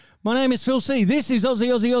My name is Phil C. This is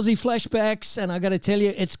Aussie Flashbacks, and I got to tell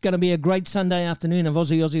you, it's going to be a great Sunday afternoon of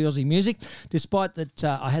Aussie music. Despite that,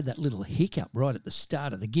 I had that little hiccup right at the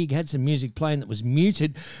start of the gig. Had some music playing that was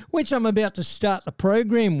muted, which I'm about to start the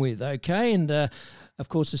program with. Okay, and of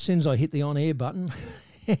course, as soon as I hit the on-air button,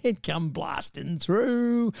 it come blasting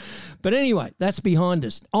through. But anyway, that's behind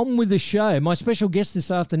us. On with the show. My special guest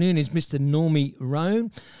this afternoon is Mr. Marty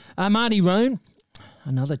Roan.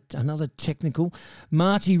 Another technical.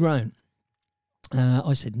 Marty Roan.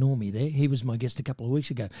 I said Normie there. He was my guest a couple of weeks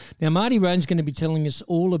ago. Now, Marty Roan's going to be telling us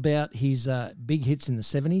all about his big hits in the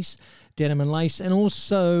 70s, Denim and Lace, and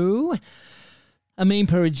also A Mean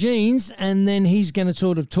Pair of Jeans. And then he's going to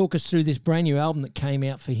sort of talk us through this brand new album that came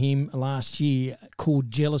out for him last year called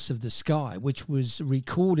Jealous of the Sky, which was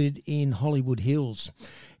recorded in Hollywood Hills.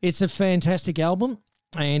 It's a fantastic album,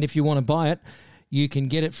 and if you want to buy it, you can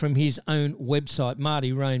get it from his own website,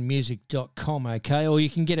 martyroanmusic.com, okay? Or you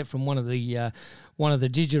can get it from one of the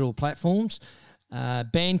digital platforms.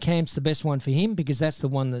 Bandcamp's the best one for him because that's the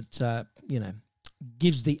one that,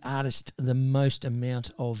 gives the artist the most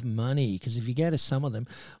amount of money. Because if you go to some of them,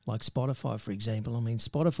 like Spotify, for example,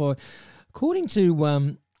 Spotify, according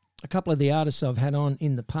to a couple of the artists I've had on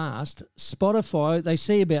in the past, Spotify, they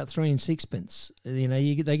see about 3 and 6pence.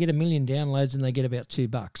 They get 1 million downloads and they get about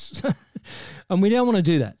 $2. And we don't want to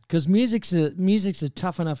do that because music's a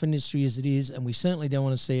tough enough industry as it is, and we certainly don't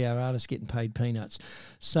want to see our artists getting paid peanuts.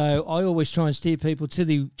 So I always try and steer people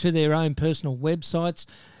to their own personal websites.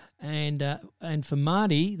 And for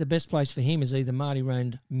Marty, the best place for him is either Marty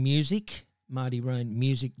Roan Music,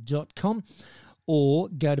 martyroanmusic.com, or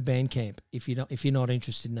go to Bandcamp if you're not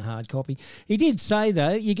interested in a hard copy. He did say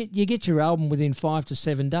though, you get your album within 5 to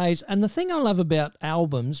 7 days. And the thing I love about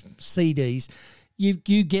albums, CDs,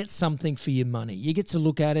 you get something for your money. You get to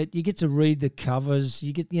look at it. You get to read the covers.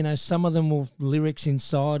 You get, some of them will lyrics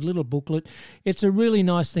inside, little booklet. It's a really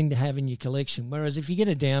nice thing to have in your collection. Whereas if you get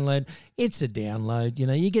a download, it's a download.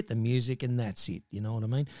 You get the music and that's it. You know what I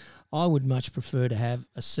mean? I would much prefer to have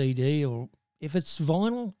a CD or, if it's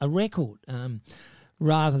vinyl, a record,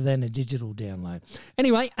 rather than a digital download.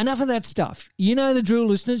 Anyway, enough of that stuff. You know the drill,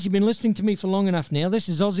 listeners. You've been listening to me for long enough now. This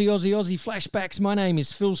is Aussie Flashbacks. My name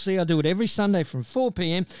is Phil C. I do it every Sunday from 4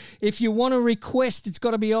 p.m. If you want a request, it's got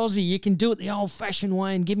to be Aussie. You can do it the old-fashioned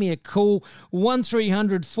way and give me a call,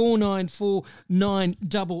 1300 494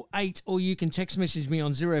 988, or you can text message me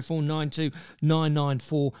on 0492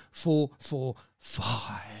 994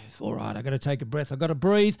 445. All right, I got to take a breath. I got to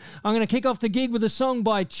breathe. I'm going to kick off the gig with a song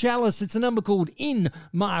by Chalice. It's a number called In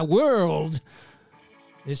My World.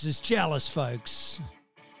 This is Chalice, folks.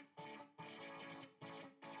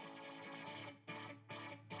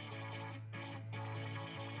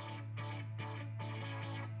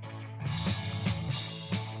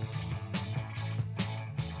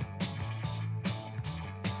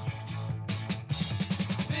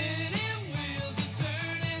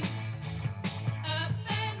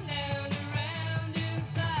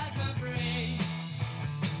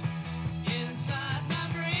 Inside my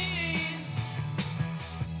brain,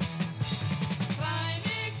 climb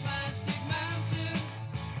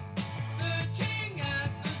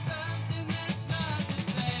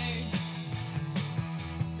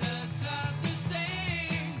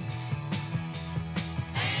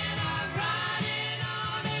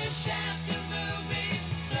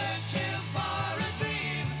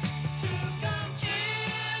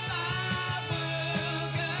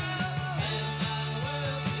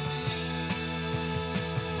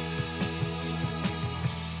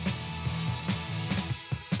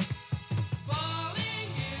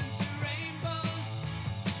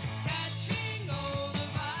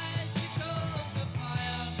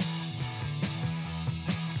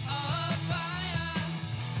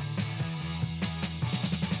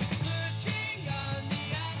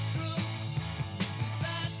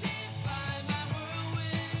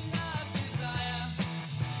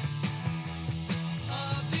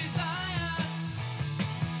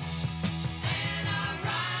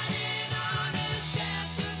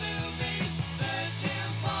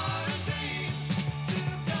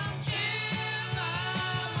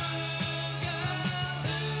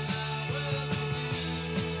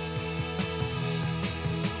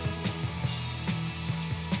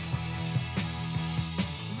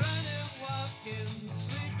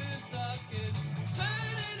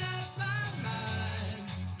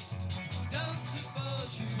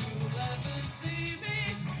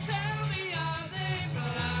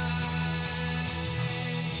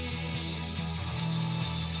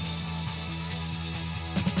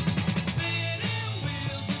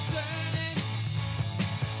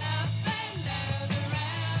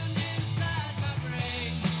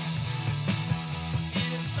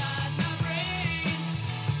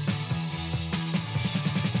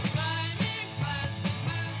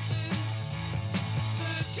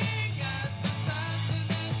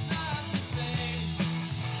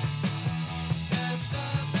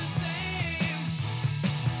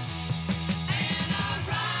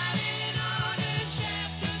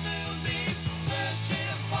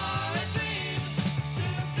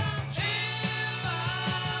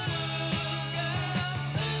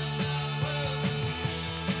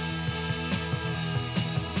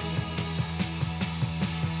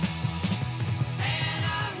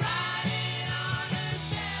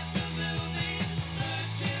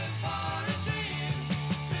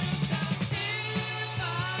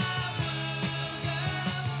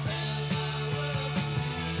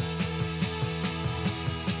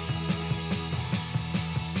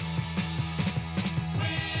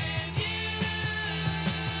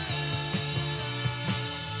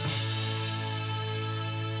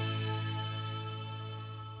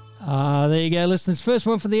There you go, listeners. First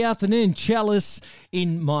one for the afternoon, Chalice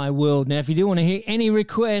in My World. Now, if you do want to hear any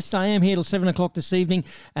requests, I am here till 7 o'clock this evening,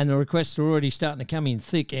 and the requests are already starting to come in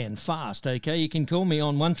thick and fast, okay? You can call me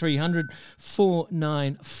on 1300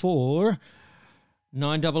 494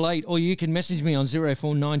 988, or you can message me on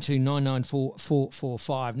 0492 994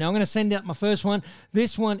 445. Now, I'm going to send out my first one.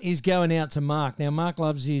 This one is going out to Mark. Now, Mark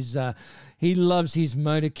loves his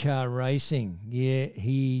motor car racing. Yeah,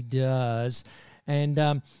 he does.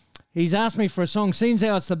 And he's asked me for a song. Seems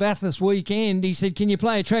how it's the Bathurst weekend. He said, can you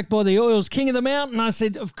play a track by the Oils, King of the Mountain? I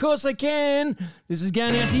said, of course I can. This is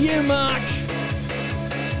going out to you, Mark.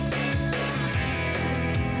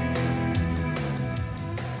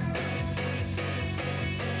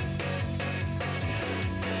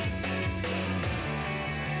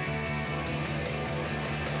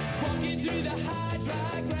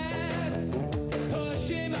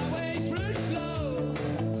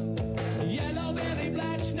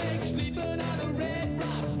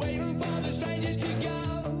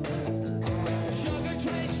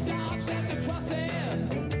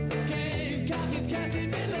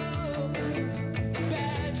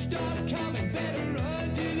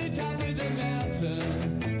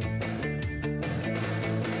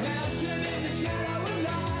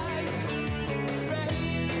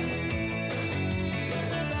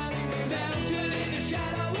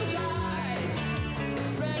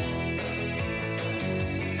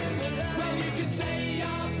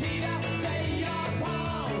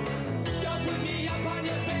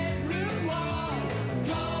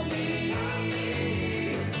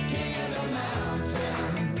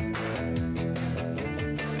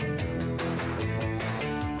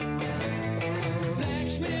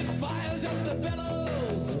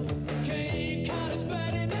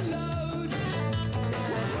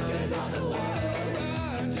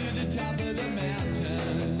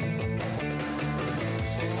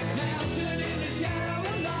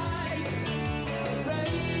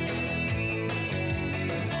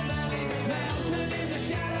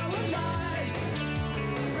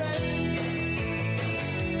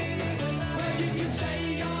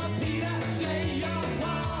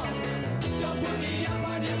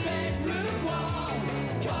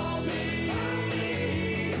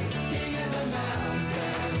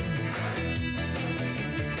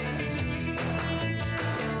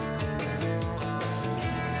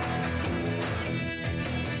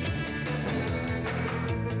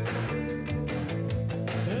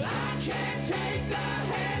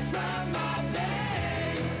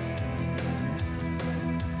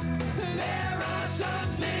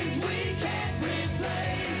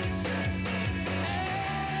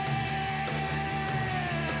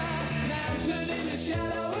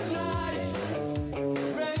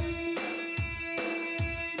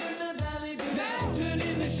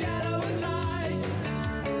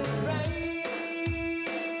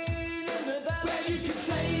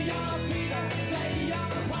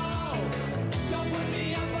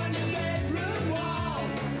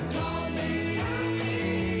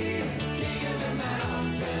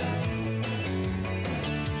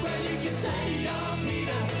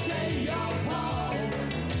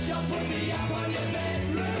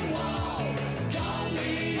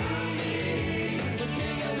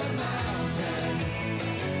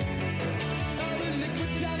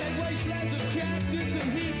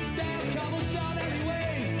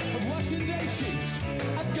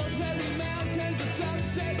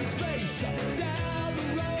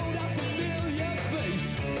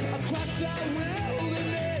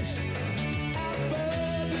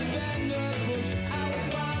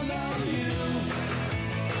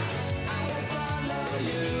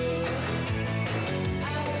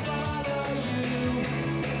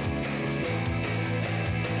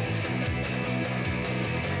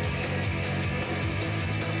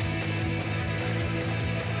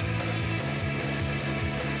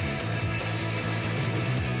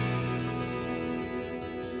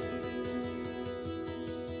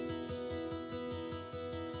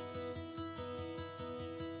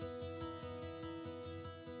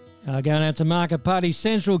 Going out to Market Party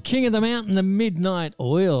Central, King of the Mountain, the Midnight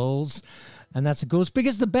Oils. And that's, of course,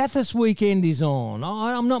 because the Bathurst weekend is on.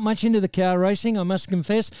 I'm not much into the car racing, I must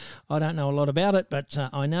confess. I don't know a lot about it, but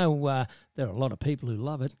I know there are a lot of people who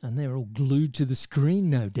love it, and they're all glued to the screen,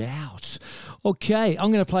 no doubt. Okay,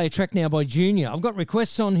 I'm going to play a track now by Junior. I've got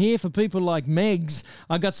requests on here for people like Megs.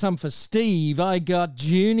 I got some for Steve. I got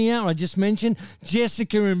Junior, I just mentioned,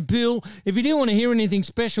 Jessica and Bill. If you do want to hear anything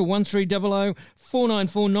special, 1300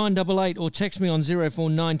 494 988, or text me on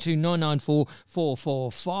 0492 994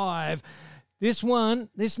 445. This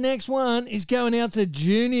next one is going out to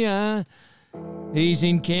Junior. He's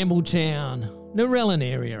in Campbelltown. Narellan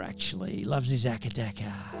area, actually. He loves his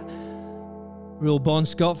Akadaka. Real Bon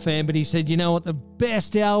Scott fan, but he said, you know what? The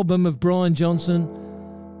best album of Brian Johnson,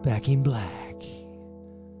 Back in Black.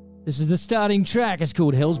 This is the starting track. It's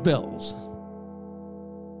called Hell's Bells.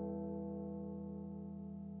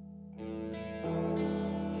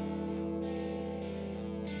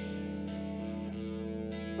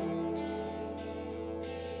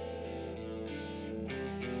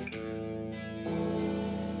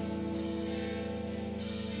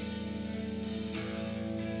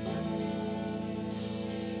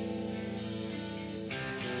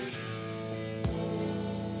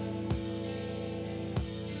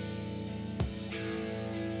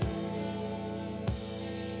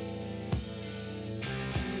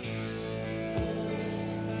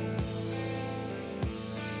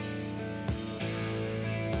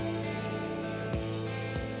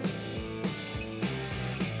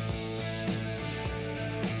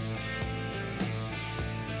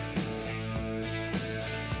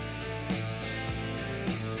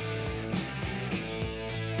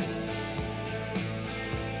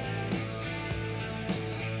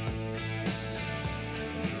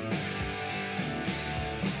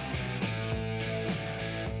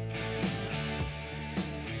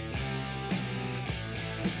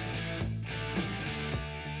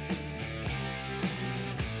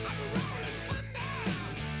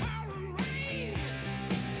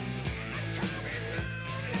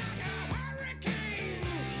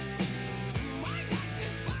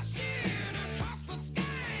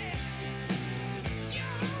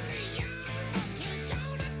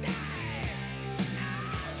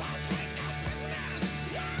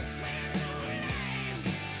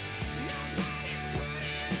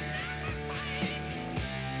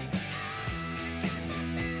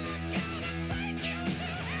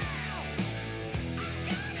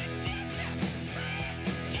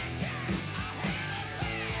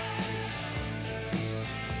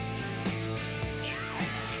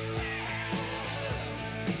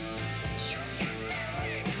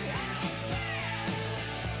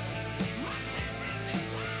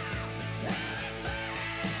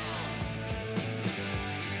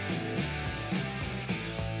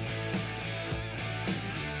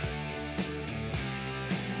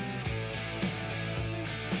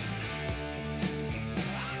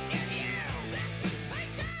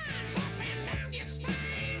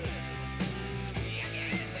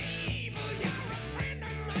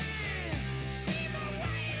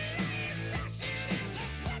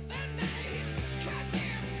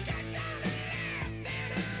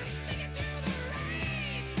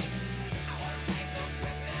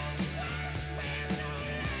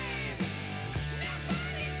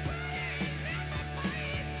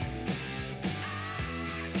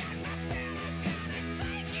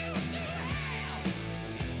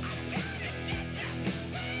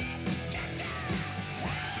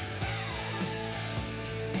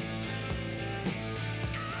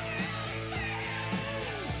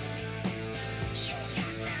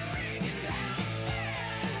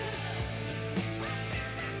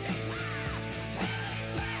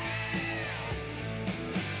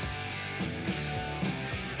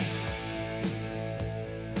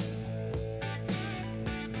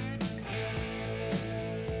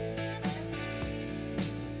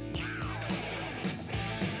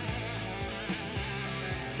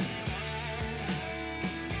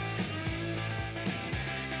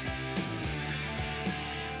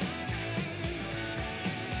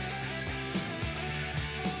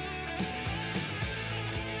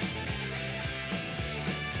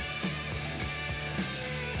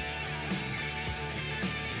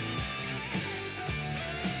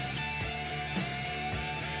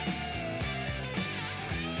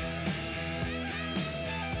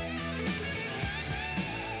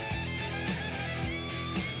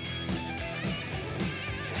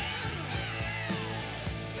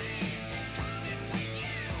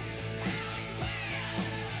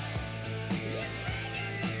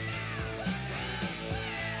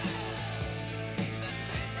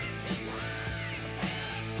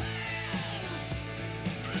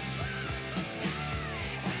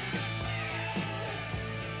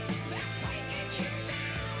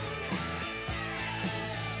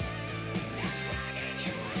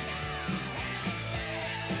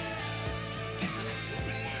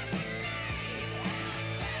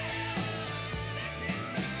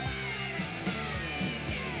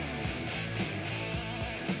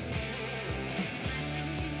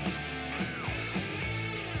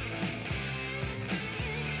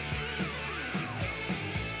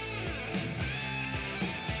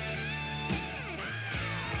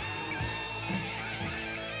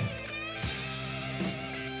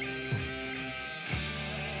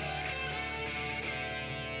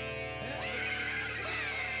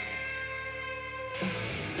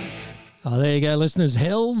 Oh, there you go, listeners.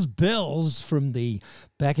 Hell's Bells from the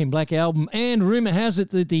Back in Black album. And rumour has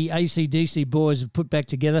it that the AC/DC boys have put back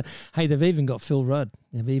together. Hey, they've even got Phil Rudd.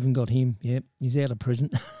 They've even got him. Yep, he's out of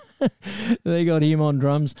prison. They got him on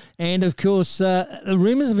drums. And, of course,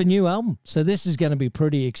 rumours of a new album. So this is going to be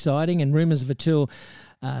pretty exciting. And rumours of a tour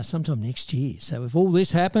sometime next year. So if all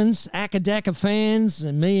this happens, Akadaka fans,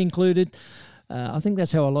 and me included, I think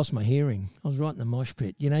that's how I lost my hearing. I was right in the mosh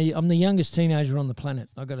pit. You know, I'm the youngest teenager on the planet.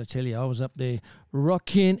 I got to tell you, I was up there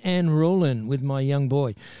rocking and rolling with my young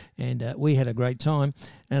boy, and we had a great time.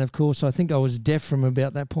 And, of course, I think I was deaf from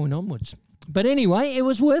about that point onwards. But anyway, it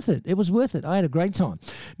was worth it. It was worth it. I had a great time.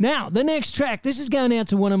 Now, the next track, this is going out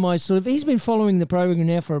to one of my he's been following the program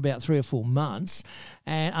now for about 3 or 4 months,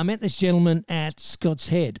 and I met this gentleman at Scott's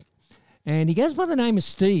Head. And he goes by the name of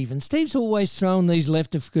Steve, and Steve's always thrown these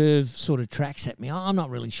left of curve sort of tracks at me. I'm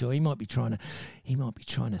not really sure. He might be trying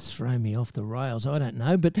to throw me off the rails. I don't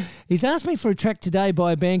know. But he's asked me for a track today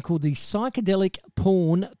by a band called the Psychedelic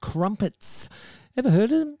Porn Crumpets. Ever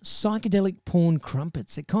heard of them? Psychedelic Porn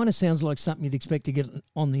Crumpets. It kind of sounds like something you'd expect to get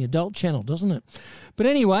on the adult channel, doesn't it? But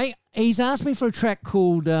anyway, he's asked me for a track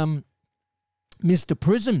called Mr.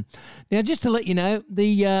 Prism. Now, just to let you know,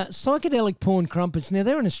 the Psychedelic Porn Crumpets, now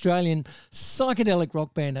they're an Australian psychedelic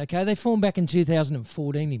rock band, okay? They formed back in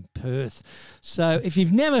 2014 in Perth. So if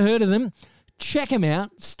you've never heard of them, check them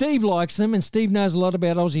out. Steve likes them, and Steve knows a lot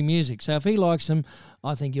about Aussie music. So if he likes them,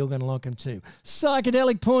 I think you're going to like them too.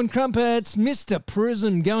 Psychedelic Porn Crumpets, Mr.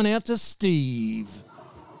 Prism, going out to Steve.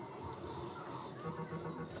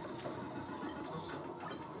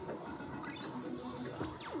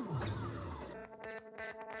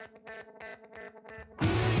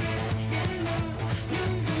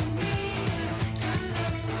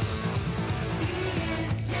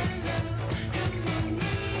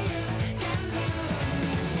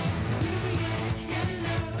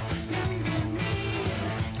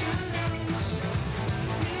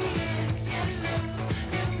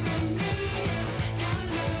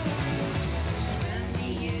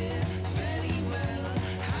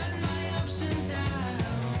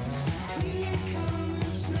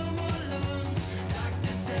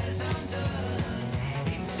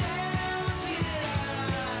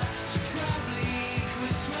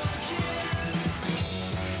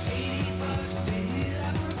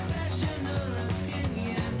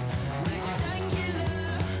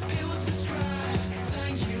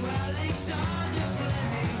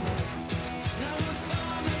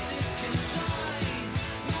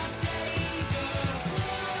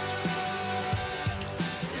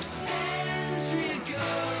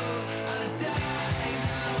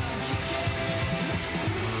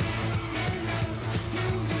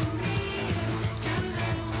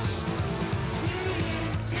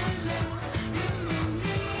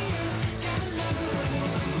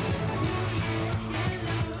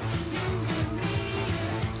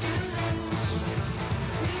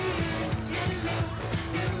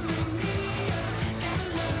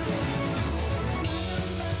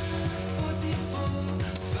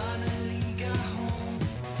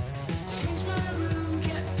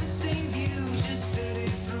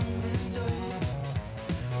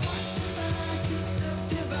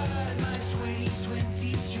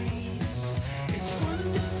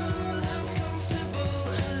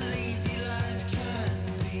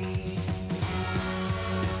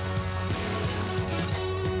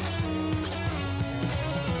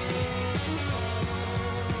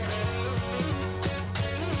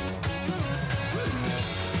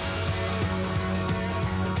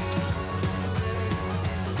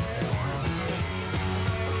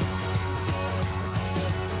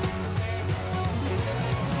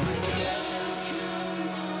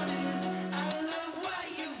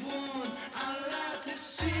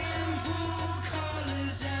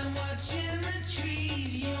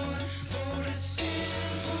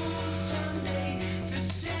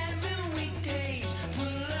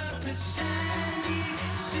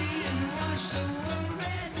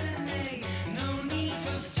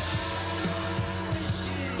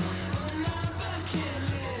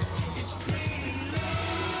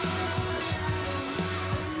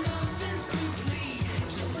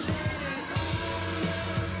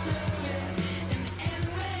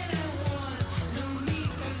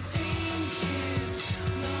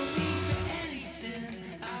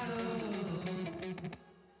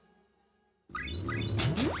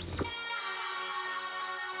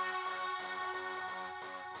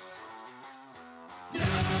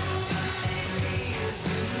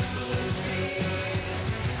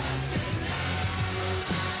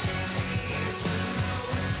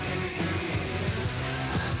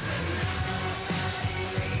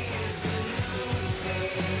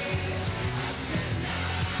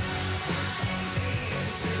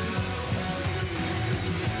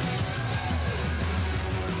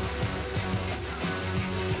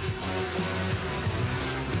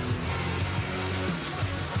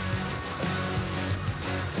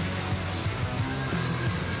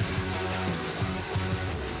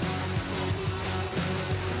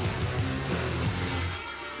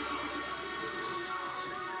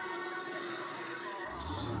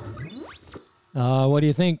 What do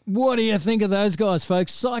you think? What do you think of those guys,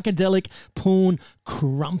 folks? Psychedelic Porn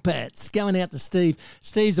Crumpets. Going out to Steve.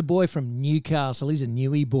 Steve's a boy from Newcastle. He's a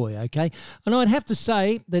Newy boy, okay? And I'd have to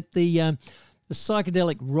say that the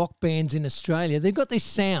psychedelic rock bands in Australia, they've got this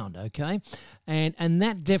sound, okay? And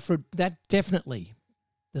that definitely,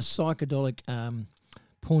 the psychedelic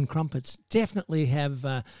Porn Crumpets definitely have,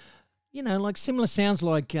 like similar sounds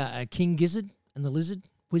like King Gizzard and the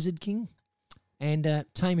Wizard King and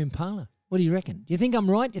Tame Impala. What do you reckon? Do you think I'm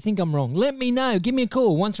right? Do you think I'm wrong? Let me know. Give me a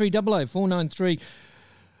call, 1300 493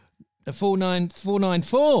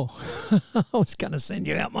 494. I was going to send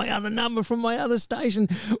you out my other number from my other station,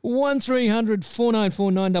 1300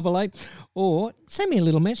 494 988, or send me a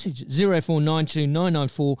little message, 0492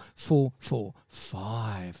 994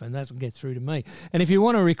 445, and that'll get through to me. And if you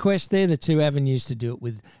want to request, they're the two avenues to do it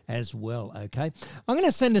with as well, okay? I'm going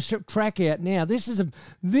to send a track out now. This is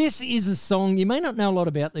a song. You may not know a lot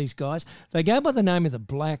about these guys. They go by the name of the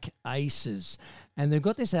Black Aces, and they've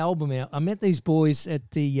got this album out. I met these boys at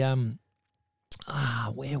the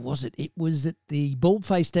where was it? It was at the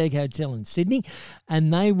Baldface Stag Hotel in Sydney,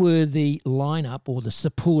 and they were the lineup or the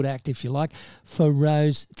support act, if you like, for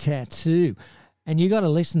Rose Tattoo. And you got to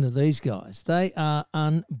listen to these guys. They are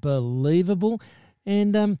unbelievable.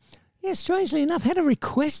 And strangely enough, had a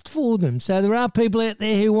request for them. So there are people out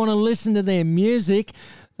there who want to listen to their music.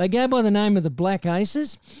 They go by the name of the Black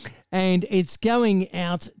Aces, and it's going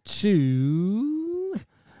out to...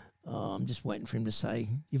 Oh, I'm just waiting for him to say,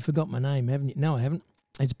 you forgot my name, haven't you? No, I haven't.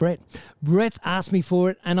 It's Brett. Brett asked me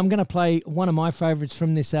for it, and I'm going to play one of my favourites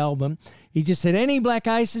from this album. He just said, any Black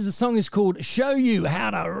Aces? The song is called Show You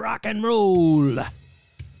How to Rock and Roll.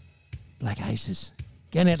 Black Aces.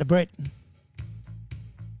 Going out to Brett.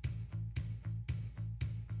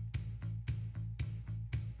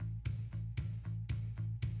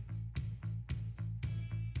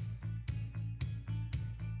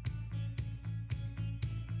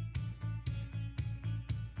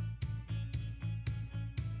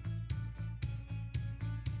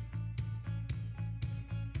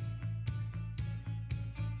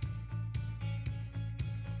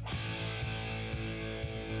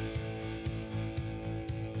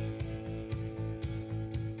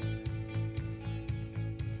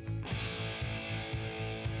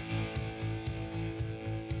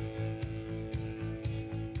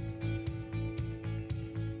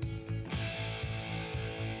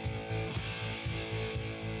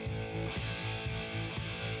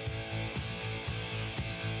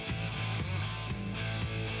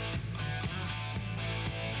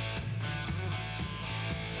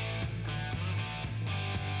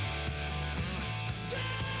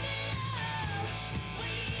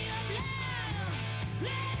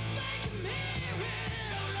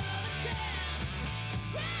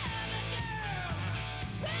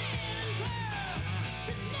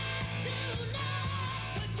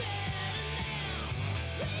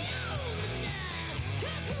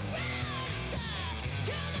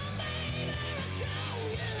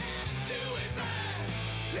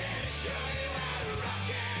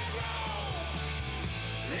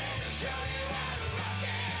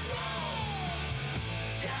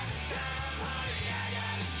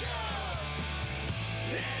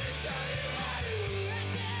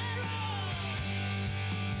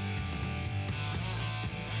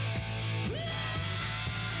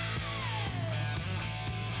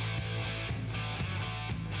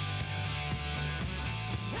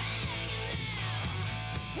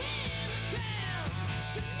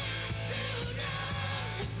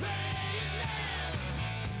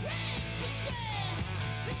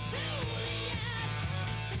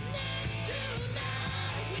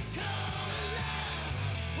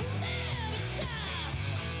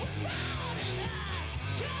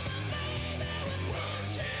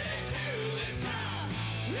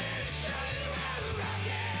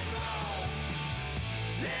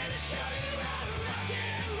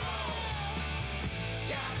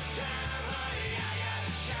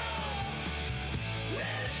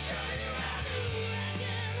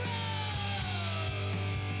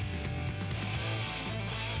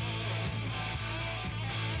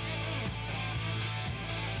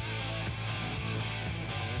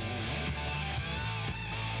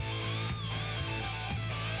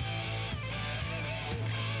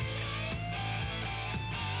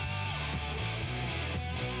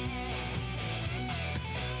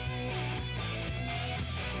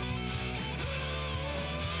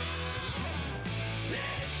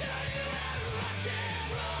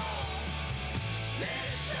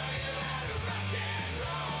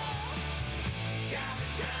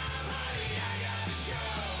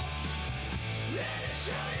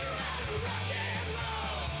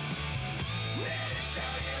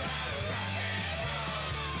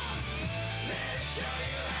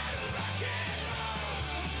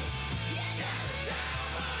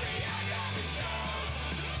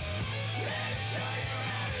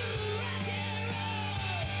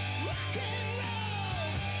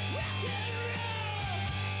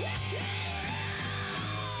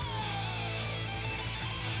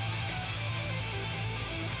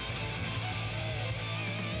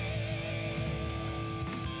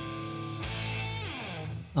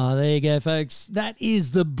 Oh, there you go, folks. That is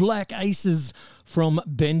the Black Aces from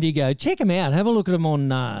Bendigo. Check them out. Have a look at them on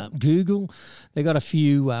Google. They got a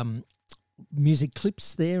few music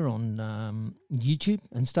clips there on YouTube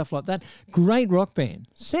and stuff like that. Great rock band.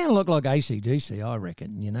 Sound a lot like AC/DC, I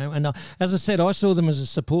reckon, you know. And as I said, I saw them as a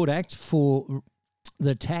support act for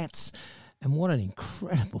the Tats. And what an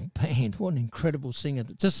incredible band. What an incredible singer.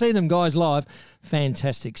 To see them guys live,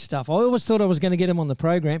 fantastic stuff. I always thought I was going to get them on the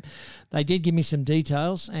program. They did give me some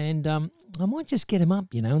details, and I might just get them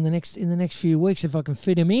up, you know, in the next few weeks if I can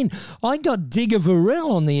fit them in. I got Digger Varel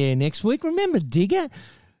on the air next week. Remember Digger?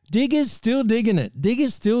 Digger's still digging it.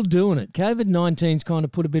 Digger's still doing it. COVID-19's kind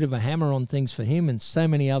of put a bit of a hammer on things for him and so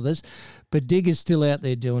many others, but Digger's still out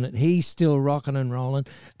there doing it. He's still rocking and rolling,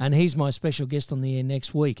 and he's my special guest on the air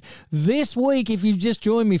next week. This week, if you've just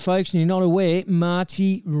joined me, folks, and you're not aware,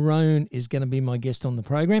 Marty Roan is going to be my guest on the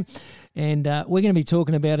program, and we're going to be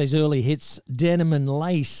talking about his early hits, Denim and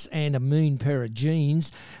Lace and A Mean Pair of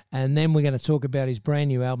Jeans, and then we're going to talk about his brand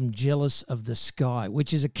new album, Jealous of the Sky,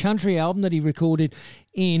 which is a country album that he recorded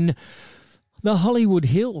in the Hollywood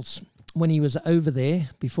Hills when he was over there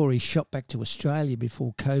before he shot back to Australia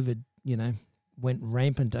before COVID, you know, went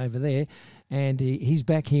rampant over there. And he's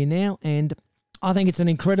back here now, and I think it's an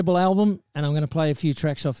incredible album, and I'm going to play a few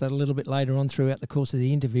tracks off that a little bit later on throughout the course of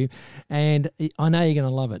the interview, and I know you're going to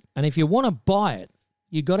love it. And if you want to buy it,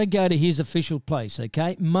 you've got to go to his official place,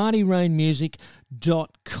 okay?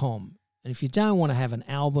 MartyRoanMusic.com. And if you don't want to have an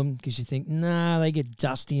album because you think, nah, they get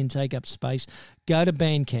dusty and take up space, go to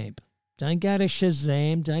Bandcamp. Don't go to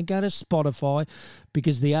Shazam. Don't go to Spotify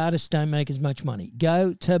because the artists don't make as much money.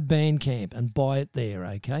 Go to Bandcamp and buy it there,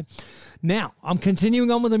 okay? Now, I'm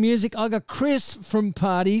continuing on with the music. I got Chris from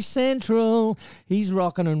Party Central. He's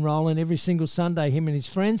rocking and rolling every single Sunday, him and his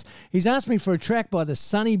friends. He's asked me for a track by the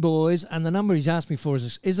Sunny Boys, and the number he's asked me for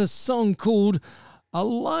is a song called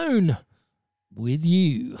Alone with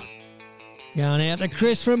You. Going out to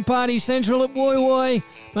Chris from Party Central at Woi Woi.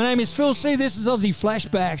 My name is Phil C. This is Aussie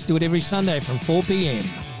Flashbacks. Do it every Sunday from 4 p.m.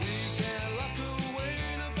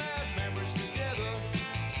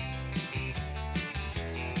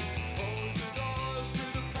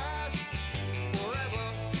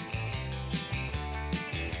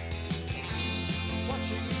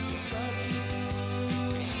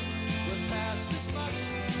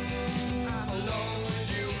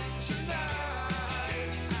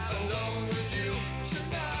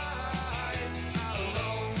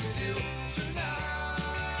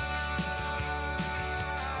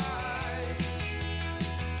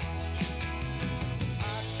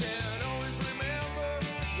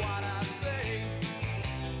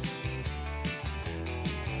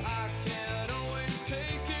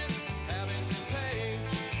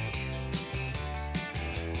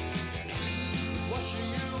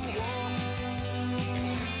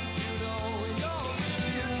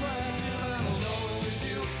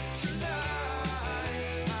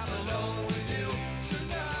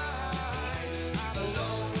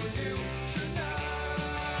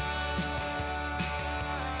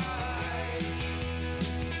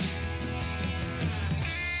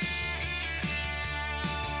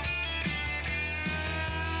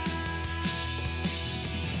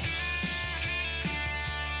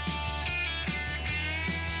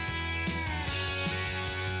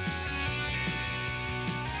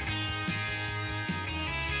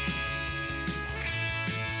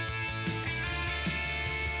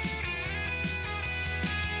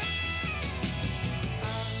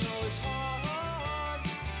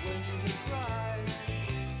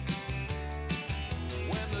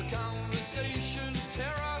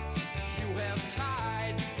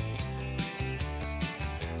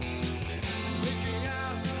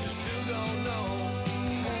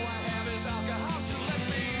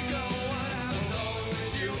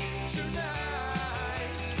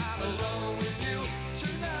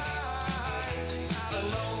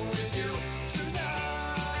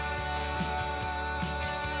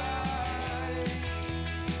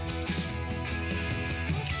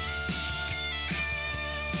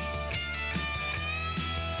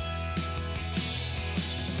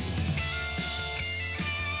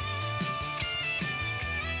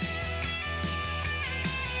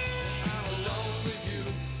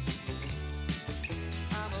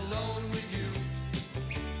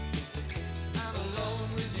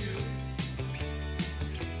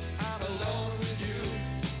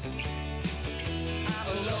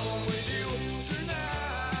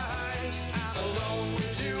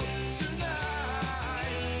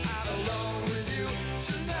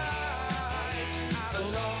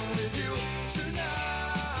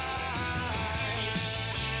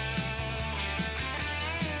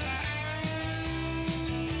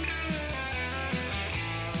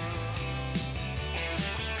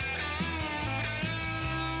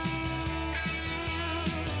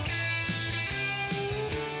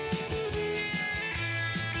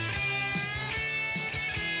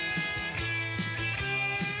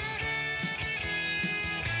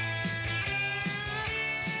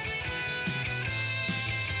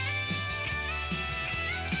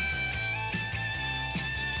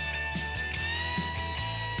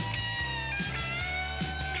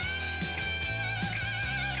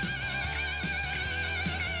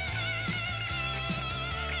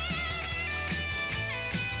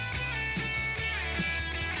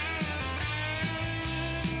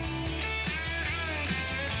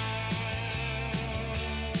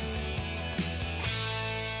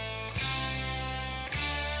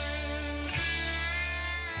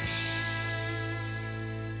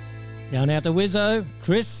 Going out to Wizzo,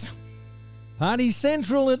 Chris. Party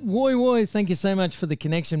Central at Woy Woy. Thank you so much for the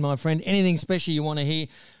connection, my friend. Anything special you want to hear?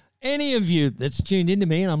 Any of you that's tuned into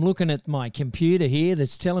me, and I'm looking at my computer here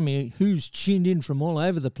that's telling me who's tuned in from all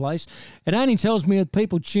over the place. It only tells me that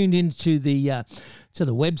people tuned into the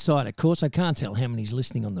website, of course. I can't tell how many's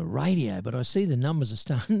listening on the radio, but I see the numbers are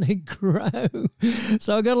starting to grow.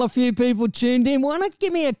 So I've got a few people tuned in. Why not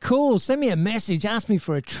give me a call? Send me a message. Ask me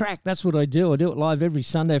for a track. That's what I do. I do it live every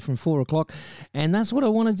Sunday from 4 o'clock, and that's what I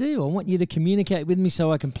want to do. I want you to communicate with me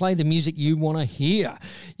so I can play the music you want to hear.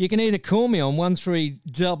 You can either call me on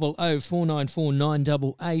 1300 494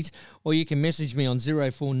 988, or you can message me on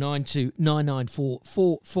 0492 994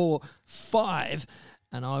 445,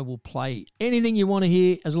 and I will play anything you want to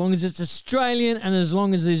hear as long as it's Australian and as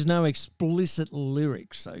long as there's no explicit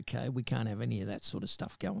lyrics, okay? We can't have any of that sort of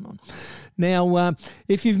stuff going on. Now,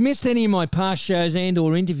 if you've missed any of my past shows and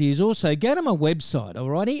or interviews, also go to my website,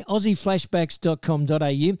 alrighty?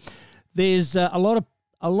 aussieflashbacks.com.au. There's a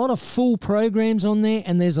lot of full programs on there,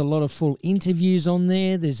 and there's a lot of full interviews on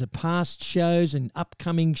there. There's a past shows and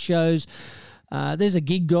upcoming shows. There's a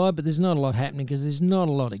gig guide, but there's not a lot happening because there's not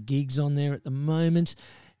a lot of gigs on there at the moment.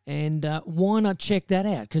 And why not check that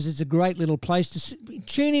out? Because it's a great little place to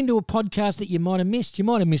tune into a podcast that you might have missed. You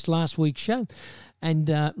might have missed last week's show. And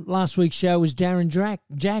last week's show was Darren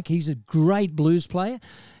Jack. He's a great blues player.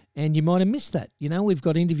 And you might have missed that. You know, we've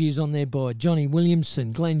got interviews on there by Johnny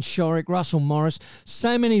Williamson, Glenn Shorrock, Russell Morris,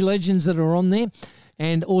 so many legends that are on there,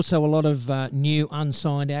 and also a lot of new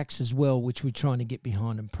unsigned acts as well, which we're trying to get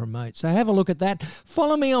behind and promote. So have a look at that.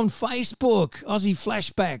 Follow me on Facebook, Aussie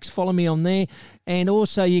Flashbacks. Follow me on there. And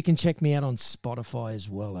also you can check me out on Spotify as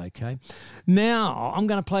well, okay? Now, I'm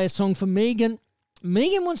going to play a song for Megan.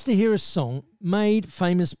 Megan wants to hear a song made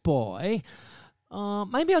famous by...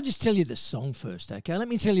 maybe I'll just tell you the song first, okay? Let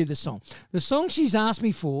me tell you the song. The song she's asked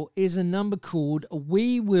me for is a number called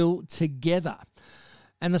We Will Together.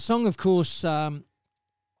 And the song, of course,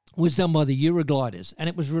 was done by the Eurogliders, and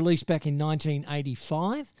it was released back in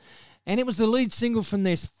 1985. And it was the lead single from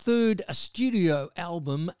their third studio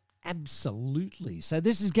album, Absolutely. So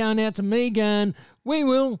this is going out to Megan. We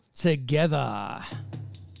Will Together.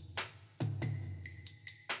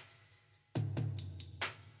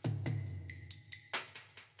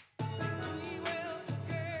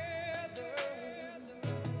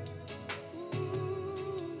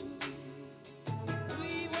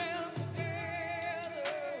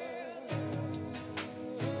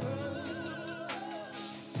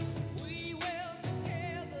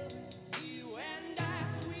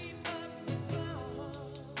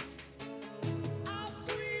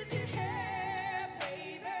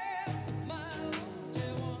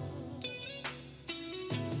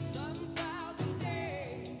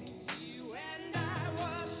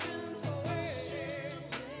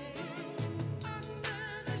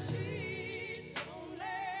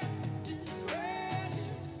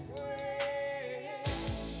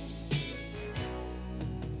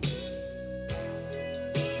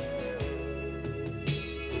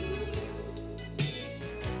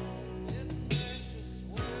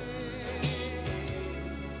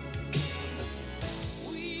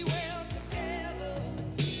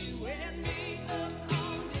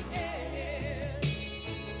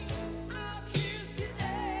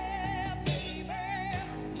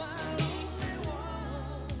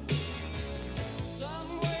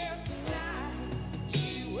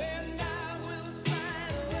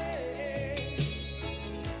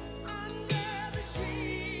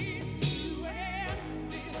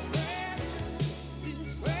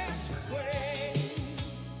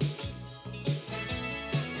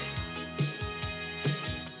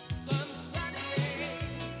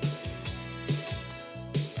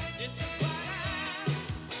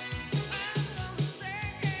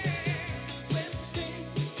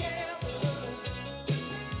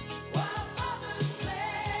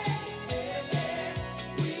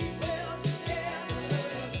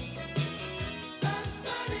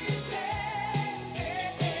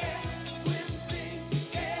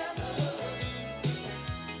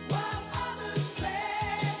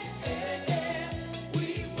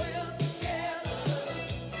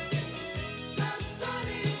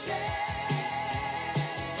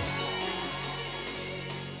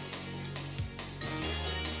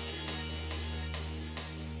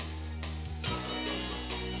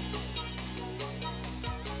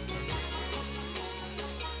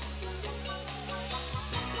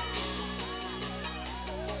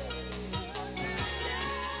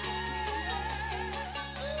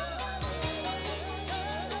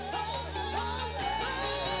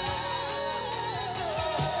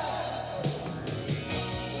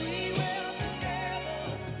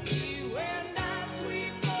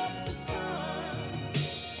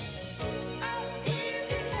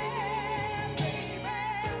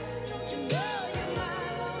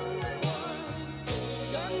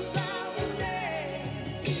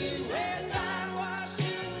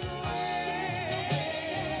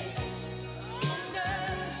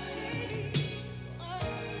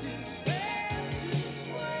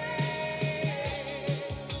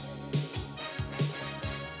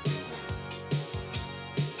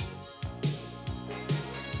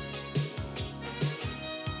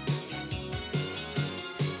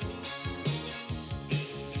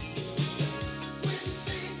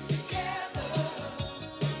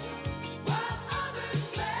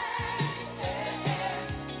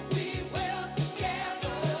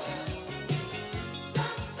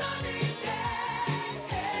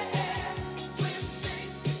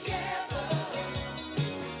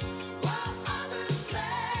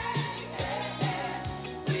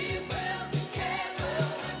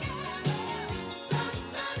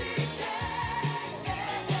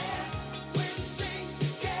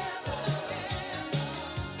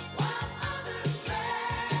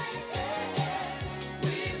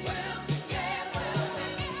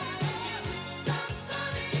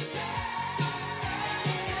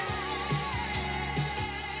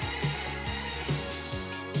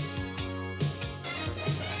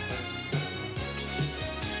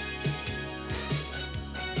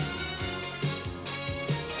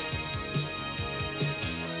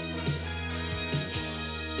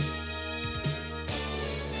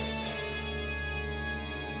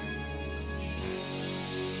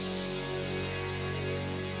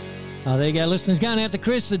 Oh, there you go, listeners. Going out to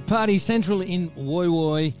Chris at Party Central in Woy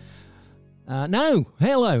Woy. No,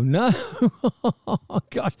 hello, no. Oh,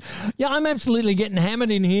 gosh. Yeah, I'm absolutely getting hammered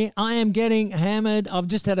in here. I am getting hammered. I've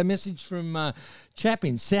just had a message from chap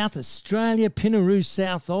in South Australia, Pinaroo,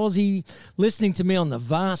 South Aussie, listening to me on the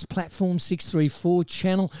Vast Platform 634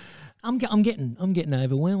 channel. I'm getting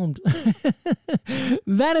overwhelmed.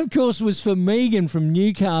 That, of course, was for Megan from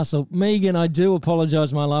Newcastle. Megan, I do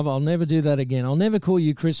apologise, my love. I'll never do that again. I'll never call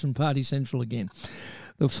you Chris from Party Central again.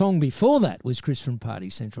 The song before that was Chris from Party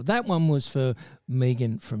Central. That one was for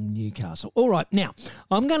Megan from Newcastle. All right, now,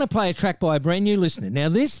 I'm going to play a track by a brand new listener. Now,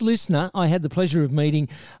 this listener I had the pleasure of meeting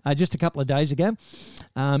just a couple of days ago.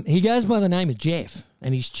 He goes by the name of Jeff,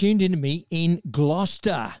 and he's tuned into me in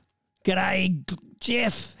Gloucester. G'day,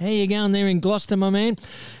 Jeff. How you going there in Gloucester, my man?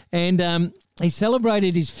 And he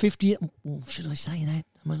celebrated his 50th... Well, should I say that?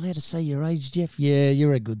 Am I allowed to say your age, Jeff? Yeah,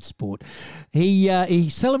 you're a good sport. He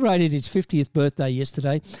celebrated his 50th birthday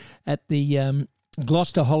yesterday at the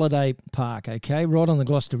Gloucester Holiday Park, okay, right on the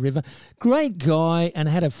Gloucester River. Great guy, and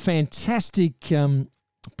had a fantastic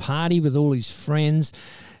party with all his friends.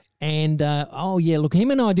 And, look,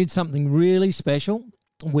 him and I did something really special,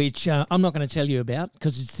 which I'm not going to tell you about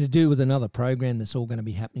because it's to do with another program that's all going to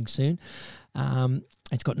be happening soon.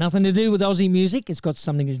 It's got nothing to do with Aussie music. It's got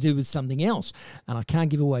something to do with something else. And I can't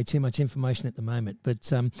give away too much information at the moment.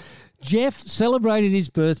 But Jeff celebrated his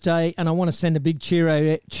birthday, and I want to send a big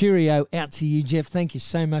cheerio out to you, Jeff. Thank you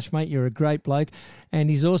so much, mate. You're a great bloke. And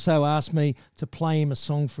he's also asked me to play him a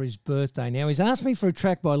song for his birthday. Now, he's asked me for a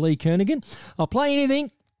track by Lee Kernaghan. I'll play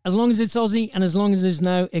anything, as long as it's Aussie and as long as there's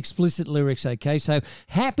no explicit lyrics, okay? So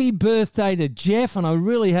happy birthday to Jeff, and I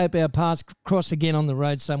really hope our paths cross again on the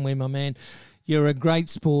road somewhere, my man. You're a great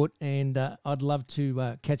sport, and I'd love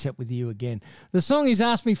to catch up with you again. The song he's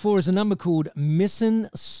asked me for is a number called Missin'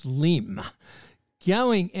 Slim.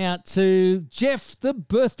 Going out to Jeff, the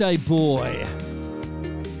birthday boy.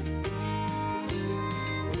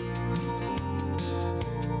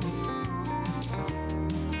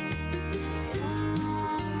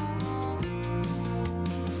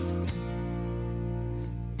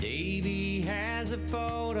 A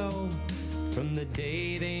photo from the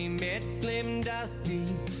day they met Slim Dusty.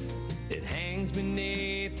 It hangs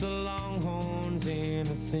beneath the Longhorns in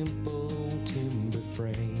a simple timber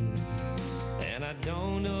frame. And I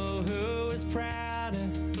don't know who is prouder,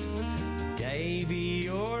 Davy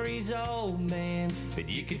or his old man, but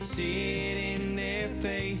you could see it in their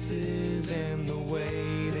faces and the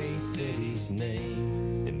way they said his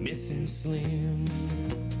name. They're missing Slim,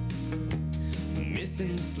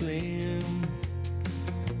 missing Slim.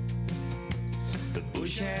 The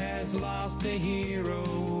bush has lost a hero,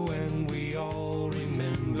 and we all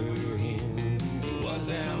remember him. He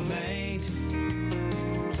was our mate,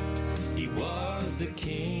 he was the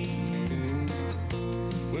king.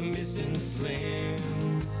 We're missing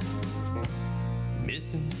Slim,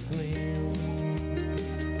 missing Slim.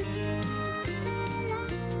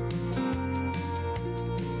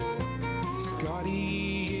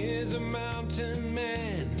 Scotty is a mountain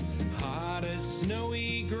man, hard as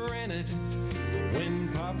snowy granite. When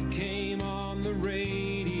Pop came on the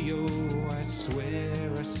radio, I swear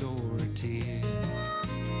I saw a tear.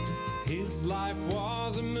 His life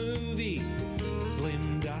was a movie,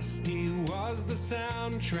 Slim Dusty was the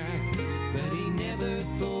soundtrack, but he never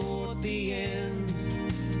thought the end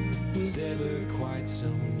was ever quite so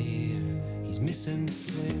near. He's missing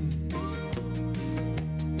Slim,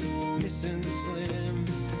 missing Slim.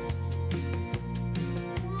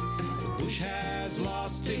 The bush has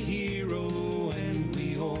lost a hero, and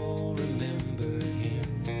we all remember him.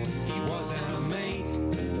 He was our mate,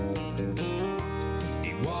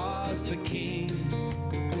 he was the king.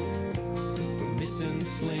 We're missing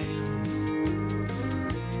Slim,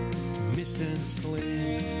 missing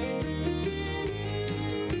Slim.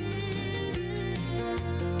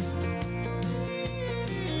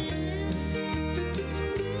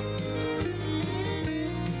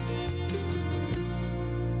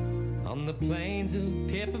 On the plains of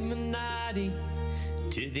Pippaminati,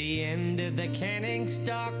 to the end of the Canning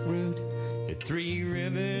Stock route, at Three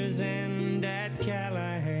Rivers and at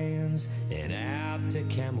Callahan's, and out to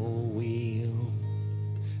Camel Wheel.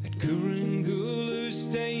 At Kurungulu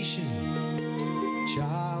Station,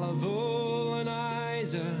 Charleville and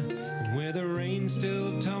Isa, where the rain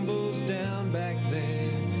still tumbles down back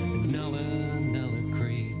there, at Nulla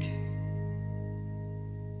Creek.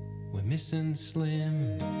 We're missing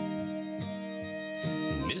Slim,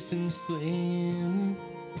 missing Slim.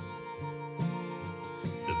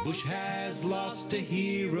 The bush has lost a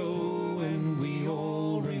hero, and we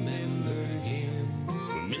all remember him.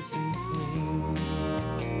 We're missing Slim.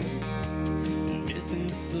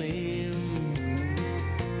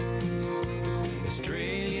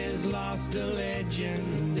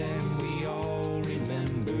 legend, and we all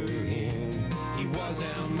remember him. He was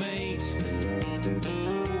our mate,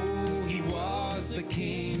 oh, he was the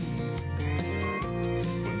king.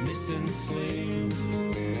 We're missing Slim,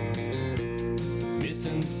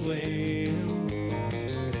 missing Slim,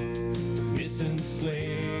 missing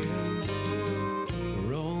Slim.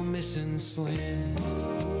 We're all missing Slim.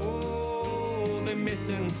 Oh, they're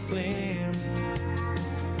missing Slim.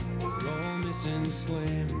 We're all missing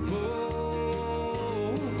Slim.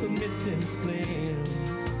 Oh, we're missing Slim.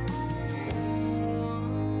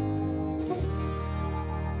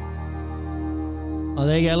 Oh,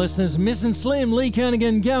 there you go, listeners. Missing Slim, Lee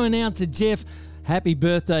Kernaghan going out to Jeff. Happy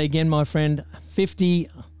birthday again, my friend. 50.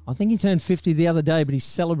 I think he turned 50 the other day, but he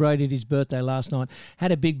celebrated his birthday last night.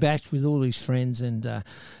 Had a big bash with all his friends and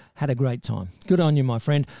had a great time. Good on you, my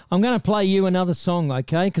friend. I'm going to play you another song,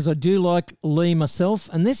 okay, because I do like Lee myself,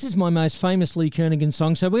 and this is my most famous Lee Kernaghan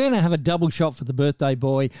song, so we're going to have a double shot for the birthday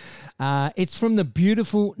boy. It's from the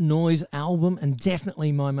Beautiful Noise album, and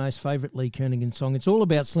definitely my most favourite Lee Kernaghan song. It's all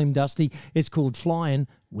about Slim Dusty. It's called Flying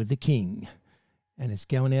with the King, and it's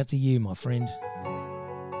going out to you, my friend.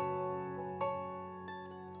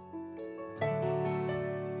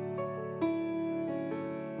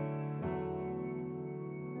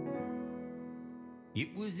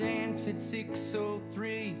 It was answered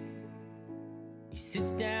 6:03. He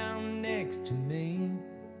sits down next to me.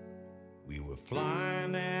 We were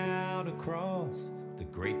flying out across the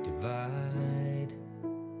Great Divide,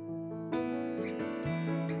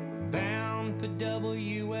 bound for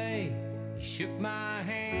WA. He shook my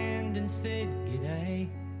hand and said g'day.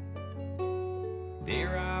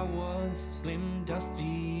 There I was, Slim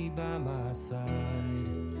Dusty by my side.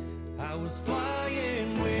 I was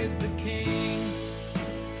flying with the king,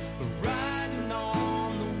 riding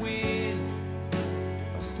on the wind,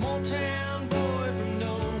 a small town boy from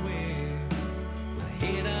nowhere, my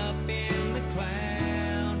head up in the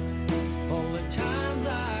clouds, all the times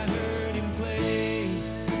I heard him play,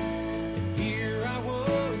 and here I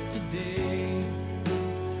was today.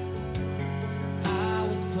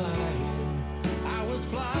 I was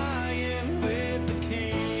flying with the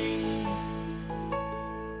king.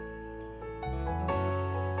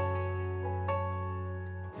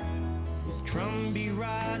 Trumby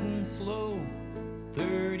riding slow,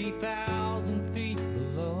 30,000 feet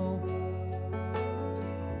below.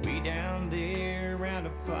 Way down there around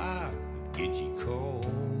a fire with Gitchy coal.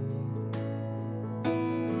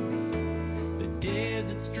 The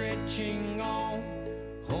desert stretching on,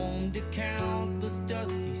 home to countless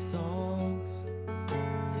dusty songs.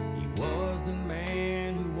 He was the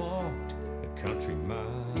man who walked a country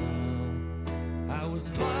mile. I was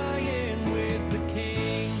flying with the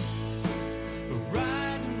king,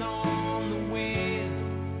 riding on the wind,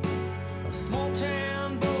 a small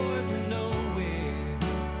town boy from nowhere,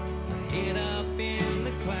 my head up in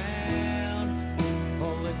the clouds,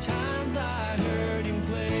 all the times I heard him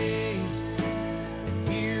play, and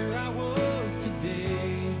here I was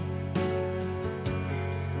today.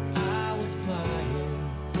 I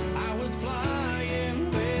was flying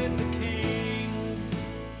with the king.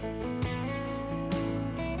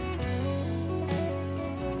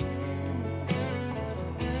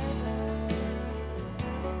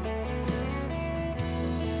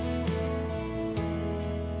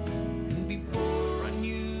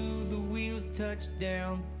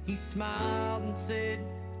 Touchdown, he smiled and said,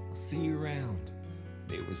 I'll see you around.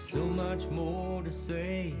 There was so much more to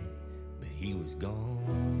say, but he was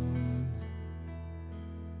gone.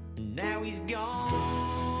 And now he's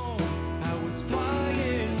gone. I was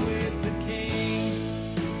flying with the king,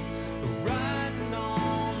 riding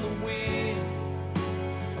on the wind,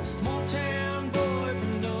 a small town boy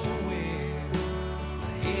from nowhere,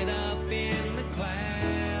 my head up in the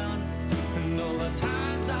clouds, and all the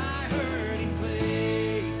times I heard him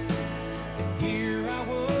play, and here I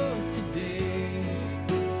was today.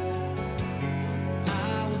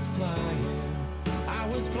 I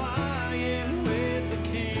was flying with the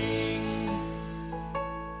king.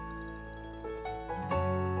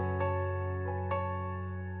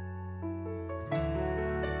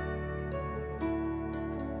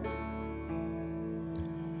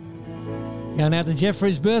 Going out to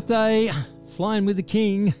Jeffrey's birthday, Flying with the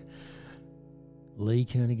King. Lee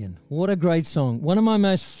Kernaghan. What a great song. One of my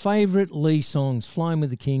most favourite Lee songs, Flying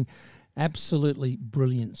with the King. Absolutely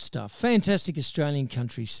brilliant stuff. Fantastic Australian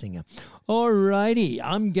country singer. Alrighty,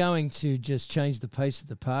 I'm going to just change the pace of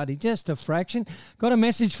the party just a fraction. Got a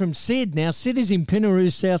message from Sid. Now, Sid is in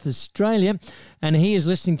Pinaroo, South Australia, and he is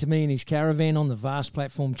listening to me in his caravan on the vast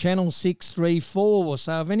platform, Channel 634.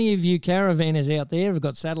 So if any of you caravanners out there have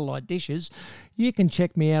got satellite dishes, you can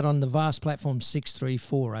check me out on the Vast Platform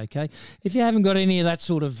 634, okay? If you haven't got any of that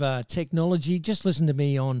sort of technology, just listen to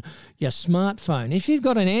me on your smartphone. If you've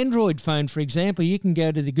got an Android phone, for example, you can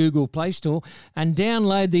go to the Google Play Store and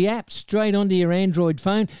download the app straight onto your Android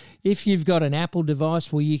phone. If you've got an Apple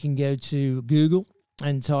device, well, you can go to Google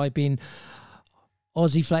and type in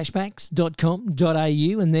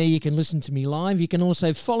aussieflashbacks.com.au, and there you can listen to me live. You can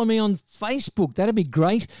also follow me on Facebook. That'd be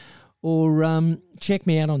great. Or check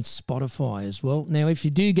me out on Spotify as well. Now, if you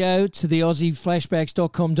do go to the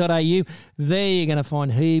aussieflashbacks.com.au, there you're going to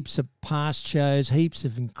find heaps of past shows, heaps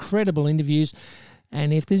of incredible interviews.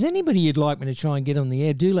 And if there's anybody you'd like me to try and get on the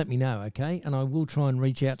air, do let me know, okay? And I will try and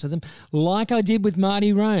reach out to them like I did with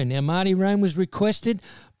Marty Roan. Now, Marty Roan was requested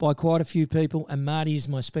by quite a few people, and Marty is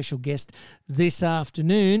my special guest this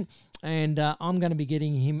afternoon. And I'm going to be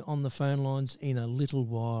getting him on the phone lines in a little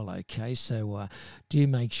while, okay? So do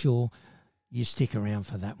make sure you stick around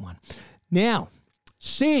for that one. Now,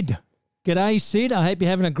 Sid. G'day, Sid. I hope you're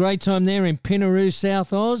having a great time there in Pinaroo,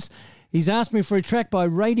 South Oz. He's asked me for a track by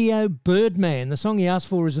Radio Birdman. The song he asked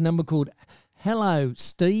for is a number called Hello,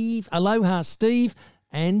 Steve. Aloha, Steve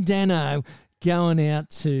and Dano. Going out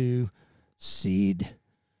to Sid.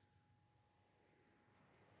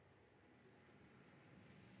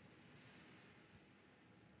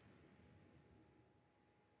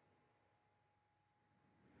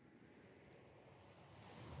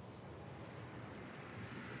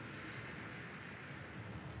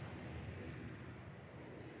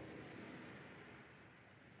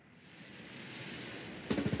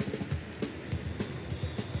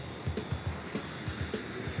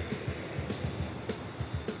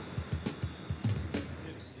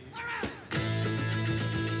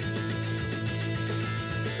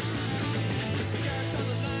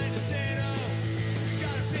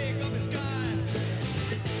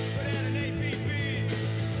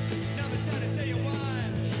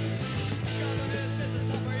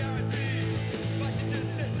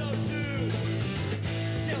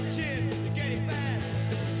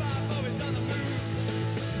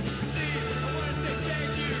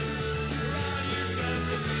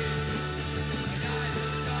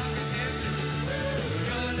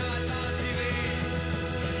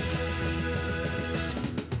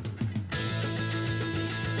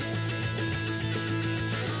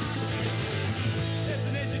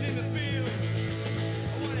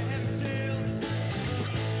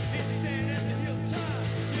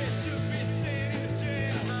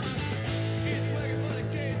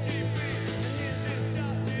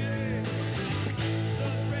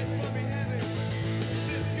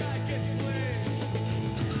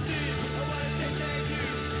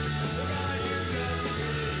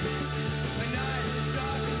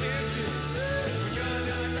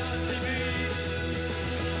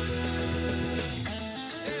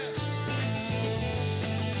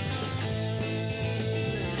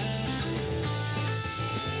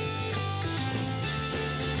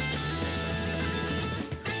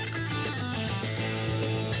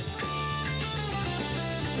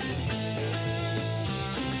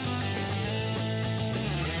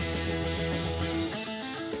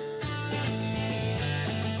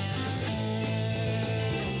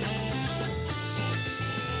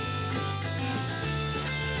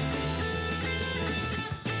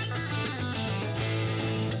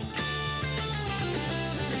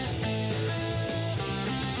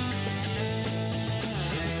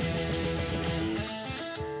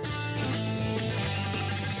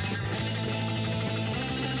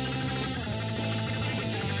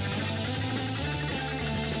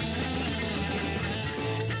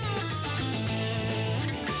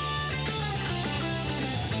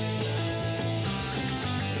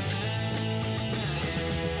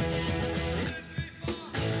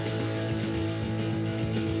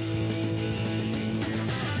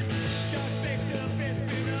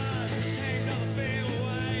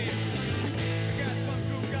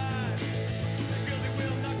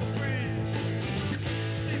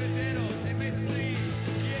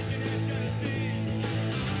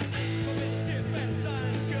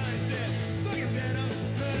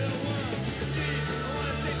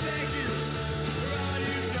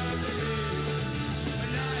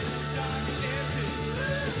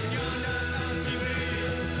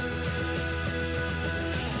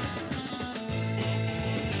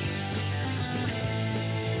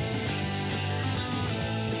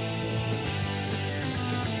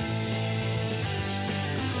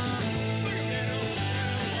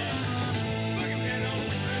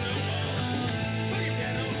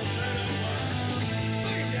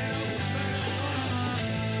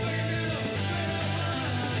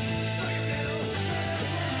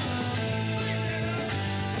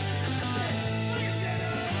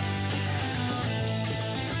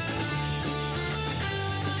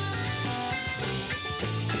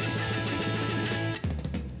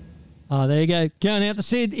 Oh, there you go. Going out to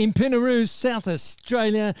Sid in Pinaroo, South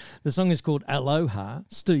Australia. The song is called Aloha,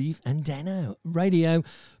 Steve and Dano, Radio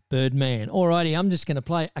Birdman. Alrighty, I'm just going to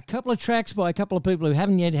play a couple of tracks by a couple of people who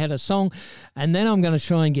haven't yet had a song, and then I'm going to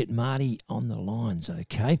try and get Marty on the lines,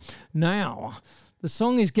 okay? Now, the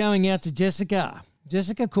song is going out to Jessica.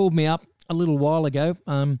 Jessica called me up a little while ago.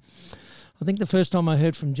 I think the first time I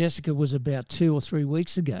heard from Jessica was about 2 or 3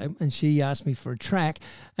 weeks ago, and she asked me for a track.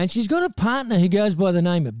 And she's got a partner who goes by the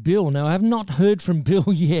name of Bill. Now, I have not heard from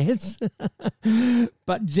Bill yet,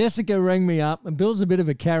 but Jessica rang me up, and Bill's a bit of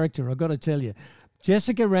a character, I've got to tell you.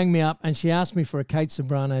 Jessica rang me up, and she asked me for a Kate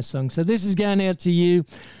Sobrano song. So this is going out to you,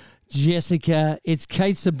 Jessica. It's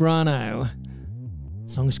Kate Sobrano. The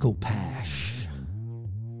song is called Pash.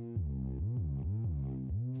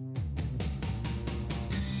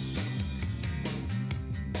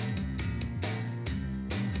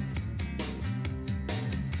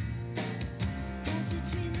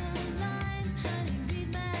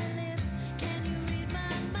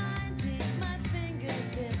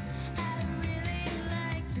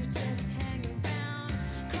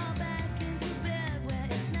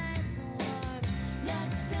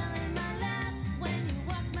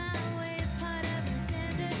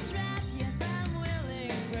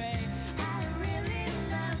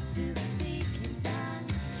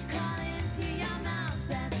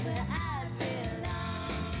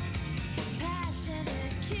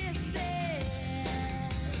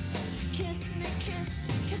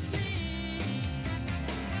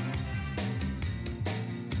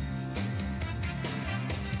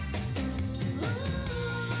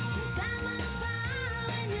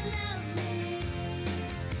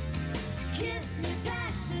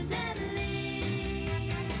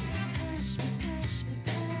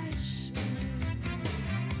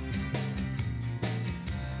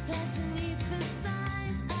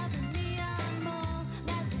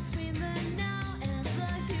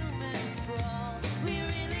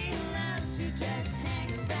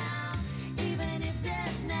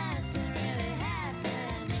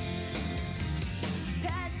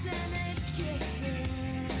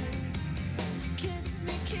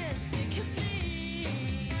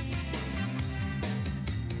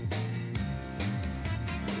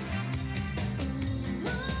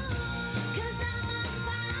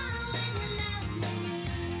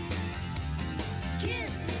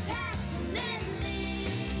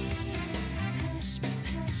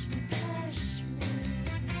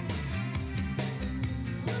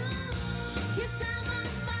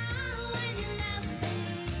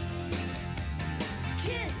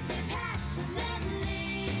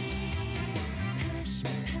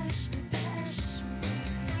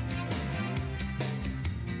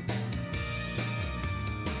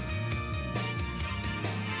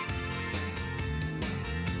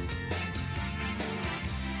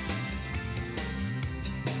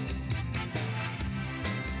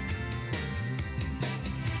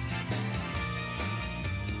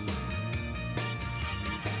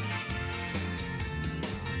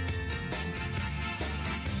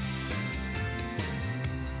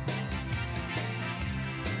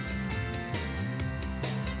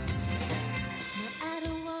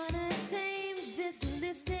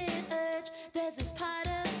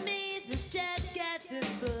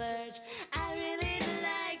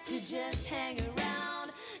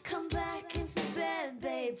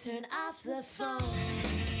 Turn off the phone.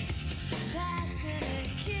 Passionate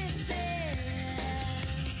kisses.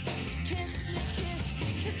 Kiss me, kiss me,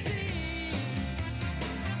 kiss me.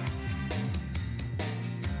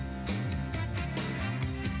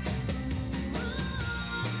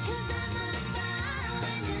 Cause I'm on fire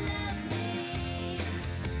when you love me.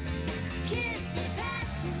 Kiss me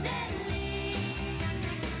passionately.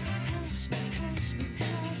 Push me, push me,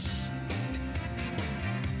 push me.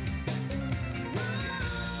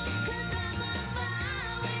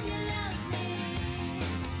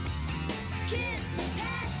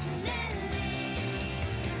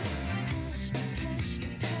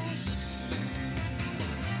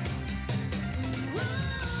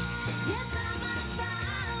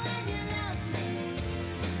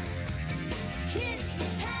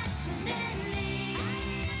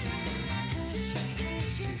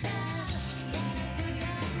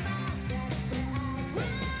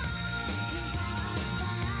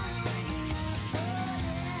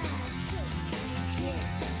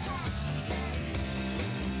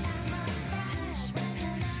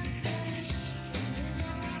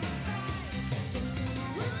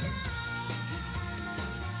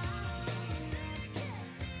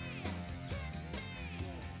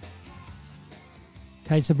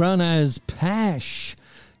 Kate Sobrano's Pash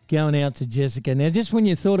going out to Jessica. Now, just when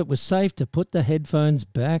you thought it was safe to put the headphones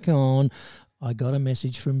back on, I got a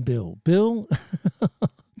message from Bill. Bill,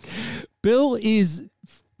 Bill is,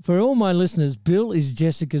 for all my listeners, Bill is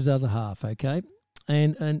Jessica's other half, okay?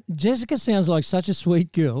 And Jessica sounds like such a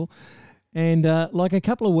sweet girl. And like a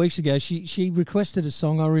couple of weeks ago, she requested a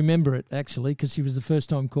song. I remember it, actually, because she was the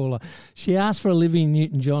first-time caller. She asked for Olivia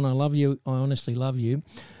Newton-John, I Love You, I Honestly Love You.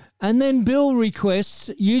 And then Bill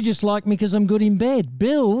requests, You Just Like Me Because I'm Good in Bed.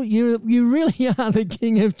 Bill, you really are the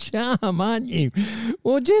king of charm, aren't you?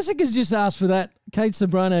 Well, Jessica's just asked for that Kate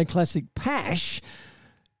Sobrano classic Pash.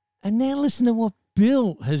 And now listen to what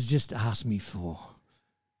Bill has just asked me for.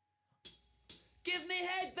 Give me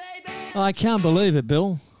head, baby. I can't believe it,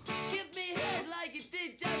 Bill. Give me head like you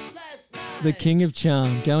did just last night. The king of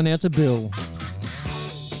charm, going out to Bill.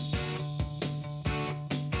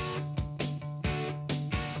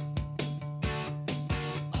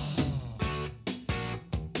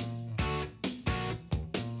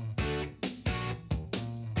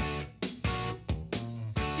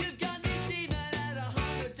 You've got me steaming at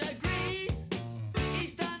 100 degrees.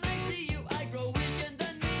 Each time I see you, I grow weak in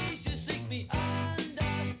the knees. You sink me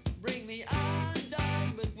undone, bring me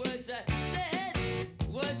undone with words that said,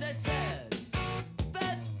 words that said.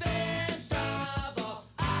 But best of all,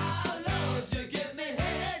 oh Lord, you give me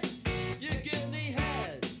head, you give me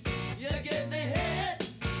head, you give me head,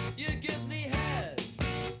 you give me head.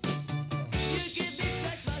 You give me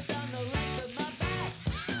stretch marks down the length of my back.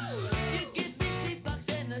 You give me deep bucks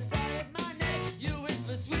in the side of my neck. You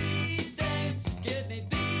whisper sweet things, give me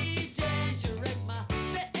BJs. You wreck my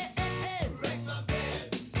bed, wreck my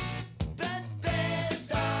bed. But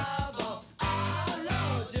best of all, oh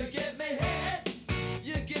Lord, you give me head,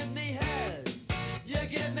 you give me head, you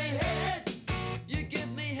give me head, you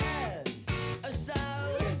give me head. A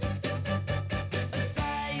sound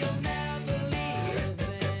you'll never leave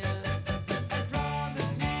in. And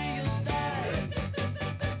promise me you'll stay.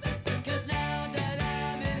 'Cause now that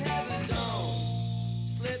I'm in heaven, don't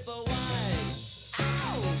slip away.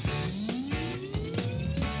 Ow!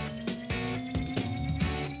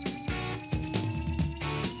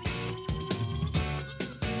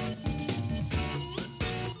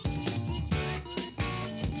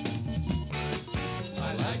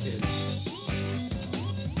 I like it.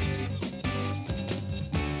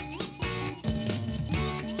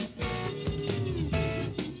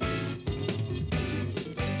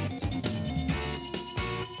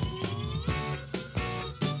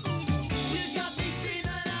 You got me steaming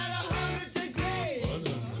at 100 degrees.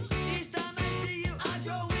 Each time I see you, I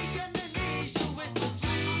grow weak in the knees. You whisper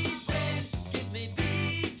sweet things, give me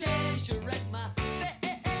BJs. You wreck my bed,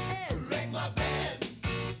 wreck my bed.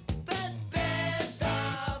 But best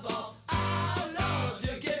of all, oh Lord,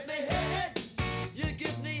 you give me head, you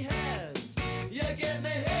give me head, you give me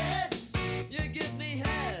head, you give me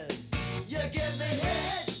head, you give me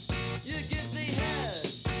head, you give me head,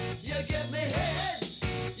 you give me head,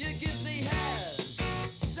 you give me head.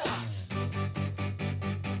 Suck.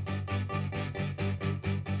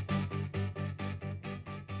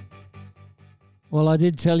 Well, I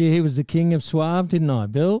did tell you he was the king of suave, didn't I,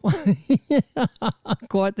 Bill?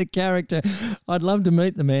 Quite the character. I'd love to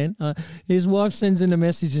meet the man. His wife sends in a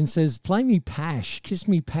message and says, play me Pash, kiss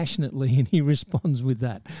me passionately, and he responds with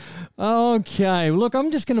that. Okay, look,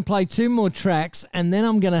 I'm just going to play two more tracks, and then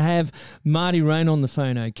I'm going to have Marty Roan on the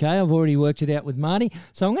phone, okay? I've already worked it out with Marty.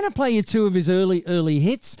 So I'm going to play you two of his early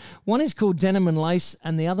hits. One is called Denim and Lace,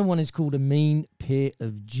 and the other one is called A Mean Pair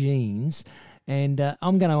of Jeans. And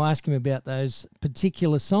I'm going to ask him about those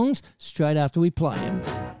particular songs straight after we play them.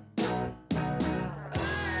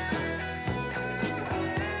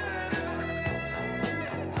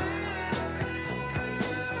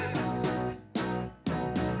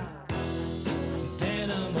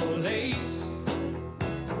 Denim or lace,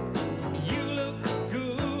 you look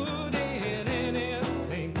good in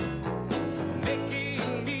anything,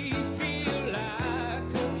 making me feel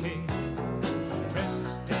like a king,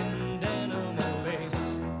 dressed in denim or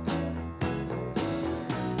lace.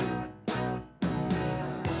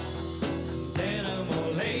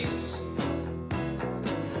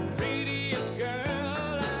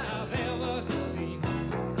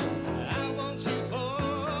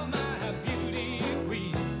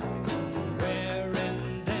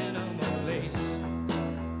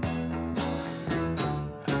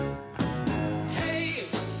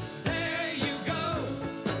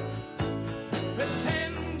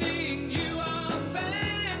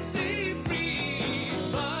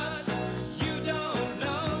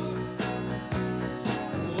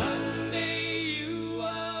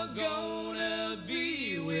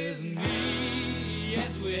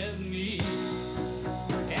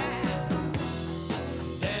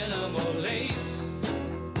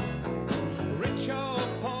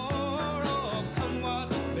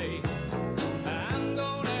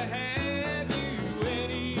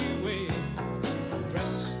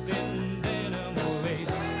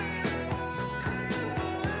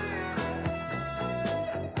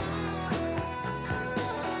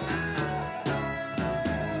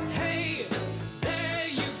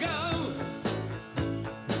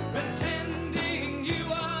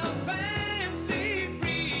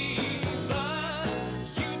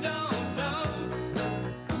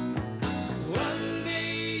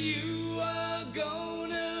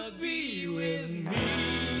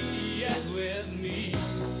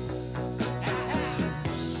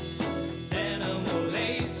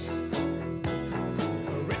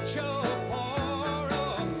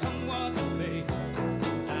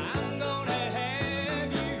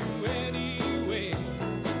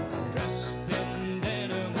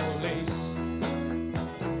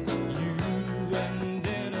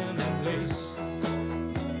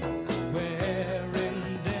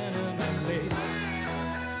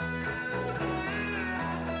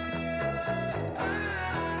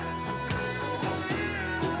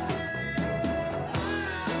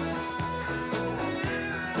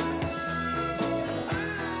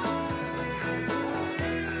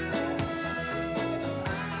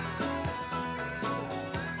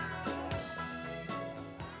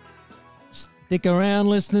 Stick around,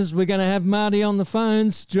 listeners. We're going to have Marty on the phone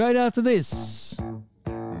straight after this.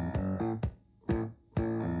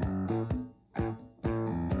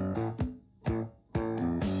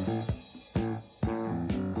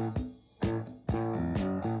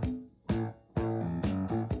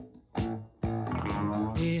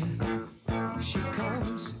 Here she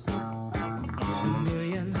comes, the $1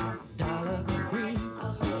 million queen.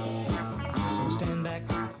 So stand back,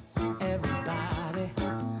 everybody,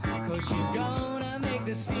 'cause she's gonna make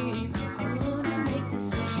the scene.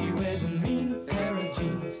 She wears a mean pair of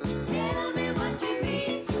jeans, Tell me what you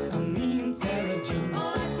mean. a mean pair of jeans,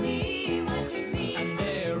 Oh, I see what you mean. and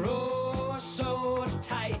they're oh so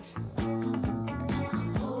tight.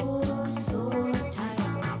 Oh, so tight.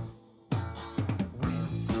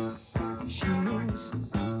 She moves,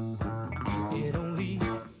 it only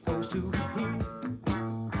goes to prove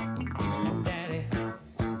that daddy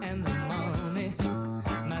and the mommy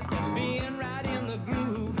must have been right in the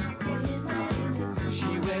groove. Getting right in the groove.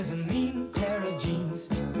 She wears a mean pair of jeans,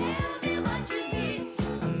 Tell me what you mean.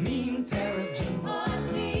 a mean pair of jeans, Oh, I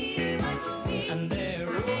see what you mean. and they're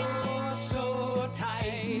oh so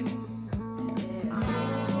tight.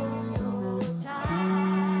 Oh, so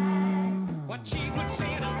tight. What she would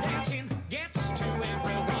say to dancing gets to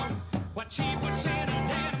everyone. What she would say to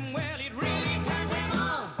dancing, well, it really turns them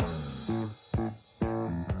on.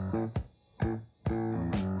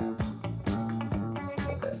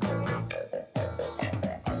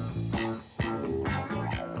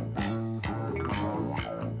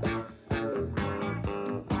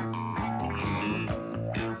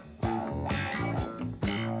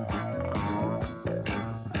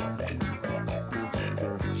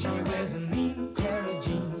 She wears a mean pair of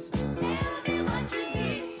jeans, Tell me what you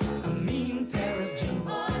mean. a mean pair of jeans,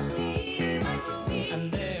 Oh, I see what you mean.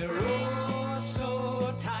 and they're oh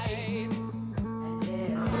so tight.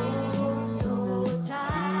 Oh, so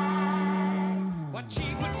tight. What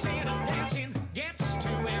she would say to dancing gets to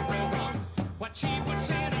everyone. What she would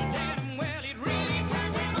say to dancing, well, it really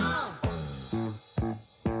turns them on.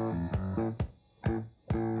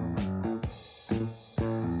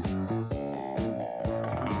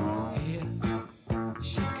 Here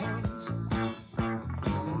she comes, the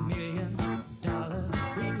 $1 million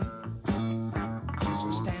queen.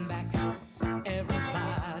 So stand back,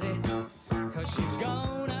 everybody, 'cause she's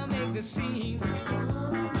gonna make the scene.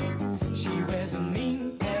 Gonna make the scene. She wears a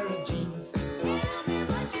mean pair of jeans, Tell me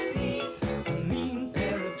what you mean. a mean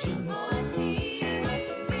pair of jeans, Oh, I see what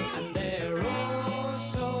you mean. and they're oh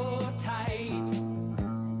so tight.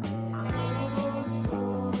 Oh, so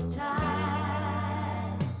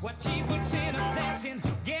tight. What she puts in a dancing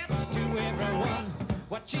gets to everyone.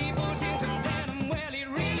 What she puts into dancing, well, it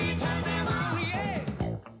really turns them on, yeah.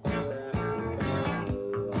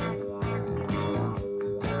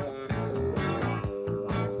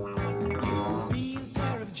 Mean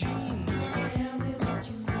pair of jeans, Tell me what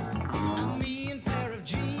you mean. a mean pair of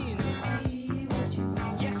jeans. See what you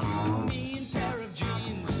mean. Yes, a mean pair of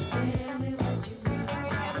jeans. Tell me what you mean. I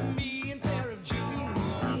said a mean pair of jeans,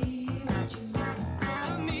 See what you mean.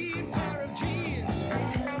 a mean pair of jeans.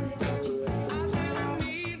 Tell me what you mean. I said a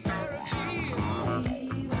mean pair of jeans.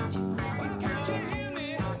 See what you mean. Well, can't you hear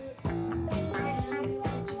me? Tell me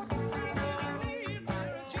what you mean. I said a mean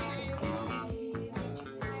pair of jeans. See what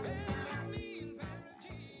you mean. A mean pair of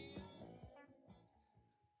jeans.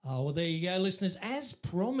 Oh, well, there you go, listeners. As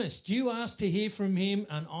promised, you asked to hear from him,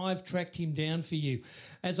 and I've tracked him down for you.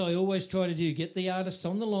 As I always try to do, get the artists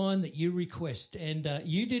on the line that you request. And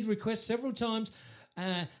you did request several times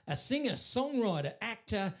a singer, songwriter,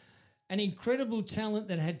 actor, an incredible talent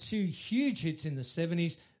that had two huge hits in the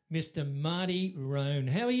 70s, Mr. Marty Roan.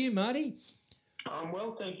 How are you, Marty? I'm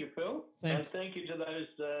well, thank you, Phil. Thank- And thank you to those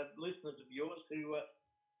listeners of yours who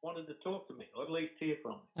wanted to talk to me, or at least hear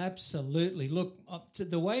from me. Absolutely. Look,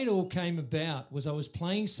 the way it all came about was I was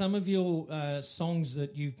playing some of your songs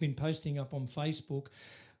that you've been posting up on Facebook,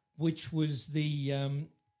 which was the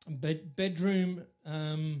bedroom.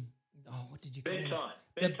 What did you call it? Bedtime.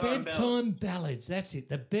 The Bedtime bedtime ballads. That's it.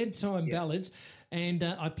 The bedtime ballads. And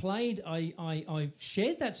I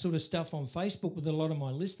shared that sort of stuff on Facebook with a lot of my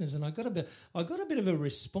listeners, and I got a bit of a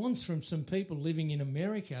response from some people living in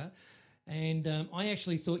America. And I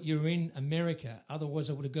actually thought you were in America. Otherwise,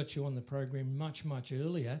 I would have got you on the program much, much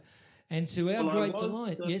earlier. And to our Well, I great was,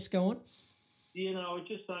 delight, yes, go on. You know, I was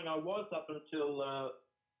just saying I was up until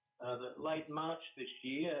the late March this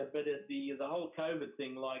year, but the whole COVID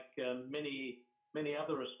thing, like many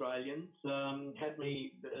other Australians, had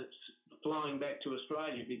me flying back to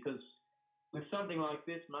Australia because with something like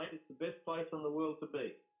this, mate, it's the best place in the world to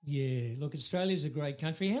be. Yeah, look, Australia's a great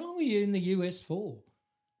country. How long were you in the US for?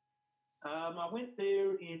 I went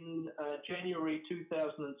there in January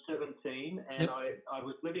 2017, and Yep. I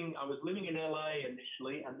was living in LA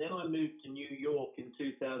initially, and then I moved to New York in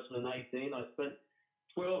 2018. I spent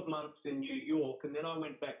 12 months in New York, and then I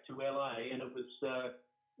went back to LA, and it was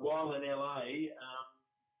while in LA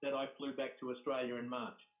that I flew back to Australia in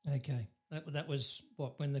March. Okay. That was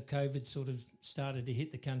what, when the COVID sort of started to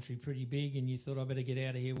hit the country pretty big, and you thought, I better get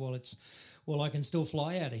out of here while I can still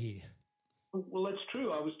fly out of here. Well, that's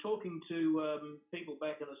true. I was talking to people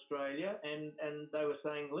back in Australia, and they were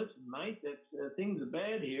saying, "Listen, mate, things are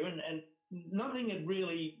bad here," and nothing had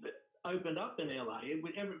really opened up in LA. It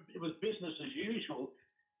was business as usual,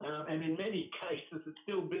 and in many cases, it's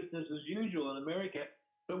still business as usual in America.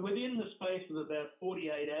 But within the space of about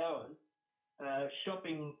 48 hours,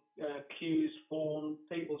 shopping queues formed.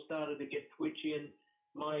 People started to get twitchy, and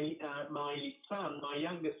my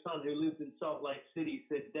youngest son, who lives in Salt Lake City,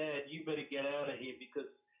 said, "Dad, you better get out of here because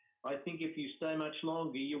I think if you stay much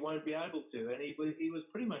longer, you won't be able to." And he was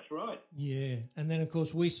pretty much right. Yeah. And then, of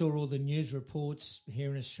course, we saw all the news reports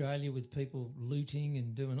here in Australia with people looting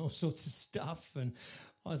and doing all sorts of stuff. And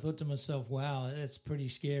I thought to myself, wow, that's pretty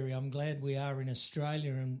scary. I'm glad we are in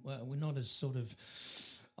Australia and we're not as sort of,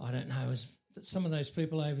 I don't know, as some of those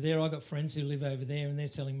people over there. I got friends who live over there, and they're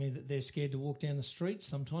telling me that they're scared to walk down the street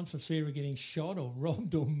sometimes for fear of getting shot or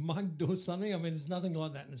robbed or mugged or something. I mean, there's nothing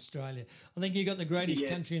like that in Australia. I think you've got the greatest Yeah.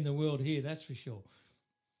 country in the world here, that's for sure.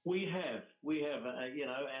 We have, and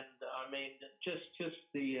I mean, just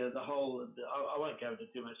the whole. I won't go into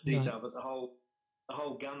too much detail, but the whole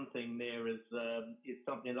gun thing there is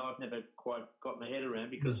something that I've never quite got my head around.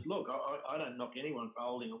 Because look, I don't knock anyone for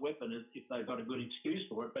holding a weapon if they've got a good excuse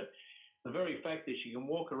for it, but the very fact that you can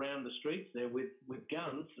walk around the streets there with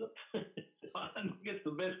guns, I don't think it's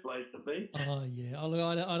the best place to be. Oh, yeah.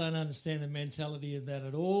 I don't understand the mentality of that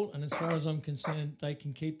at all. And as far as I'm concerned, they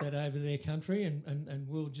can keep that over their country and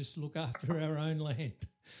we'll just look after our own land.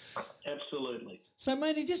 Absolutely. So,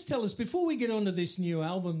 matey, just tell us, before we get on to this new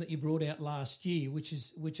album that you brought out last year,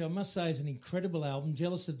 which I must say is an incredible album,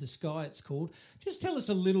 Jealous of the Sky it's called, just tell us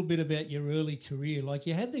a little bit about your early career. Like,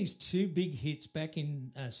 you had these two big hits back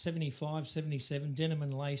in 75, 77, Denim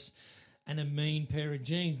and Lace and A Mean Pair of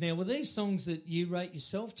Jeans. Now, were these songs that you wrote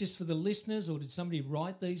yourself just for the listeners, or did somebody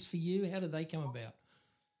write these for you? How did they come about?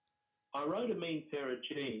 I wrote A Mean Pair of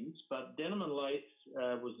Jeans, but Denim and Lace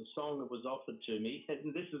was a song that was offered to me,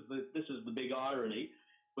 and this is the big irony,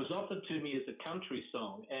 was offered to me as a country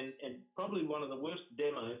song, and probably one of the worst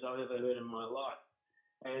demos I've ever heard in my life.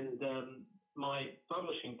 And my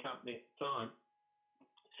publishing company at the time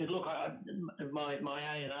said, "Look, my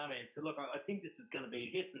A&R man said, look, I think this is going to be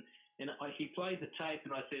a hit." And he played the tape,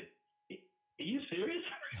 and I said, "Are you serious?"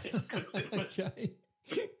 Okay.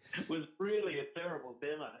 It was really a terrible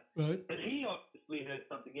demo. Right. But he obviously heard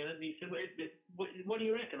something in it, and he said, what do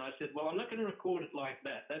you reckon? I said, "Well, I'm not going to record it like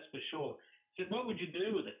that, that's for sure." He said, "What would you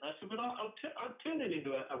do with it?" And I said, "Well, I'll turn it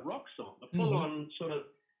into a rock song, a full-on sort of,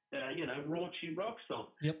 raunchy rock song."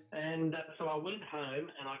 Yep. And so I went home,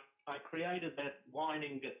 and I created that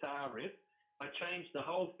whining guitar riff. I changed the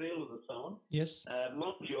whole feel of the song. Yes.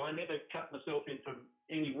 Mind you, I never cut myself into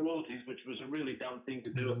any royalties, which was a really dumb thing to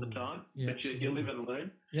do at the time. Yeah, But you live and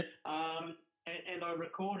learn. Yep. And I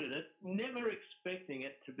recorded it, never expecting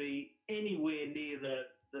it to be anywhere near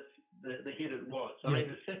the hit it was. I mean,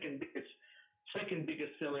 the second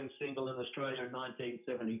biggest selling single in Australia in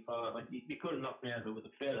 1975. You couldn't knock me over with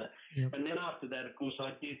a feather. Yep. And then after that, of course,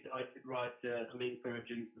 I did write A Mean Pair of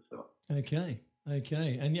Jeans myself. Okay.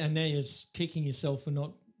 And now you're kicking yourself for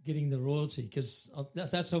not getting the royalty, because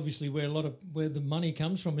that's obviously where where the money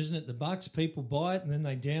comes from, isn't it? The bucks, people buy it and then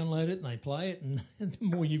they download it and they play it, and the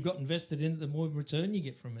more you've got invested in it, the more return you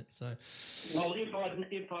get from it. So, well,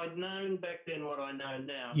 if I'd known back then what I know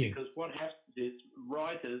now, Yeah. because what happens is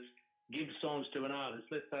writers give songs to an artist.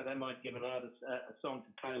 Let's say they might give an artist a song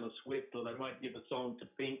to Taylor Swift, or they might give a song to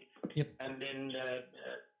Pink, Yep. and then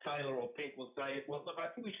Taylor or Pink will say, "Well, look, I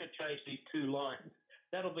think we should change these two lines.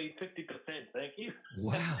 That'll be 50%, thank you."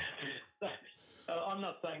 Wow. I'm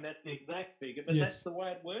not saying that's the exact figure, but Yes. that's the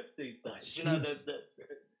way it works these days. Jeez. You know,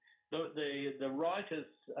 the writers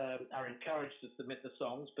are encouraged to submit the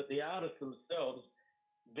songs, but the artists themselves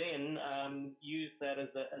then use that as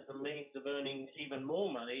a means of earning even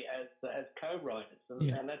more money as co-writers,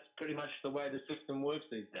 and that's pretty much the way the system works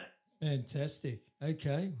these days. Fantastic.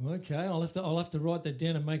 Okay. I'll have to write that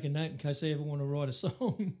down and make a note in case I ever want to write a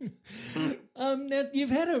song. Now you've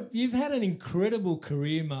had an incredible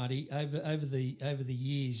career, Marty, over the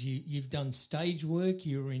years. You've done stage work.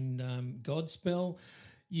 You were in Godspell.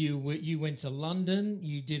 you went to London.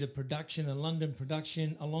 You did a London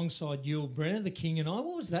production alongside Yul Brynner, The King and I.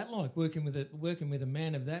 What was that like working with a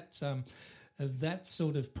man of that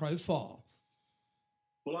sort of profile?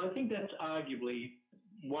 Well, I think that's arguably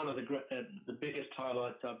one of the biggest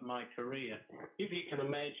highlights of my career. If you can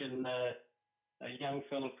imagine a young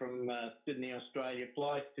fellow from Sydney, Australia,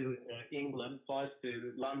 flies to England, flies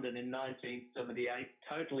to London in 1978,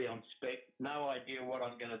 totally on spec, no idea what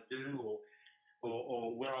I'm going to do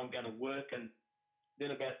or where I'm going to work, and then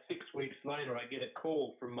about 6 weeks later, I get a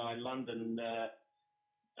call from my London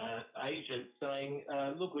agent saying,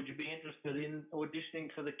 look, would you be interested in auditioning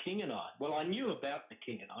for The King and I? Well, I knew about The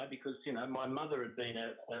King and I because, my mother had been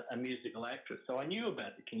a musical actress, so I knew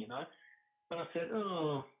about The King and I. But I said,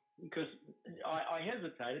 because I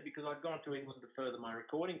hesitated because I'd gone to England to further my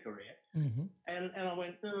recording career. Mm-hmm. And I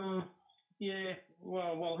went, yeah,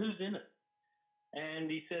 well, who's in it?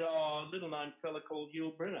 And he said, a little-known fella called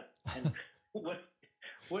Yul Brynner. And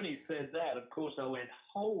when he said that, of course, I went,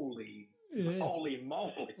 holy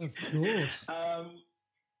moly. Of course.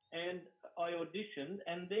 And I auditioned,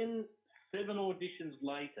 and then 7 auditions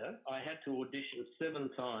later, I had to audition 7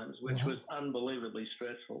 times, which was unbelievably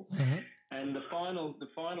stressful. Uh-huh. And the final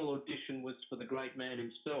audition was for the great man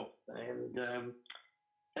himself. And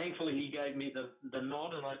thankfully, he gave me the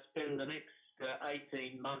nod, and I spent the next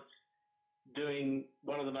 18 months doing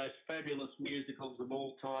one of the most fabulous musicals of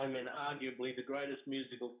all time, and arguably the greatest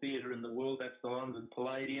musical theatre in the world. That's the London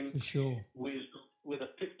Palladium. For sure. With a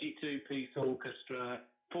 52-piece orchestra,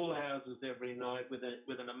 full houses every night, with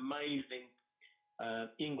an amazing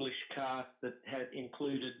English cast that had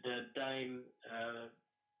included Dame.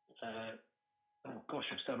 I've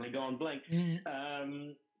suddenly gone blank. Mm.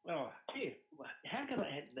 How can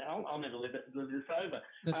I'll never live this over.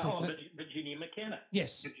 That's okay. Virginia McKenna.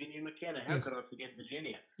 Yes. Virginia McKenna. How could I forget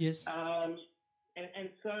Virginia? Yes. And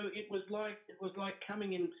so it was like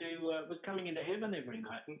coming into heaven every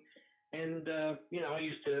night. And I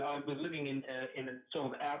was living in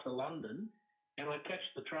sort of outer London, and I'd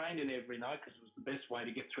catch the train in every night because it was the best way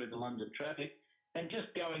to get through the London traffic. And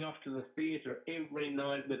just going off to the theatre every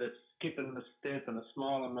night with a skip and a step and a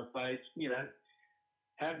smile on my face,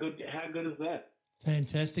 how good is that?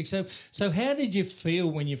 Fantastic. So how did you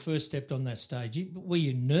feel when you first stepped on that stage? Were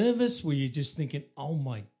you nervous? Were you just thinking, oh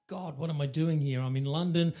my God, what am I doing here? I'm in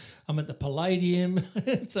London. I'm at the Palladium.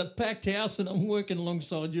 It's a packed house, and I'm working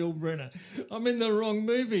alongside Yul Brynner. I'm in the wrong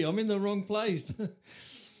movie. I'm in the wrong place.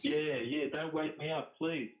 Yeah. Don't wake me up,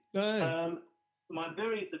 please. No.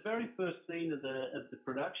 The very first scene of the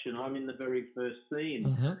production, I'm in the very first scene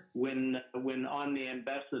Uh-huh. when I'm the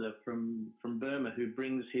ambassador from Burma who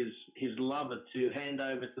brings his lover to hand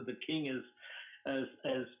over to the king as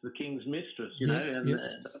the king's mistress,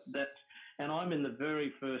 and I'm in the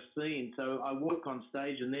very first scene. So I walk on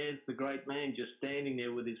stage, and there's the great man just standing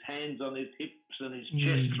there with his hands on his hips and his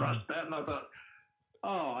chest thrust out, and I thought,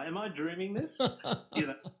 am I dreaming this?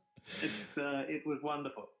 It was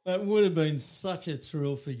wonderful. That would have been such a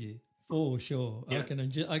thrill for you, for sure. Yeah.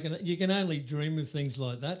 You can only dream of things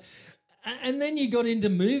like that. And then you got into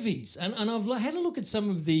movies, and I've had a look at some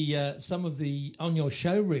of the on your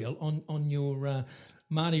show reel on your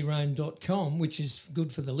martyrone.com, which is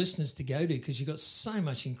good for the listeners to go to because you've got so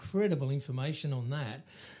much incredible information on that.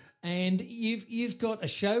 And you've got a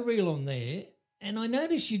show reel on there. And I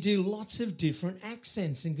notice you do lots of different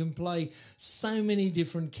accents and can play so many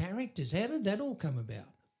different characters. How did that all come about?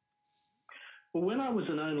 Well, when I was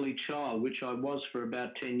an only child, which I was for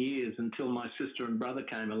about 10 years until my sister and brother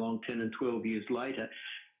came along 10 and 12 years later,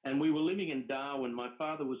 and we were living in Darwin. My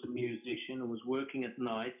father was a musician and was working at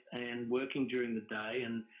night and working during the day,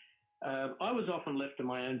 and I was often left to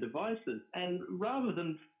my own devices. And rather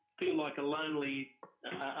than feel like a lonely,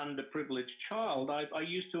 underprivileged child, I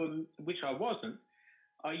used to, which I wasn't,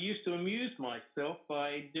 I used to amuse myself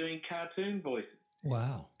by doing cartoon voices.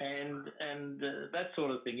 Wow. And that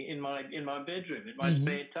sort of thing in my bedroom, in my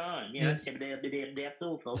spare time, Yes. that's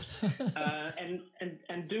all, folks.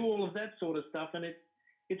 And do all of that sort of stuff. And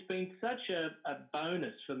it's been such a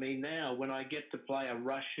bonus for me now when I get to play a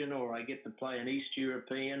Russian, or I get to play an East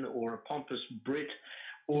European, or a pompous Brit,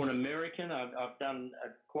 or an American. I've done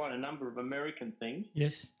quite a number of American things.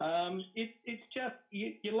 Yes. It's just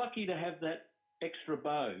you're lucky to have that extra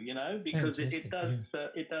bow, because it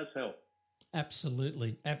does help.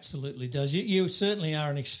 Absolutely does. You certainly are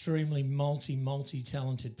an extremely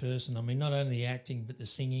multi-talented person. I mean, not only the acting, but the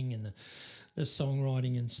singing and the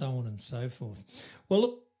songwriting and so on and so forth. Well,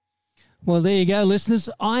 look, Well, there you go,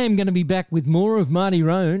 listeners. I am going to be back with more of Marty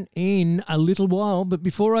Roan in a little while. But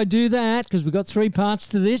before I do that, because we've got 3 parts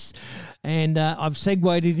to this, and I've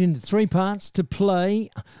segued it into 3 parts to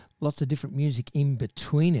play lots of different music in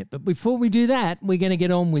between it. But before we do that, we're going to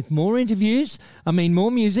get on with more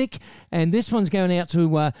more music. And this one's going out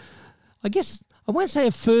to, I guess, I won't say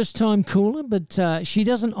a first-time caller, but she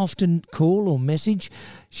doesn't often call or message.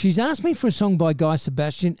 She's asked me for a song by Guy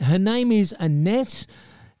Sebastian. Her name is Annette,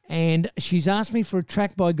 and she's asked me for a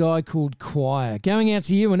track by a guy called Choir. Going out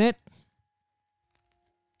to you, Annette.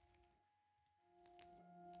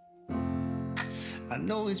 I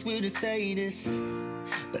know it's weird to say this,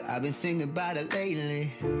 but I've been thinking about it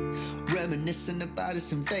lately. Reminiscing about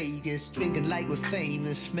us in Vegas, drinking like we're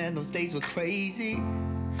famous. Man, those days were crazy,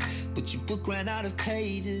 but your book ran out of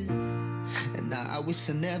pages. And now I wish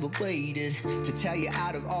I never waited to tell you,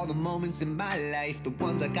 out of all the moments in my life, the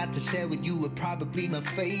ones I got to share with you were probably my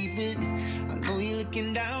favorite. I know you're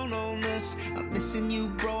looking down on us, I'm missing you,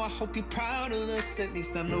 bro. I hope you're proud of us. At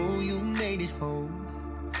least I know you made it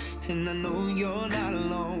home, and I know you're not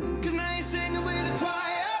alone. Cause now you're singing with the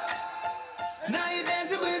choir, now you're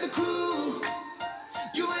dancing with the crew.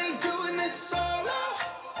 You ain't doing this solo,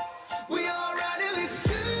 we all riding with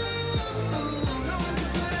you. No one can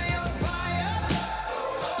put out your fire,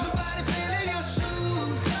 nobody feeling your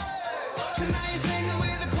shoes. Cause now you're singing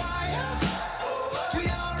with the choir, we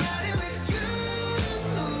all riding with you.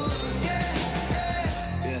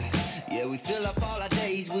 Yeah, we fill up all our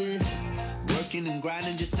days with working and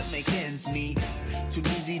grinding just to make ends meet. Too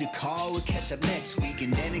busy to call, we'll catch up next week.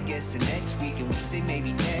 And then it gets to next week and we say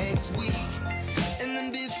maybe next week. And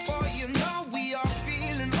then before you know, we are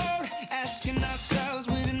feeling old, asking ourselves,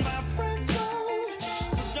 where did my friends go?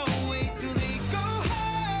 So don't wait till they go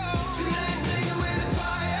home. Cause now you're singing with the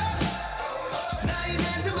choir, now you're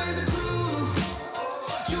dancing with the crew.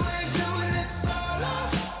 You ain't doing this solo,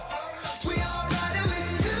 we all riding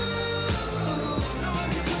with you. No one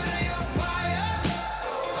can put out your fire,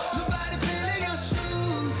 nobody feeling your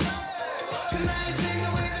shoes. Cause now you're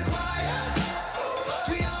singing with the choir,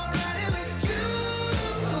 we all riding with you.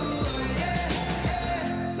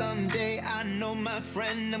 Yeah. Someday I know, my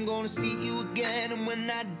friend, I'm gonna see you again. And when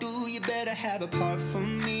I do, you better have a part for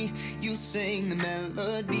me. You sing the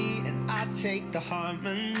melody and I take the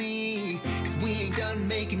harmony. Cause we ain't done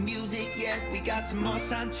making music yet, we got some more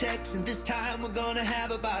sound checks. And this time we're gonna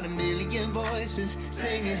have about 1 million voices,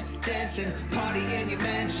 singing, dancing, party in your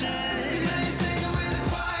mansion. Cause now you're singing with the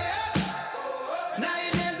choir, now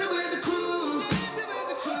you're dancing with the crew.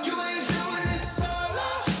 You ain't doing this solo,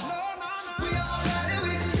 we all riding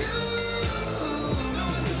with you. No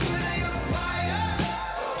one can put out your fire,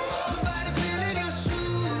 nobody feeling your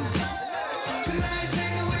shoes. Cause now you're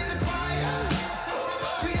singing with the choir,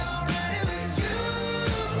 we all riding with you.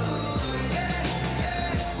 Yeah,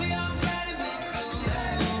 we all riding with you.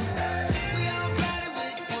 We all riding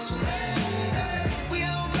with you. We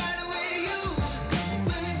all riding with you.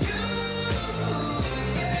 With you.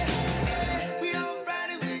 Yeah, we all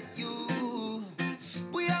riding with you.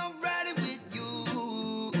 We all riding with you.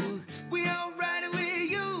 We all riding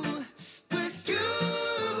with you. With you.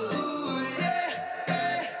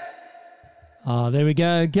 Yeah. Oh, there we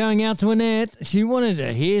go. Going out to Annette. She wanted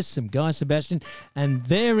to hear some Guy Sebastian. And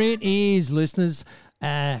there it is, listeners.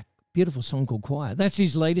 Beautiful song called Choir. That's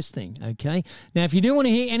his latest thing, okay? Now, if you do want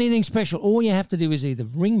to hear anything special, all you have to do is either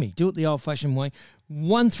ring me, do it the old-fashioned way,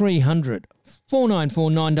 1300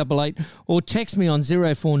 494 988, or text me on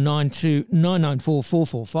 0492 994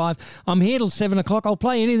 445. I'm here till 7 o'clock. I'll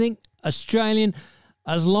play anything Australian,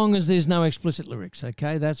 as long as there's no explicit lyrics,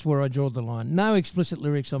 okay? That's where I draw the line. No explicit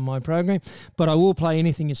lyrics on my program, but I will play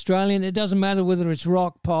anything Australian. It doesn't matter whether it's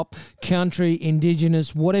rock, pop, country,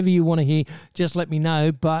 indigenous, whatever you want to hear, just let me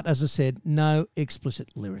know. But as I said, no explicit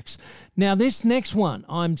lyrics. Now, this next one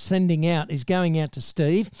I'm sending out is going out to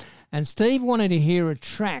Steve, and Steve wanted to hear a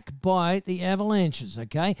track by the Avalanches,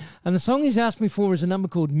 okay? And the song he's asked me for is a number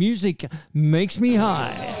called Music Makes Me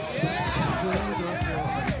High.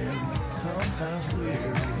 Sometimes weary,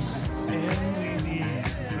 and we need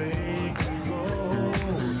place to go.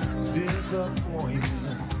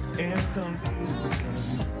 Disappointment and confusion.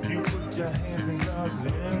 You put your hands in God's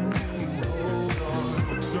and you hold on.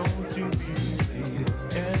 Don't you be misled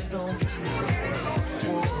and don't be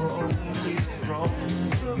for only strong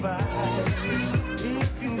survive.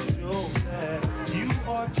 If you show that you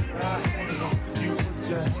are trying, you put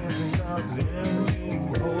your hands in God's and you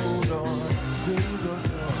hold on. Days are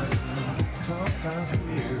dark, sometimes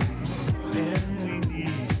weary, and we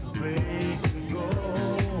need a place to go.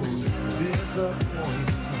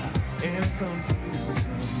 Disappointment and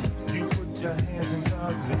confusion. You put your hands in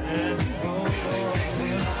God's hand.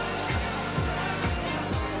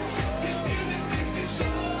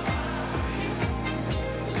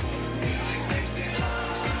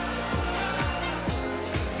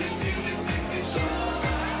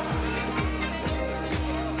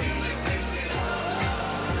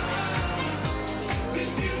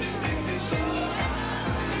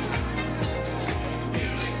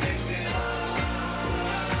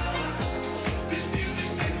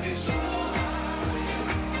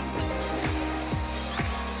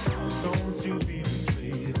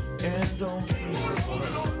 people,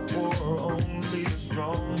 for only the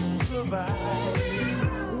strong survive.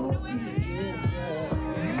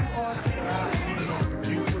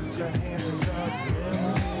 You put your hands in God's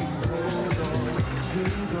hand, hold on.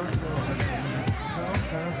 Days are coming,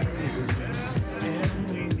 sometimes fading, and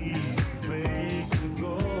we need ways to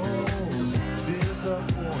go.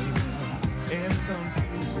 Disappointment and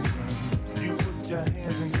confusion. You put your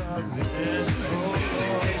hands in God's hand, hold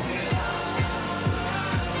on.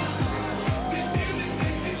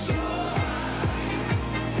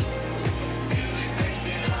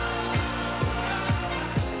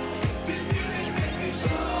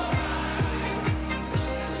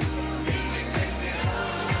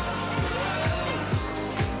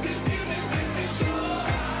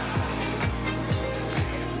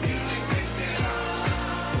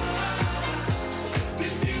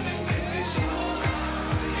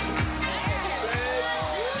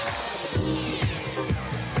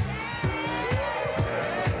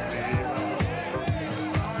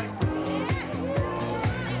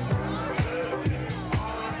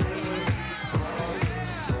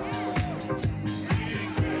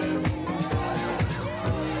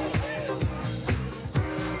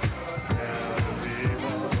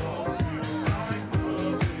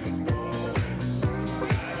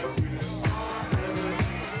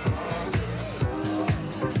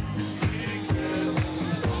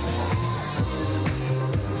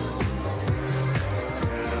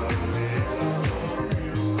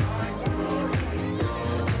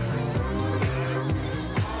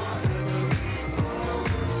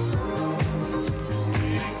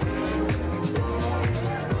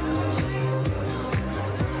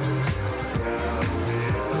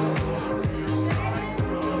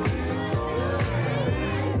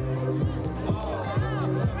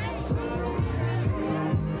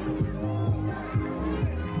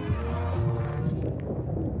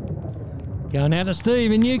 Going out to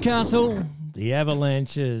Steve in Newcastle, the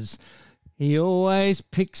Avalanches. He always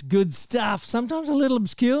picks good stuff, sometimes a little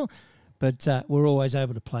obscure, but we're always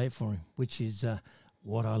able to play it for him, which is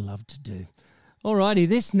what I love to do. Alrighty,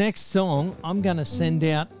 this next song I'm going to send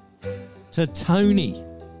out to Tony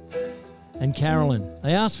and Carolyn.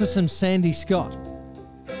 They asked for some Sandy Scott.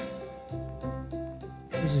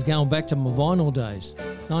 This is going back to my vinyl days,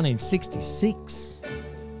 1966.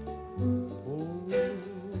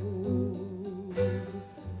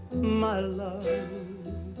 My love,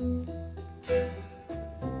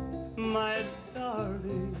 my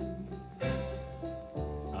darling,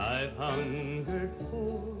 I've hungered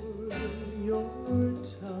for your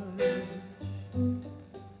touch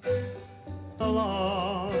a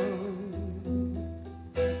long,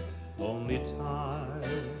 only time.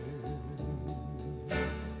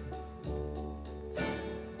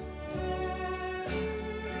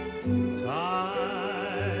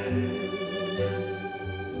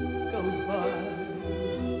 Goes by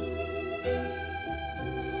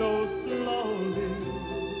so slowly,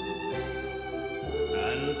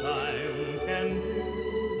 and time can do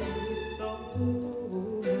so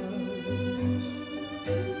much.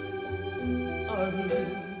 Are you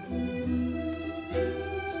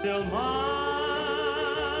still mine?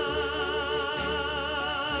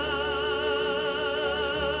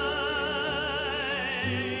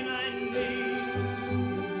 I need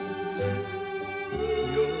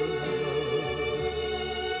your love.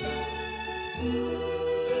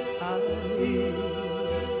 I need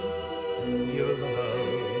your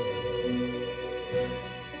love.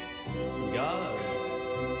 God,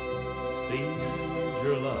 speed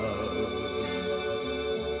your love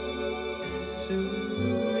to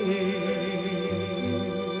me.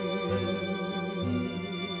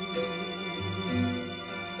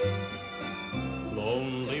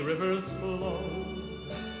 Lonely rivers flow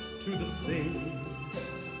to the sea,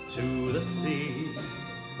 to the sea,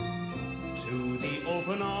 to the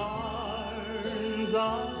open arms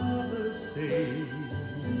of the sea.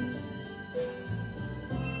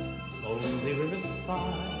 Lonely rivers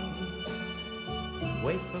sigh,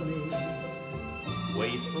 wait for me,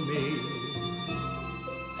 wait for me.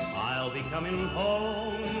 I'll be coming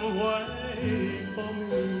home, wait for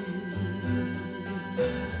me.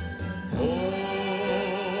 Oh,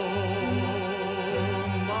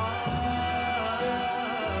 my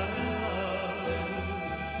love,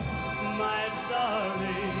 my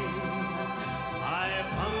darling, I've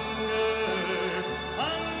hungered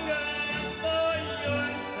for your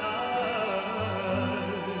touch.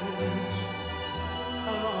 A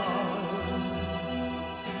long,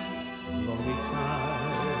 lonely time.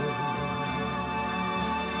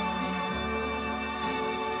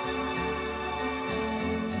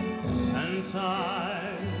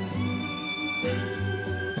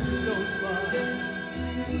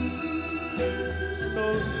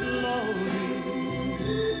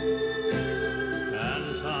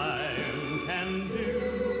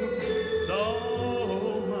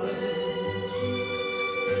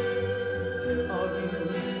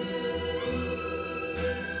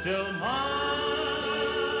 still mine.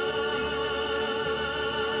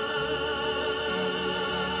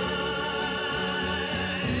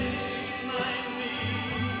 I need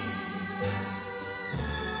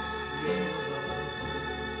your love.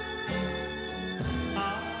 I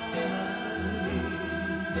need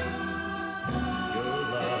your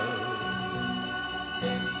love.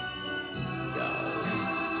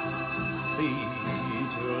 Your sweet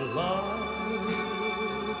love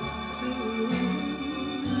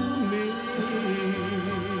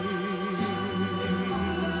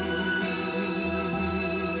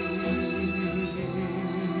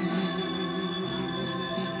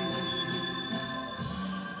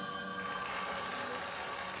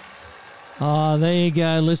Oh, there you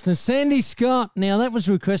go, listeners. Sandy Scott. Now, that was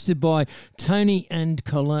requested by Tony and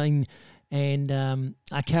Colleen and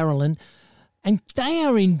Carolyn, and they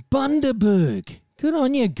are in Bundaberg. Good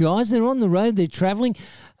on you, guys. They're on the road. They're travelling.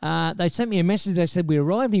 They sent me a message. They said, we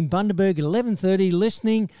arrived in Bundaberg at 11:30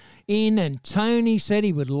 listening in, and Tony said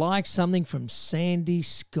he would like something from Sandy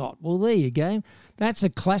Scott. Well, there you go. That's a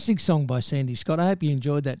classic song by Sandy Scott. I hope you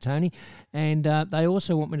enjoyed that, Tony. And they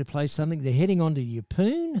also want me to play something. They're heading on to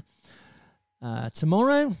Yeppoon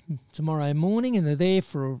tomorrow morning, and they're there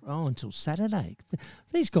for until Saturday.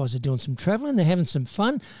 These guys are doing some travelling. They're having some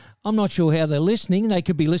fun. I'm not sure how they're listening. They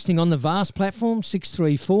could be listening on the Vast platform,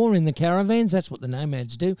 634 in the caravans. That's what the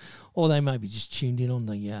Nomads do. Or they may be just tuned in on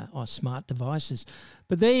the smart devices.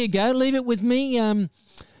 But there you go. Leave it with me,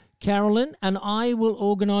 Carolyn, and I will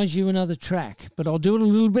organise you another track. But I'll do it a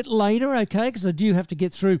little bit later, okay, because I do have to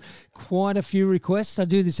get through quite a few requests. I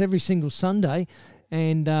do this every single Sunday.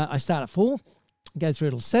 And I start at 4, go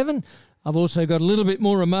through till 7. I've also got a little bit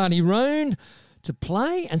more of Marty Roan to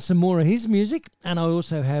play and some more of his music. And I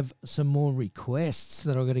also have some more requests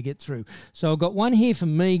that I've got to get through. So I've got one here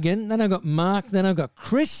from Megan, then I've got Mark, then I've got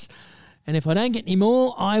Chris. And if I don't get any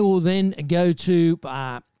more, I will then go to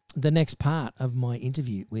the next part of my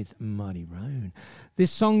interview with Marty Roan.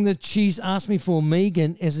 This song that she's asked me for,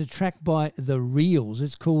 Megan, is a track by The Reals.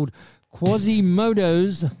 It's called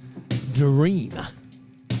Quasimodo's Dream.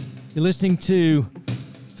 You're listening to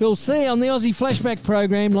Phil C on the Aussie Flashback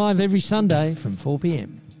program, live every Sunday from 4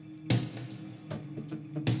 p.m.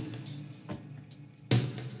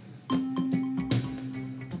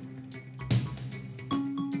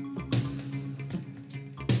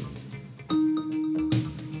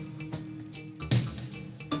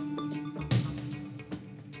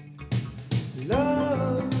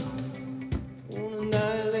 Love won't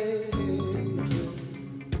annihilate hatred.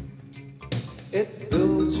 It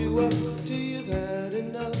builds you up till you've had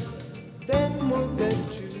enough, then won't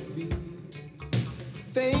let you be.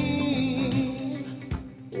 Fame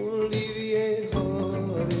won't alleviate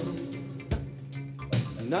heartache.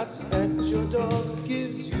 Knocks at your door,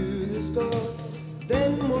 gives you the score,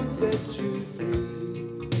 then won't set you free.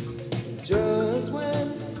 And just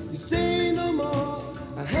when you say no more,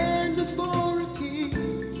 a hand is for a key.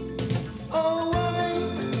 Oh, I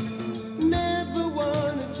never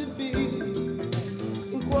wanted to be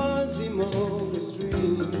in Quasimodo's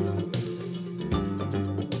dream.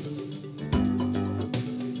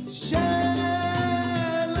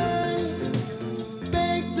 Shall I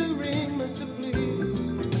beg the ringmaster, please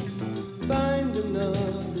find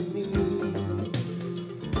another me?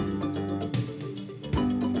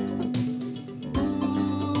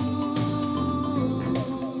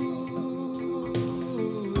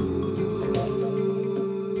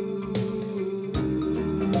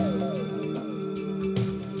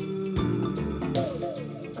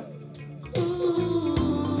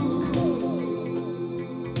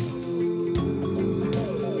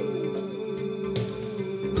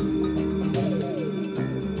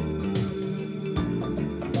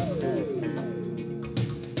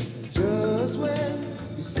 Just when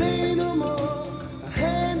you say no more, a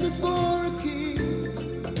hand is for a key.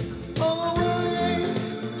 Oh, I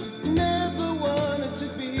never wanted to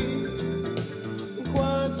be in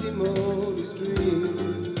Quasimodo's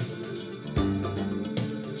dream.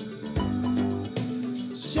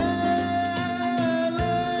 Shall I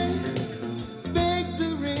beg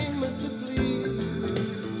the ringmaster, please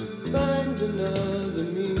find another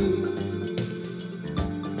me?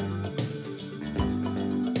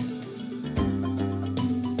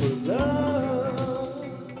 For love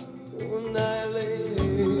won't annihilate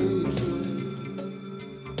hatred.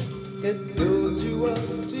 It builds you up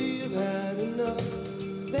till you've had enough,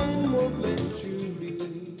 then won't let you be.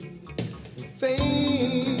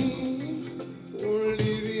 Fame won't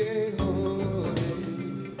alleviate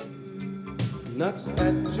heartache. Knocks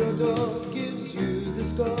at your door, gives you the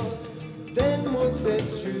score, then won't set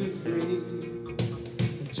you free.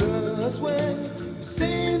 Just when you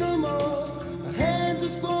say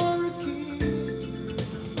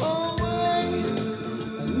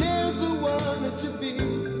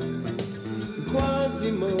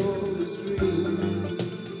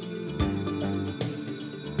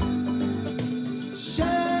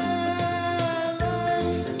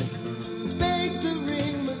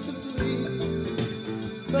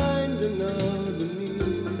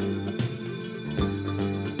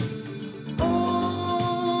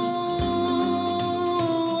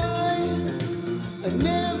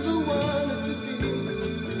never wanted to be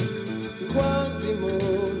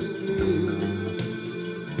Quasimodo's dream.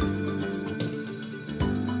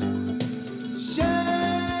 Shall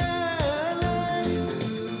I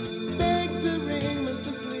beg the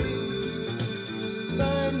ringmaster please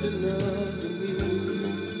find another me?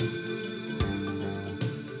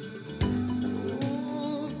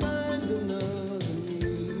 Oh, find another me.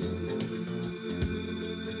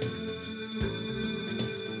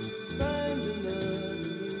 Find another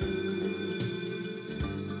me.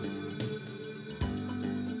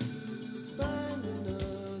 Find another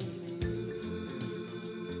me.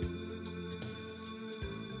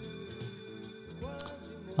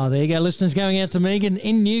 Oh, there you go, listeners. Going out to Megan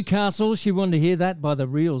in Newcastle. She wanted to hear that by the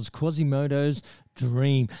Reels, Quasimodo's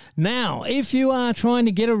Dream. Now, if you are trying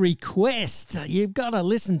to get a request, you've got to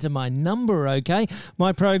listen to my number, okay?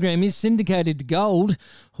 My program is syndicated to Gold,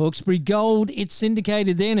 Hawkesbury Gold. It's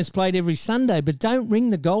syndicated there and it's played every Sunday, but don't ring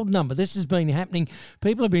the Gold number. This has been happening.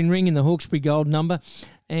 People have been ringing the Hawkesbury Gold number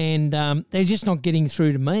and they're just not getting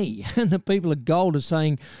through to me. And the people at Gold are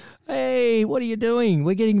saying, hey, what are you doing?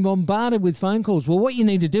 We're getting bombarded with phone calls. Well, what you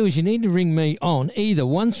need to do is you need to ring me on either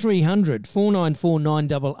 1300 494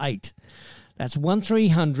 988. That's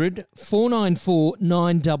 1300 494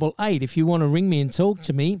 988 if you want to ring me and talk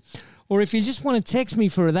to me. Or if you just want to text me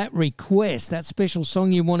for that request, that special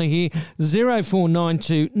song you want to hear,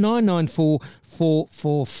 0492 994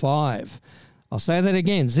 445. I'll say that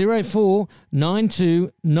again,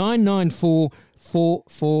 0492 994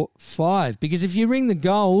 445. Because if you ring the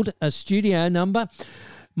Gold, a studio number,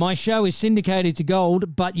 my show is syndicated to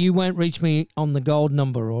Gold, but you won't reach me on the Gold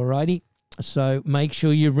number, alrighty? So make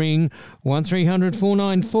sure you ring 1300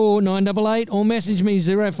 494 988 or message me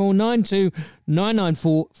 0492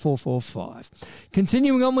 994 445.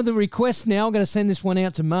 Continuing on with the request now, I'm going to send this one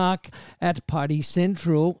out to Mark at Party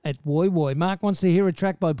Central at Woy Woy. Mark wants to hear a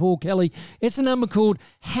track by Paul Kelly. It's a number called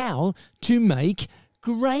How to Make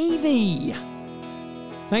Gravy.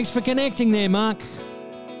 Thanks for connecting there, Mark.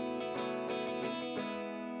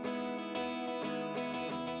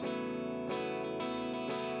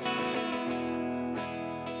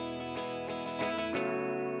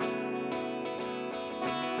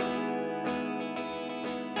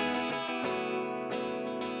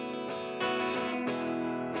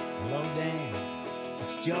 Hello, Dan.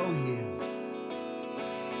 It's Joe here.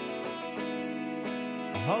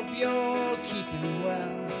 I hope you're keeping well.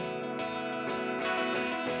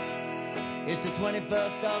 It's the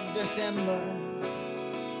 21st of December.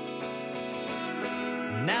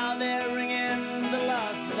 Now they're ringing the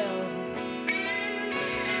last bell.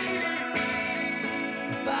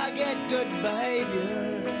 If I get good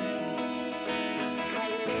behavior,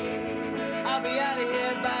 I'll be out of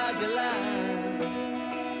here by July.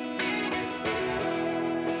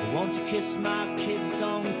 Won't you kiss my kids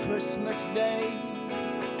on Christmas Day?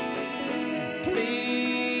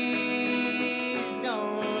 Please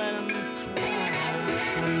don't let them cry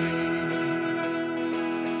for me.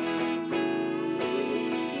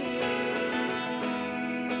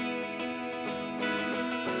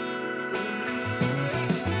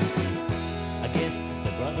 I guess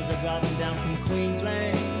the brothers are driving down from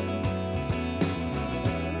Queensland,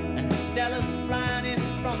 and Stella's flying in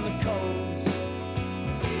from the coast.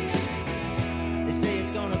 They say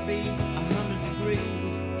it's gonna be 100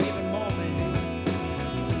 degrees, even more maybe.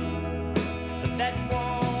 But that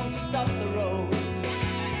won't stop the road.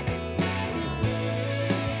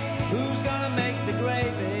 Who's gonna make the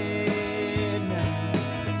gravy now?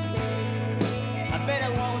 I bet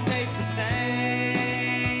it won't taste the same.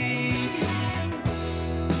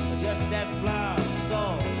 Just that flour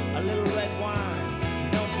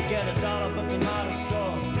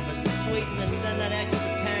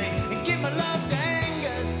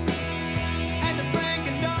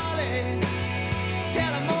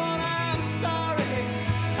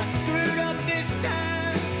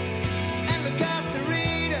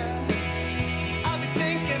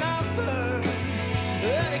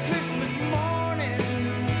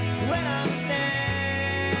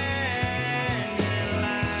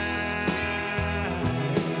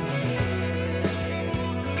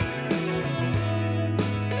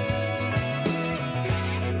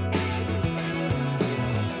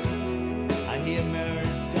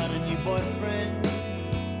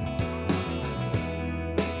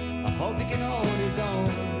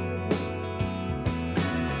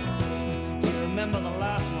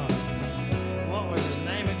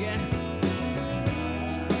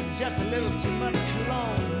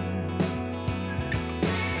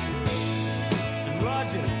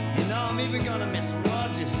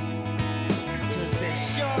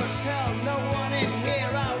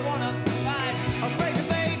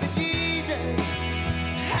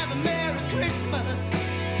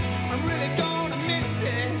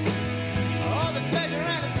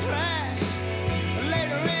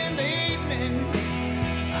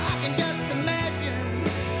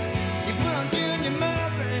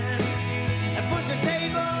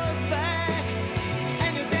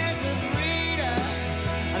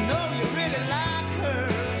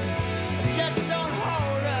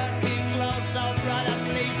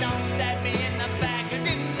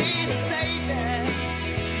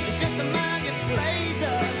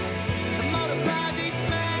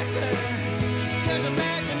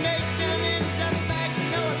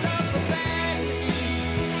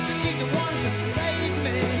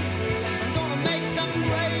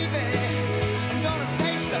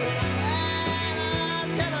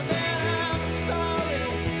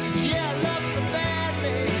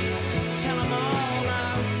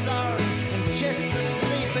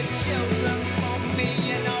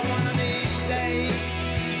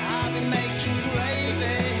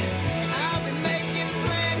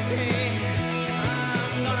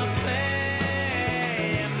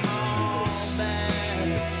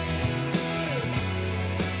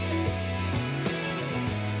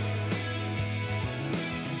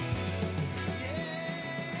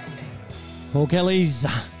Paul Kelly's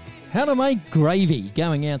How to Make Gravy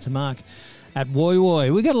going out to Mark at Woi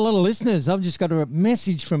Woi. We got a lot of listeners. I've just got a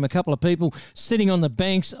message from a couple of people sitting on the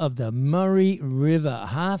banks of the Murray River.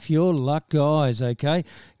 Half your luck, guys, okay?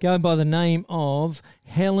 Going by the name of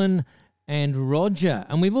Helen and Roger.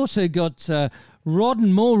 And we've also got Rod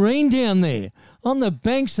and Maureen down there on the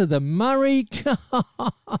banks of the Murray.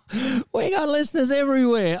 We got listeners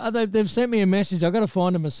everywhere. They've sent me a message. I've got to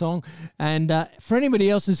find them a song. And for anybody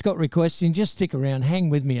else that's got requests, just stick around. Hang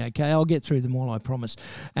with me, okay? I'll get through them all, I promise.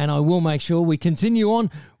 And I will make sure we continue on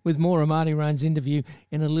with more of Marty Roan's interview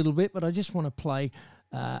in a little bit. But I just want to play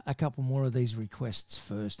a couple more of these requests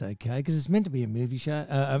first, okay? Because it's meant to be a movie show,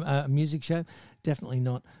 a music show, definitely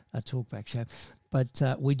not a talkback show.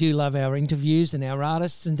 But we do love our interviews and our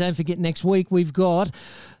artists. And don't forget, next week we've got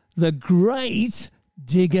the great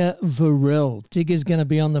Digger Varel. Digger's going to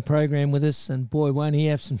be on the program with us, and boy, won't he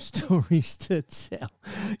have some stories to tell.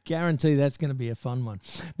 Guarantee that's going to be a fun one.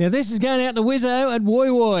 Now, this is going out to Wizzo at Woi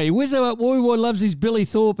Woi. Wizzo at Woi Woi loves his Billy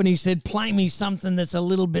Thorpe, and he said, play me something that's a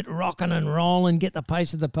little bit rocking and rolling, get the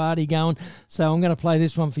pace of the party going. So I'm going to play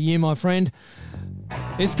this one for you, my friend.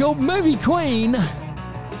 It's called Movie Queen.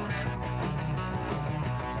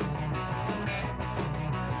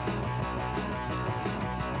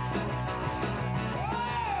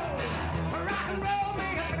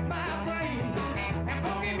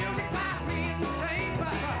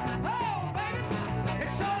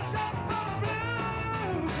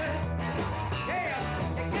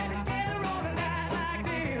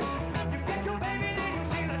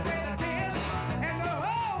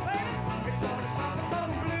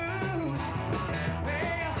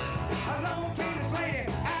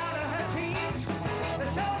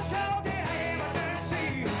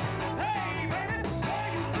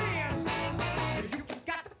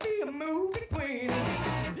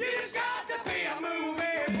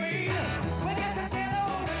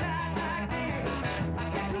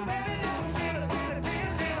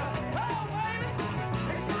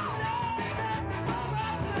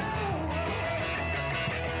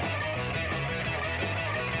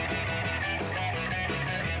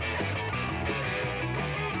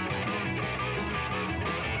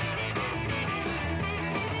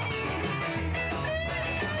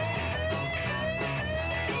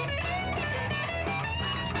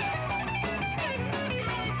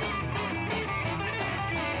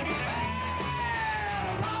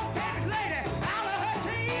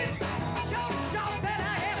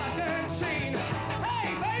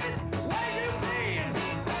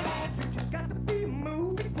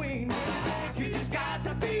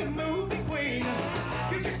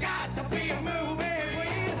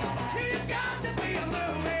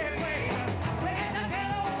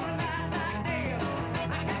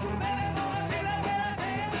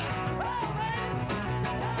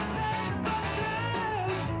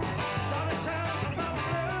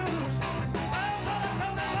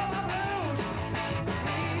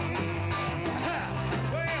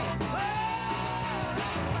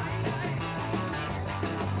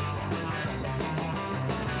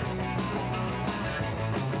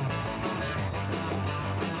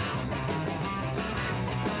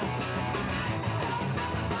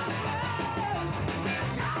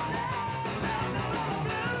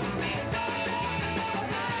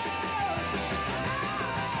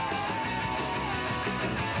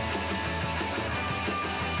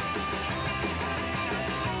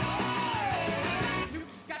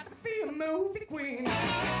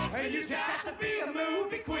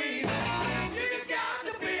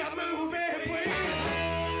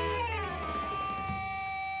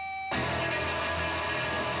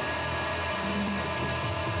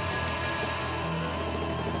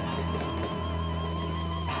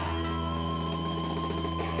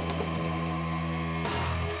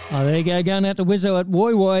 Oh, there you go, going out to Wizzo at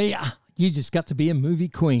Woi Woi. You just got to be a movie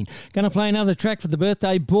queen. Going to play another track for the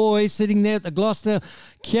birthday boy sitting there at the Gloucester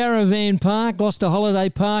Caravan Park, Gloucester Holiday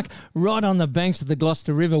Park, right on the banks of the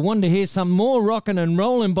Gloucester River. Wanted to hear some more rocking and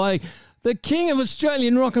rolling by the king of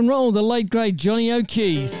Australian rock and roll, the late, great Johnny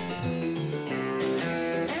O'Keefe.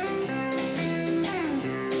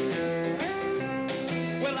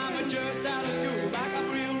 Well, I'm just out of school, like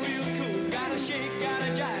I'm real, real cool. Gotta shake,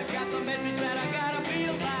 gotta jive, got the message that I gotta be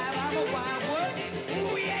alive. I'm a wild one,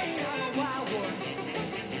 ooh yeah, I'm a wild one.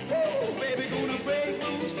 Woo, baby, gonna break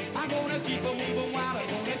loose. I'm gonna keep a moving wild, I'm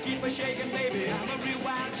gonna keep a shaking, baby. I'm a real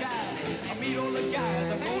wild child. I meet all the guys,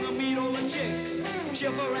 I'm gonna meet all the chicks.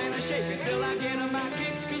 Shiver and a shake until I get on my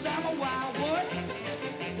kicks, cause I'm a wild one.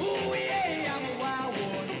 Ooh yeah, I'm a wild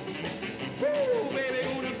one. Woo, baby,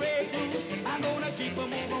 gonna break loose. I'm gonna keep a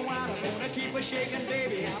moving wild, I'm gonna keep a shaking,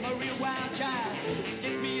 baby. I'm a real wild child.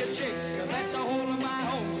 Get me a chick that's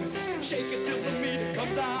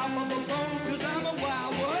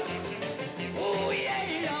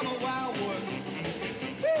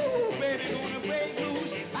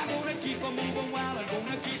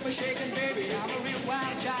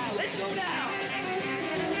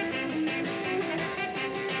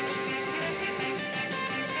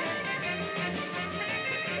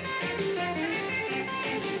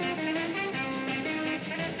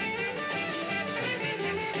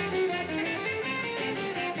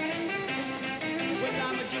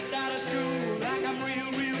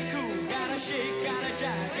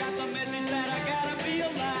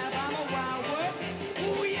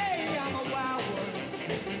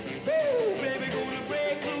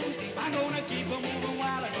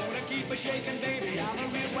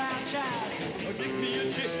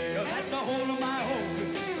hold of my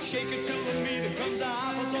own. Shake it till the meat comes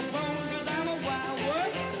off of the bone, 'cause I'm a wild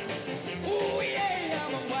one. Ooh, yeah,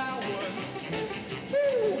 I'm a wild one.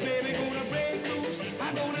 Ooh, baby, gonna break loose.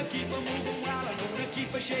 I'm gonna keep a moving wild. I'm gonna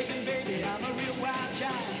keep a shaking, baby. I'm a real wild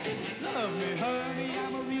child. Love me, honey,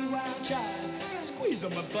 I'm a real wild child. Squeeze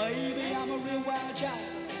on my baby, I'm a real wild child.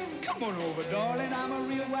 Come on over, darling, I'm a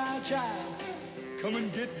real wild child. Come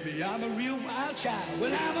and get me, I'm a real wild child.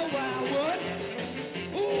 Well, I'm a wild one.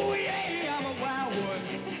 Ooh, yeah, I'm a wild one.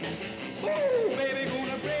 Ooh, baby,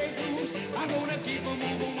 gonna break loose. I'm gonna keep a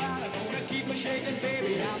moving wild. I'm gonna keep a shaking,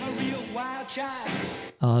 baby. I'm a real wild child.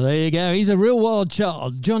 Oh, there you go. He's a real wild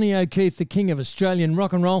child. Johnny O'Keefe, the king of Australian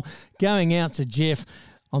rock and roll, going out to Jeff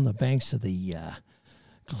on the banks of the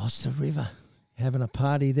Gloucester River, having a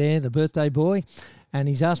party there, the birthday boy. And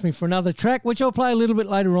he's asked me for another track, which I'll play a little bit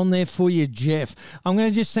later on there for you, Jeff. I'm going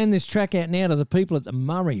to just send this track out now to the people at the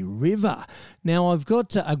Murray River. Now, I've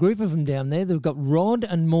got a group of them down there. They've got Rod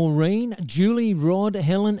and Maureen, Julie, Rod,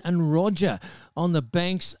 Helen and Roger on the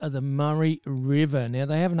banks of the Murray River. Now,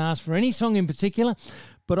 they haven't asked for any song in particular,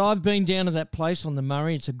 but I've been down to that place on the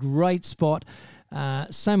Murray. It's a great spot.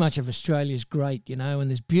 So much of Australia's great, you know, and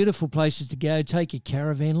there's beautiful places to go. Take your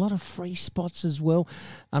caravan, a lot of free spots as well.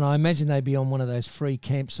 And I imagine they'd be on one of those free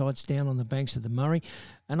campsites down on the banks of the Murray.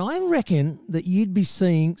 And I reckon that you'd be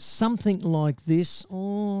seeing something like this,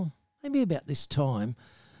 or maybe about this time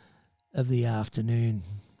of the afternoon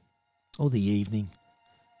or the evening.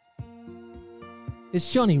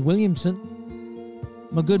 It's Johnny Williamson,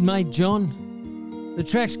 my good mate John. The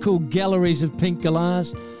track's called Galleries of Pink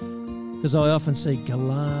Galahs, because I often see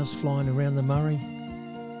galahs flying around the Murray.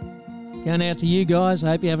 Going out to you guys.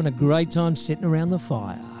 I hope you're having a great time sitting around the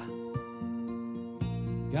fire.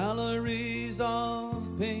 Galleries of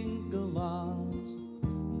pink galahs,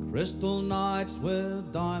 crystal nights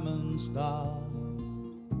with diamond stars,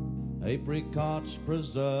 apricots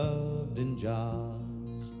preserved in jars.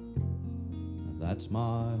 That's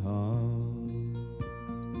my home.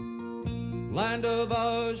 Land of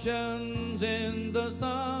oceans in the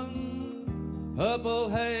sun, purple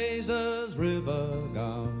hazes, river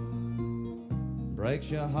gum,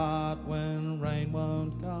 breaks your heart when rain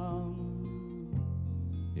won't come.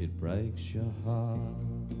 It breaks your heart.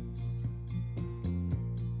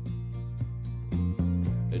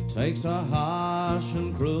 It takes a harsh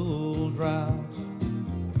and cruel drought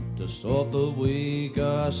to sort the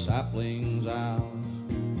weaker saplings out.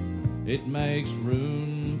 It makes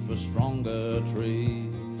room for stronger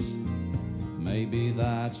trees. Maybe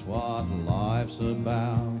that's what life's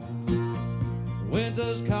about.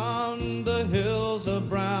 Winter's come, the hills are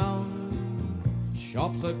brown,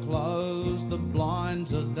 shops are closed, the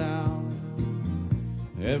blinds are down.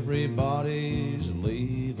 Everybody's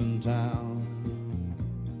leaving town.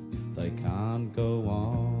 They can't go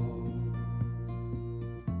on.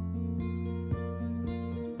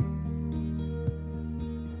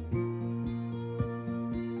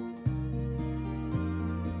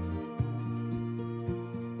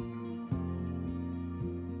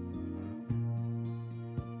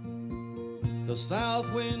 The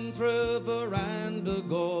south wind through veranda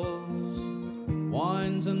gores,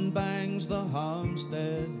 winds and bangs the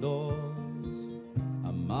homestead doors.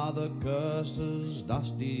 A mother curses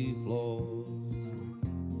dusty floors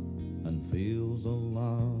and feels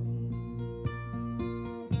alone.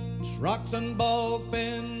 Trucks and bulk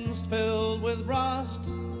bins filled with rust,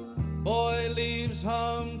 boy leaves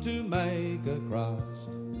home to make a crust.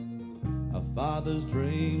 A father's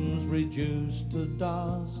dreams reduced to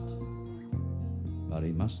dust, but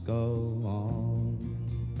he must go on.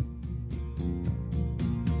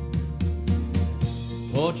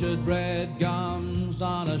 Tortured bread gums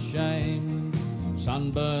unashamed,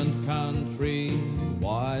 sunburnt country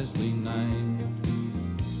wisely named,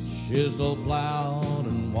 chisel ploughed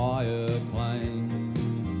and wire claimed,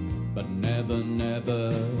 but never, never,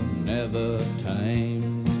 never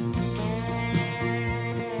tamed.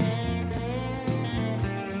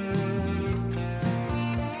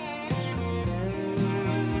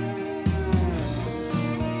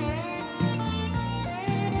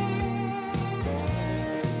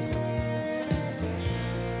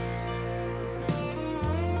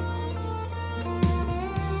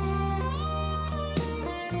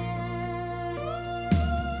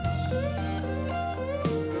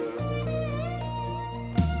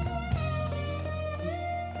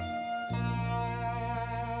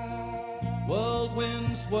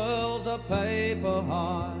 Whirlwind swirls a paper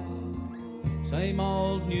high, same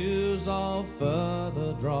old news of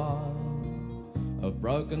further drive, of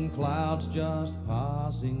broken clouds just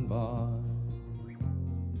passing by.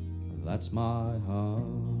 That's my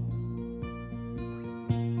home.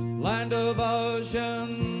 land of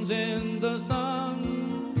oceans in the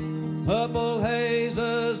sun, purple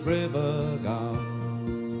hazes, river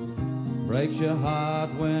gum. Breaks your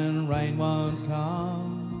heart when rain won't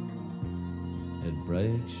come, it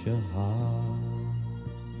breaks your heart.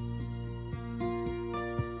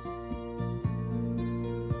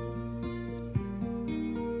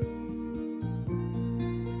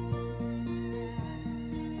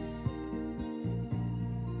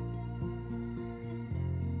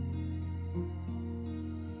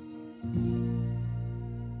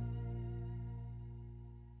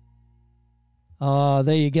 Oh,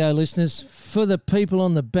 there you go, listeners. For the people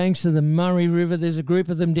on the banks of the Murray River, there's a group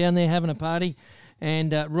of them down there having a party.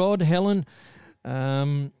 And Rod, Helen,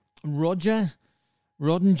 Roger,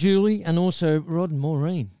 Rod and Julie, and also Rod and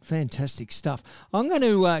Maureen. Fantastic stuff. I'm going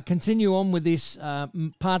to continue on with this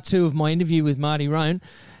part 2 of my interview with Marty Roan.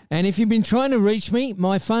 And if you've been trying to reach me,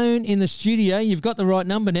 my phone in the studio, you've got the right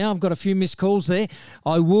number now. I've got a few missed calls there.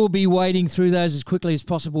 I will be wading through those as quickly as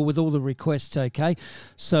possible with all the requests, okay?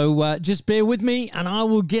 So just bear with me and I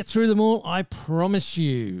will get through them all, I promise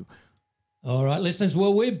you. All right, listeners,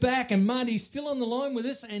 well, we're back and Marty's still on the line with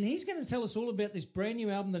us and he's going to tell us all about this brand new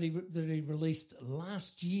album that he released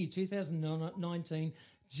last year, 2019,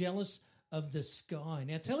 Jealous of the Sky.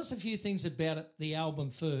 Now, tell us a few things about it, the album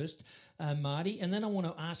first, Marty, and then I want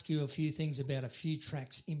to ask you a few things about a few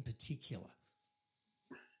tracks in particular.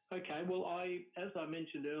 Okay, well, as I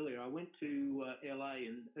mentioned earlier, I went to LA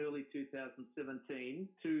in early 2017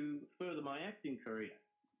 to further my acting career.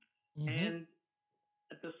 Mm-hmm. And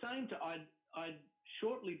at the same time, I'd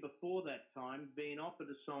shortly before that time been offered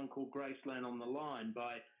a song called Graceland on the Line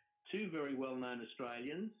by two very well-known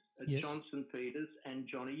Australians, Yes. Johnson Peters and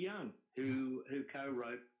Johnny Young, who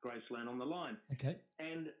co-wrote Graceland on the Line. Okay.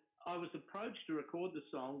 And I was approached to record the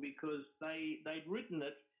song because they'd written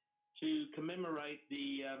it to commemorate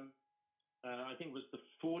the, I think it was the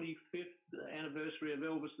 45th anniversary of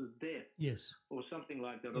Elvis's death. Yes. Or something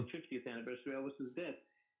like that, or 50th anniversary of Elvis's death.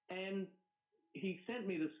 And he sent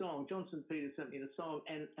me the song, Johnson Peters sent me the song,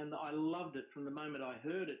 and I loved it from the moment I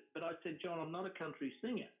heard it. But I said, John, I'm not a country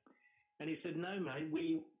singer. And he said, no, mate,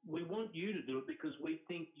 we want you to do it because we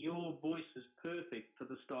think your voice is perfect for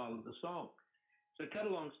the style of the song. So cut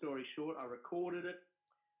a long story short, I recorded it,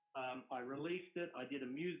 I released it, I did a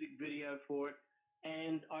music video for it,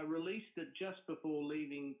 and I released it just before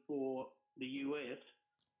leaving for the US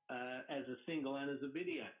as a single and as a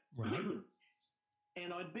video. Right.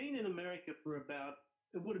 And I'd been in America for about,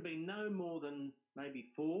 it would have been no more than maybe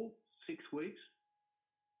 4-6 weeks.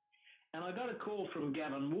 And I got a call from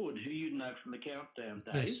Gavin Wood, who you know from the Countdown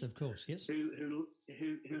days. Yes, of course, yes. Who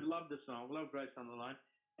loved the song, loved Grace on the Line.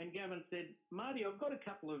 And Gavin said, Marty, I've got a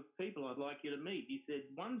couple of people I'd like you to meet. He said,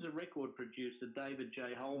 one's a record producer, David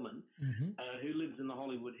J. Holman, who lives in the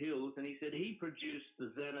Hollywood Hills. And he said he produced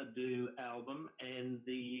the Xanadu album and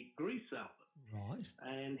the Grease album. Right.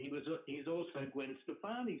 And he's also Gwen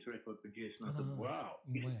Stefani's record producer. And I said, wow.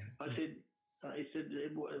 Wow. He said,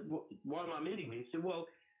 why am I meeting him? He said, well,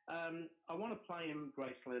 I want to play him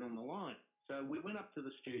Graceland on the Line. So we went up to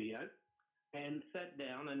the studio and sat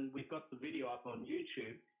down, and we've got the video up on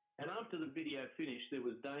YouTube. And after the video finished, there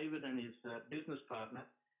was David and his business partner.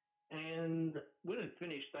 And when it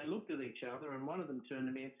finished, they looked at each other, and one of them turned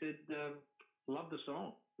to me and said, love the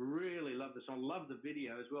song, really love the song, love the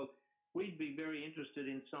video as well. We'd be very interested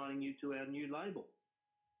in signing you to our new label.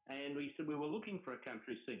 And we said we were looking for a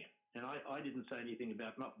country singer. And I didn't say anything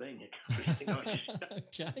about not being a country singer. I just,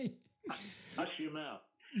 Okay. hush your mouth.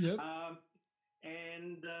 Yep.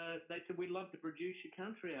 And they said, we'd love to produce your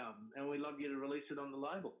country album and we'd love you to release it on the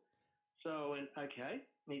label. So I went, okay.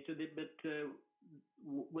 And he said, but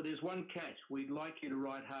well, there's one catch. We'd like you to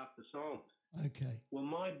write half the songs. Okay. Well,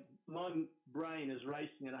 my brain is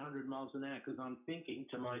racing at 100 miles an hour because I'm thinking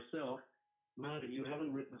to myself, Marty, you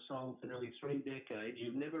haven't written a song for nearly 3 decades.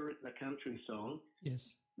 You've never written a country song.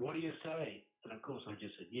 Yes. What do you say? And of course, I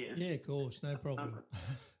just said yes. Yeah, of course, no problem.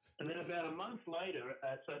 And then about a month later,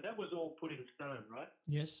 so that was all put in stone, right?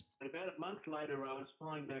 Yes. And about a month later, I was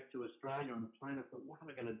flying back to Australia on the plane. I thought, what am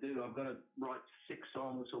I going to do? I've got to write 6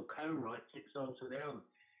 songs or co-write 6 songs for the album.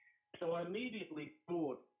 So I immediately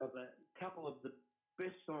thought of a couple of the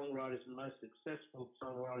best songwriters and most successful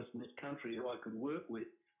songwriters in this country who I could work with.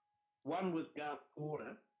 One was Garth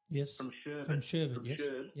Porter. Yes. From Sherbet. From Sherbet, yes.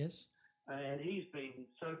 Sherb. Yes. And he's been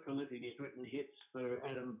so prolific. He's written hits for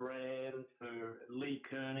Adam Brand, for Lee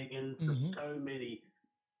Kernaghan, for so many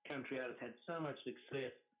country artists, had so much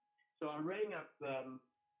success. So I rang up.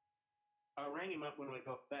 I rang him up when I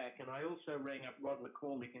got back, and I also rang up Rod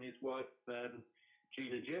McCormick and his wife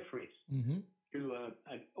Gina Jeffries. who are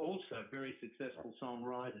also very successful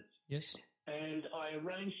songwriters. Yes. And I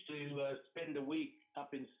arranged to spend a week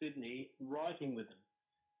up in Sydney writing with them.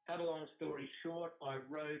 Cut a long story short,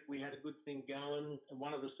 we had a good thing going.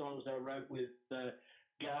 One of the songs I wrote with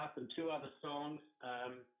Garth and two other songs.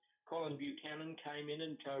 Colin Buchanan came in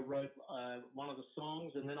and co-wrote one of the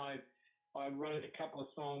songs, and then I wrote a couple of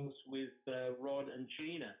songs with Rod and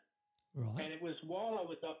Gina. Right. And it was while I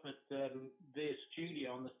was up at their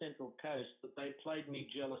studio on the Central Coast that they played me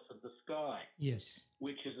Jealous of the Sky, Yes.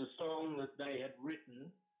 which is a song that they had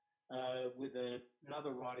written with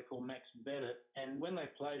another writer called Max Bennett. And when they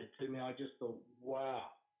played it to me, I just thought,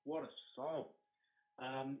 wow, what a song.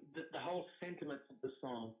 The whole sentiments of the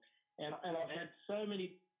song. And I've had so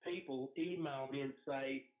many people email me and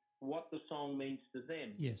say what the song means to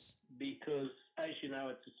them. Yes. Because, as you know,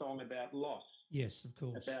 it's a song about loss. Yes, of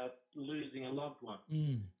course. About losing a loved one.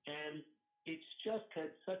 Mm. And it's just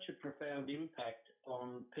had such a profound impact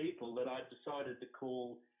on people that I decided to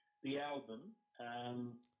call the album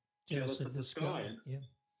Jealous of the Sky. Yeah.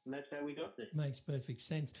 And that's how we got there. Makes perfect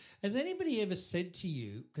sense. Has anybody ever said to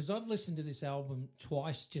you, because I've listened to this album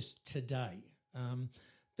twice just today,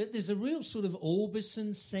 that there's a real sort of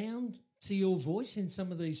Orbison sound to your voice in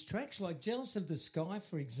some of these tracks, like Jealous of the Sky,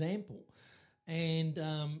 for example, and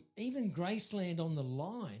even Graceland on the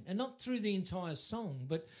Line, and not through the entire song,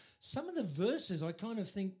 but some of the verses I kind of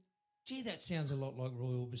think, gee, that sounds a lot like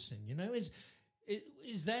Roy Orbison, you know? Is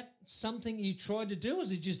that something you tried to do?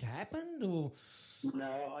 Has it just happened, or...?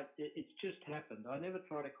 No, it's just happened. I never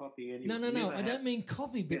try to copy anyone. No. Never I don't mean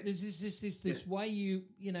copy, but Yeah. there's this way you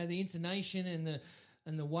know, the intonation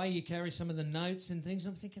and the way you carry some of the notes and things.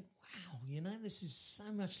 I'm thinking, wow, you know, this is so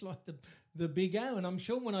much like the Big O. And I'm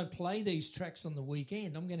sure when I play these tracks on the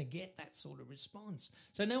weekend, I'm going to get that sort of response.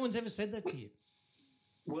 So no one's ever said that to you?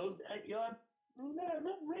 Well, no,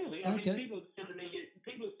 not really. Okay. I mean, people have said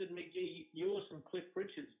to me, gee, yours and Cliff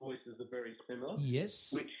Richard's voices are very similar.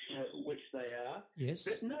 Yes. Which they are. Yes.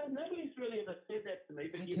 But no, nobody's really ever said that to me.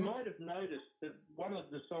 But you Okay. might have noticed that one of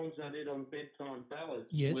the songs I did on Bedtime Ballads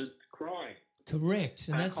Yes. was Crying. Correct.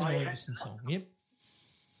 And that's an I Orbison song. Yep.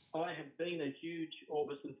 I have been a huge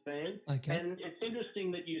Orbison fan. Okay. And it's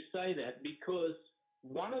interesting that you say that because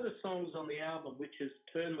one of the songs on the album, which is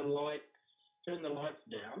Turn the Lights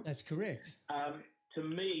Down, That's correct. to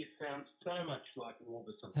me sounds so much like an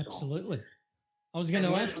Orbison song. Absolutely. I was going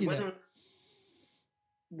to ask you that.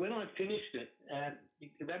 When I finished it,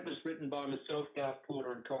 that was written by myself, Garth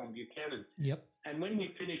Porter, and Colin Buchanan. Yep. And when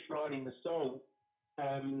we finished writing the song,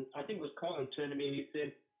 I think it was Colin turned to me and he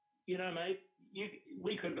said, "You know, mate,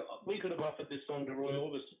 we could have offered this song to Roy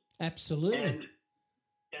Orbison." Absolutely.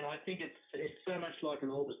 And I think it's so much like an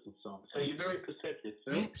Orbison song. So you're very perceptive,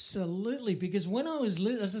 Phil. Absolutely, because when I was,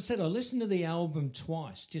 as I said, I listened to the album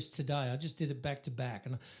twice just today. I just did it back to back,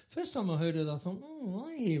 and first time I heard it, I thought, "Oh,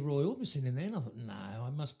 I hear Roy Orbison in there." And I thought, "No, I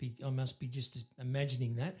must be just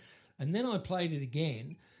imagining that." And then I played it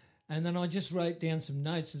again, and then I just wrote down some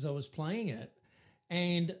notes as I was playing it,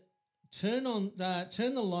 and turn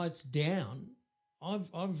the lights down.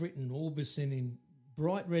 I've written Orbison in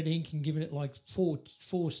bright red ink and given it like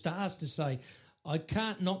four stars to say, I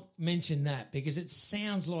can't not mention that because it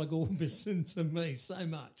sounds like Orbison to me so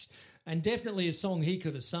much. And definitely a song he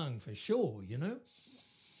could have sung for sure, you know?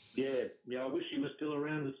 Yeah, I wish he was still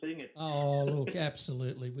around to sing it. Oh, look,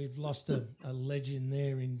 absolutely. We've lost a legend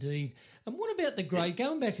there indeed. And what about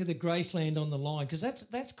going back to the Graceland on the Line, because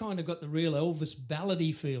that's kind of got the real Elvis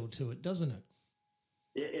ballady feel to it, doesn't it?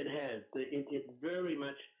 Yeah, it has. It very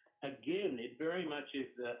much... Again, it very much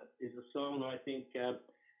is a song I think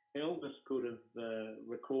Elvis could have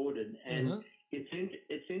recorded, and it's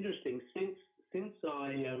interesting since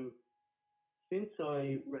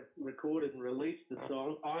I recorded and released the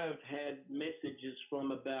song, I have had messages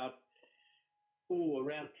from around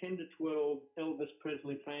 10 to 12 Elvis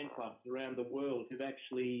Presley fan clubs around the world who've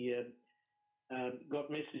actually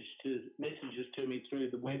got messages to me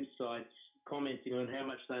through the websites commenting on how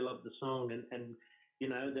much they love the song and you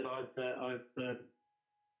know, that I've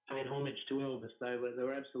paid homage to Elvis. They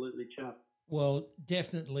were absolutely chuffed. Well,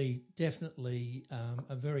 definitely,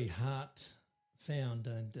 a very heart-found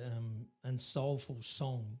and soulful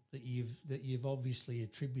song that you've obviously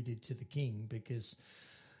attributed to the King, because,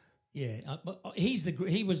 yeah,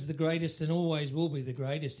 he was the greatest and always will be the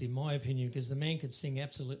greatest in my opinion, because the man could sing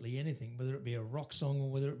absolutely anything, whether it be a rock song or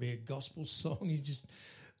whether it be a gospel song. He just.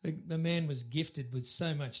 The man was gifted with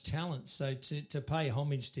so much talent, so to pay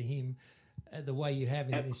homage to him the way you have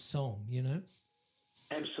in this song, you know?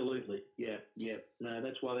 Absolutely, yeah. No,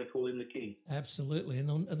 that's why they call him the King. Absolutely,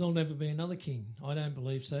 and there'll never be another King. I don't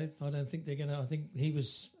believe so. I don't think they're going to. I think he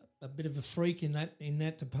was a bit of a freak in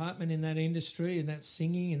that department, in that industry, in that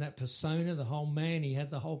singing, in that persona, the whole man. He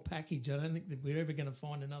had the whole package. I don't think that we're ever going to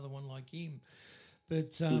find another one like him.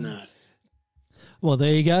 But No. well,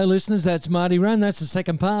 there you go, listeners. That's Marty Roan. That's the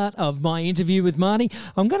second part of my interview with Marty.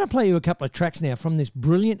 I'm going to play you a couple of tracks now from this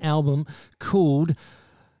brilliant album called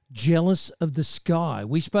Jealous of the Sky.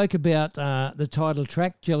 We spoke about the title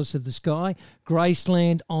track, Jealous of the Sky.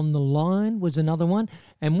 Graceland on the Line was another one.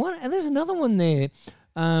 And there's another one there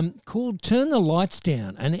called Turn the Lights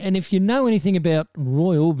Down. And if you know anything about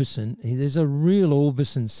Roy Orbison, there's a real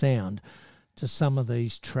Orbison sound to some of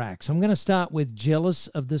these tracks. I'm going to start with Jealous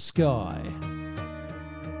of the Sky.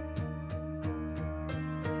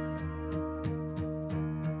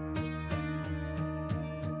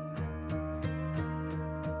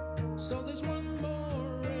 So there's one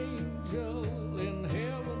more angel in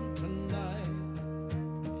heaven tonight.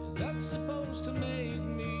 Is that supposed to make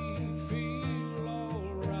me feel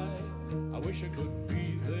alright? I wish I could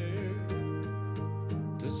be there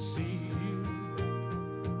to see you.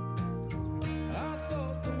 I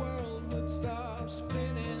thought the world would stop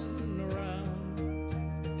spinning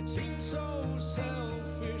around. It seems so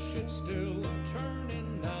selfish, it's still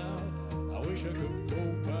turning now. I wish I could go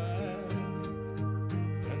back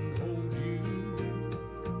and hold you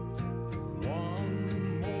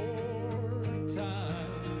one more time.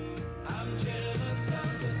 I'm jealous of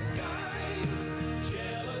the sky,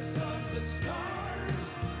 jealous of the stars,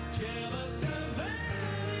 jealous of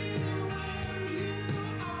anywhere you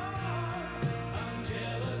are. I'm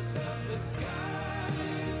jealous of the sky.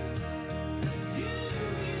 You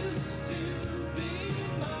used to be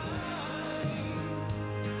mine.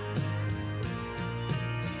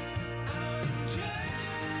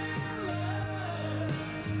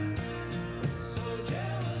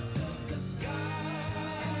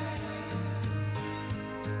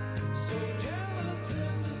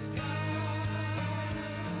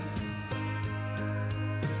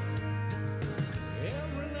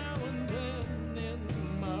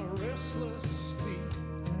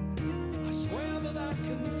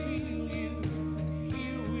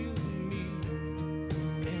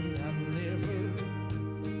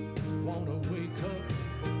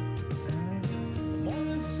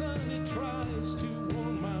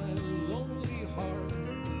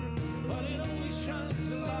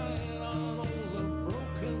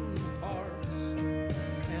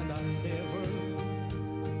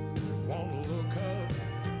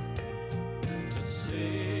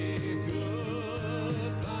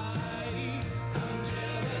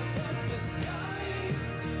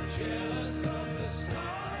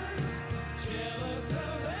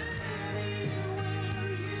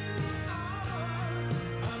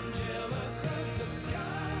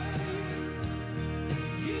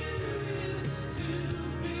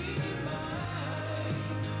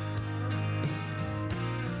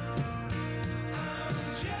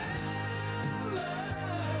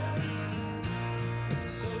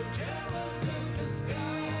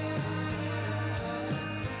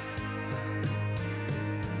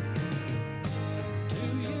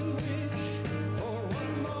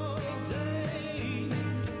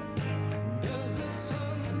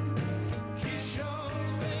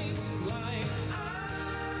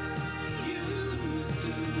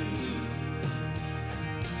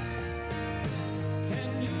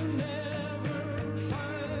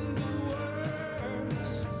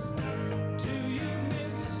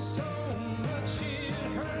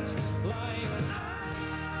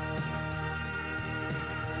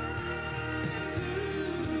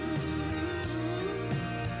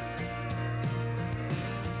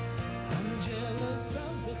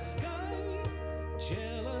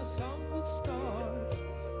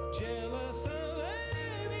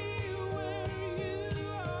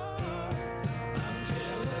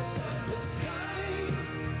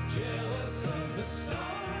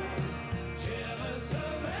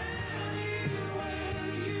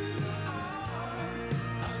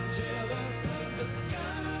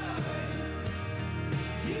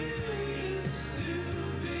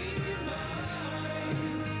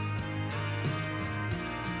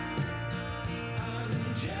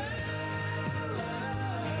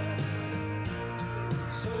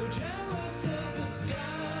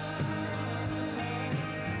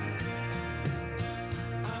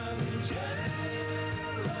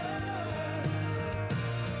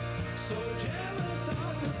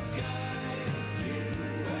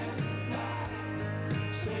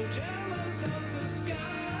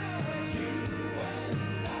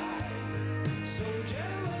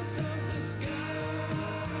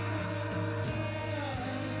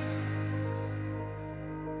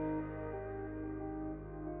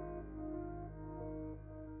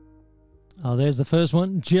 Oh, there's the first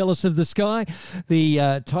one, Jealous of the Sky,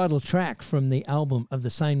 the title track from the album of the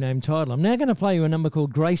same name title. I'm now going to play you a number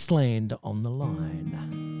called Graceland on the Line.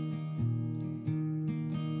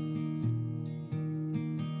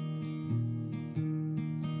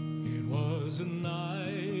 It was a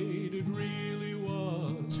night, it really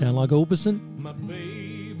was. Sound like Orbison? My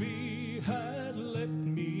baby had left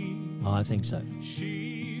me. I think so.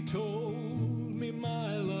 She told me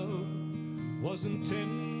my love wasn't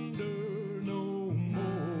tender no more.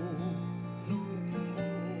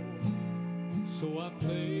 So I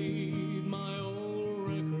played my old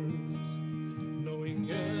records, knowing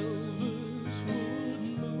Elvis would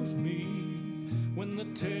move me. When the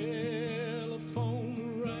telephone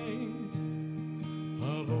rang,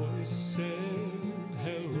 a voice said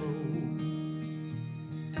hello.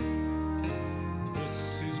 This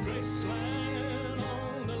is Graceland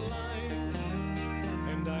on the line,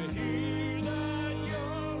 and I hear that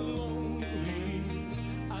you're lonely.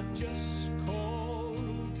 I just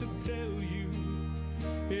called to tell you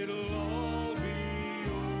it'll all be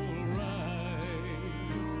alright.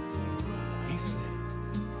 He said,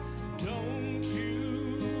 don't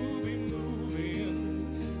you be moving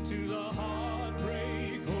to the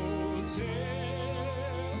Heartbreak Hotel.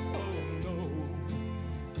 Oh no,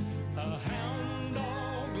 a hound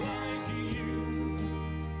dog like you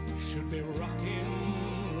should be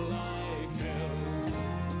rocking like hell.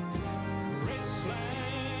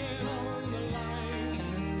 Graceland on the line,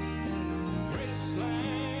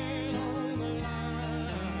 Graceland on the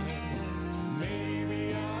line. Maybe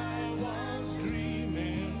I was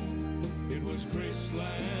dreaming, it was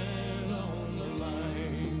Graceland on the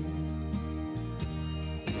line.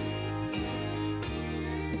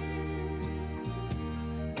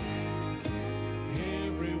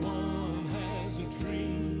 Everyone has a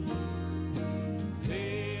dream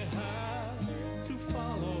they have to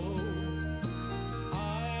follow.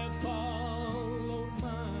 I followed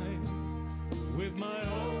mine with my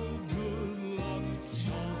old good luck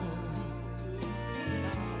charm.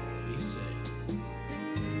 He said,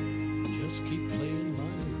 just keep playing my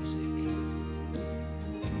music.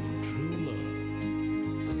 True love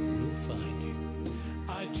will find you. I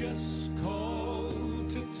just called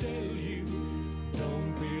to tell you,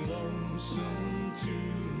 don't be lonesome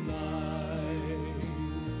tonight.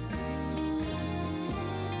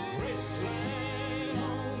 Graceland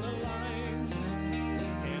on the line,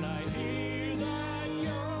 and I hear that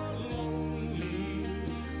you're lonely.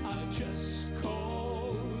 I just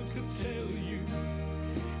called to tell you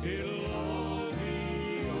it'll all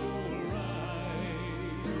be alright.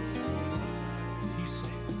 He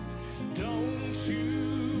said, don't you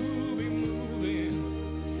be moving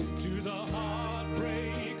to the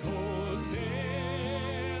Heartbreak Hotel.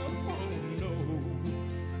 Oh no,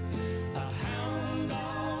 a hound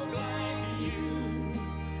dog like you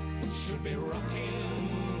should be rocking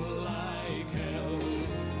like hell.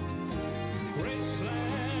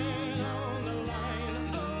 Graceland on the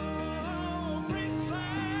line, oh,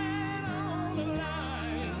 Graceland on the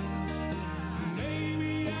line.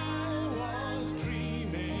 Maybe I was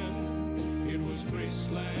dreaming, it was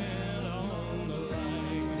Graceland on the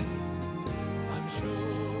line. I'm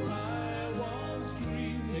sure I was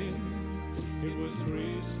dreaming, it was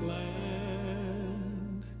Graceland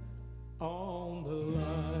on the line.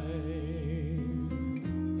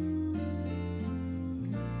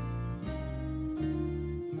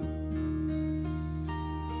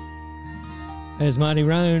 There's Marty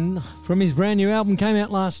Roan from his brand new album, came out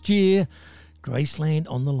last year, Graceland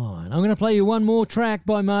on the Line. I'm going to play you one more track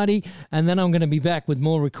by Marty, and then I'm going to be back with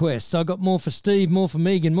more requests. I've got more for Steve, more for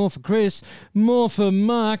Megan, more for Chris, more for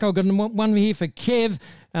Mark. I've got one here for Kev,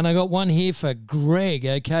 and I got one here for Greg,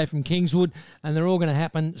 okay, from Kingswood, and they're all going to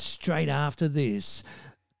happen straight after this.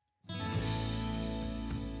 I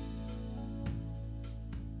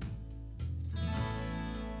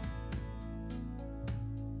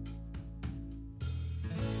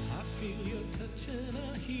feel your touch and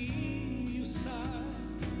I hear you sigh.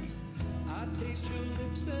 I taste your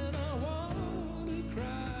lips and I want to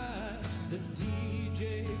cry. The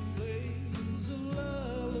DJ plays a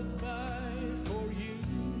lullaby for you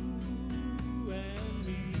and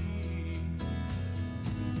me.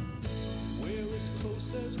 We're as close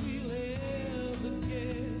as we'll ever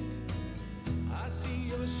get. I see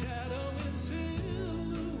your shadow in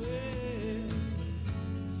silhouette.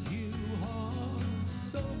 You are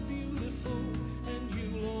so beautiful, and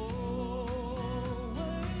you'll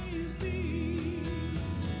always be.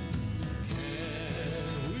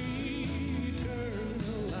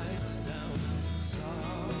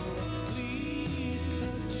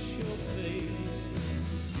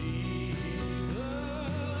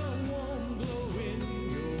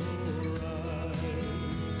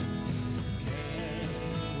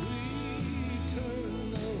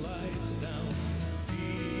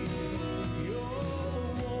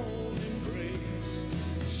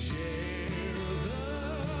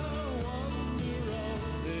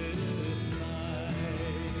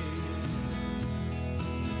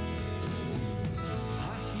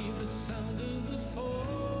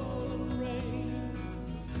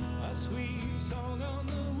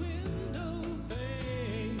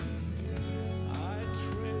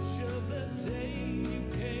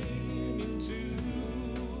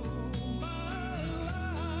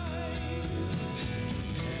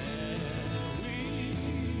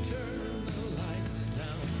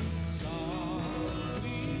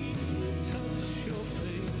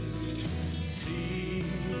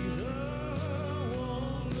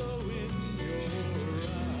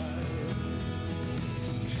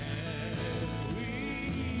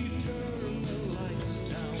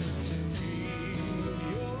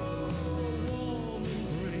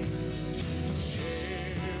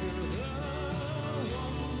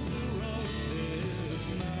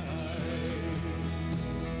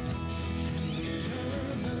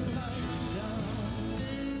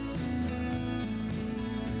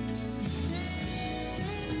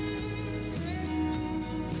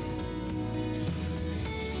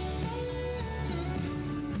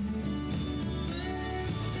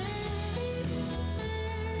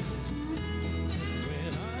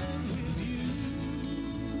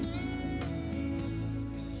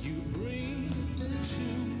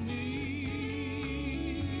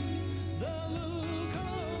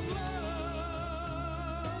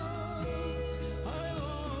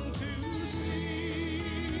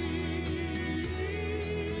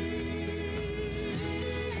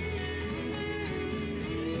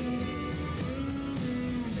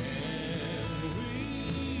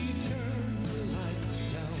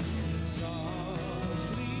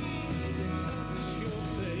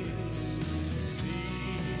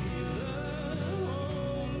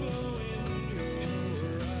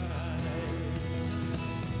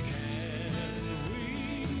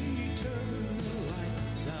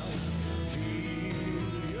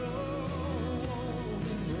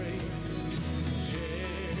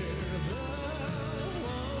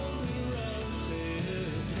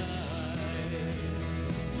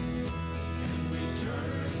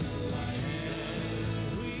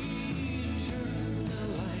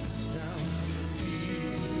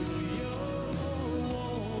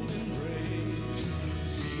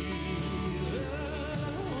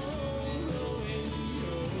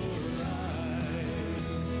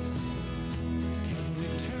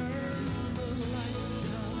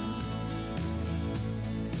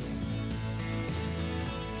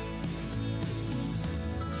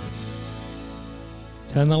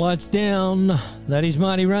 Turn the lights down. That is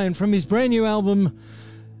Marty Roan from his brand new album,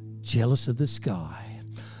 Jealous of the Sky.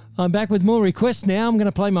 I'm back with more requests now. I'm going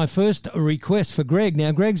to play my first request for Greg.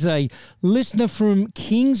 Now, Greg's a listener from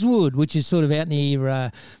Kingswood, which is sort of out near,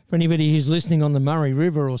 for anybody who's listening on the Murray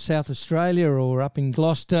River or South Australia or up in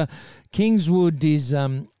Gloucester. Kingswood is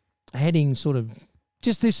heading sort of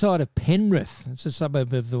just this side of Penrith. It's a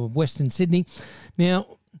suburb of the Western Sydney.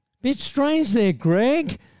 Now, bit strange there,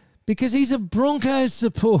 Greg, because he's a Broncos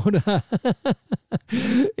supporter.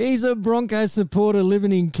 He's a Broncos supporter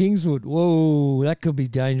living in Kingswood. Whoa, that could be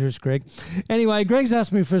dangerous, Greg. Anyway, Greg's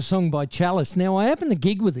asked me for a song by Chalice. Now, I happened to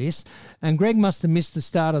gig with this, and Greg must have missed the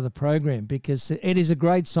start of the program because it is a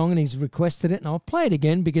great song and he's requested it. And I'll play it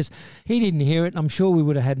again because he didn't hear it. I'm sure we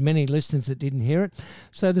would have had many listeners that didn't hear it.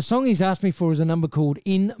 So the song he's asked me for is a number called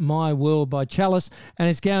In My World by Chalice, and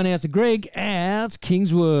it's going out to Greg out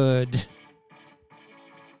Kingswood.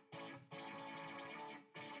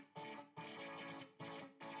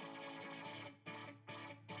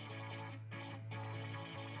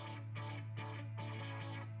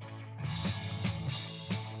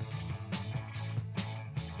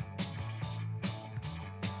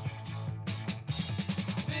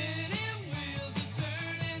 Spinning wheels are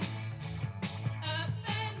turning up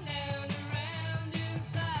and down, around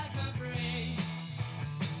inside my brain.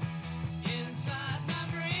 Inside my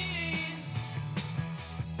brain.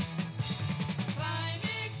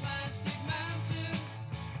 Climbing plastic mountains,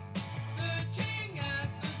 searching out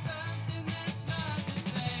for something that's not the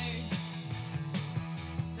same.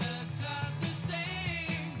 That's not the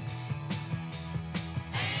same.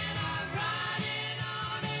 And I'm riding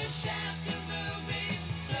on a shaft of movies,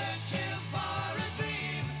 searching for a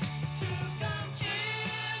dream to come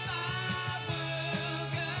in my world,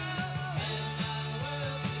 girl, in my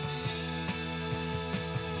world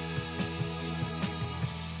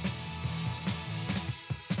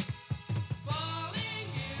falling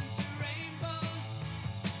into rainbows,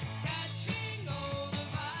 catching hold of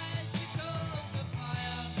icicles of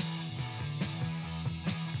fire,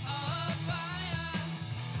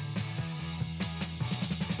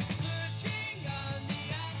 searching on the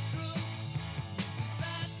astral to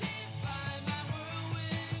satisfy my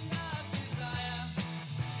whirlwind of desire,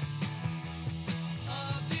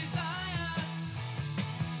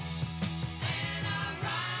 And I'm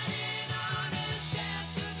riding on a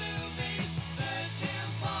shaft of movies, searching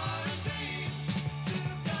for a dream to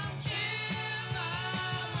come in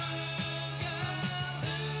my world, girl,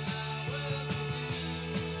 in my world.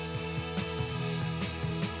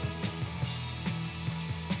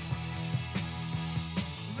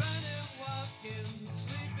 Running, walking,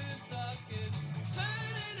 sleeping, talking,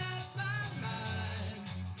 turning up my mind.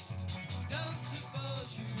 Don't suppose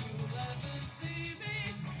you'll ever see me.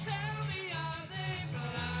 Tell me, are they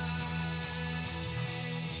blind?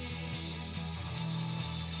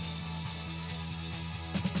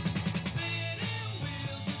 Spinning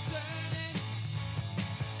wheels are turning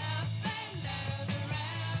up and down,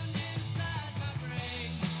 around inside my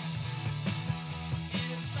brain.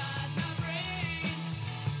 Inside my brain.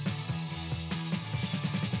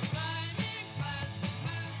 Climbing plastic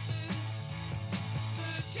mountains,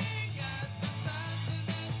 searching out for something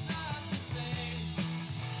that's not the same.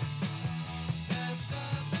 That's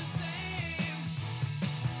not the same.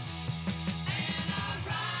 And I'm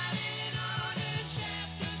riding on a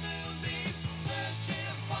shaft of movies,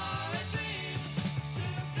 searching for a dream to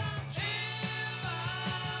come in my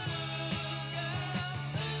world, girl,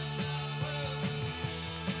 in my world.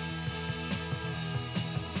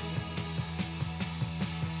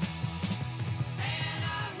 And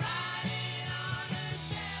I'm riding on a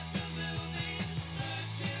shaft of movies,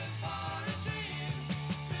 searching for a dream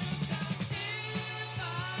to come in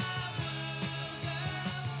my world, girl,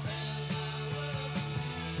 in my world.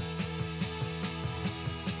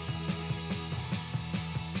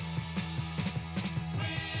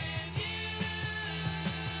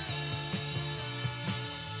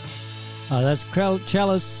 That's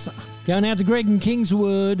Chalice going out to Greg in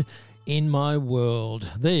Kingswood, In My World.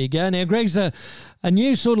 There you go. Now, Greg's a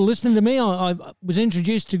new sort of listener to me. I was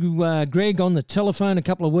introduced to Greg on the telephone a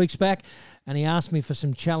couple of weeks back, and he asked me for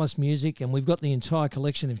some Chalice music, and we've got the entire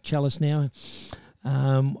collection of Chalice now.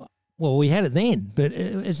 Well, we had it then, but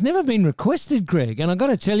it's never been requested, Greg. And I've got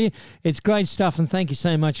to tell you, it's great stuff, and thank you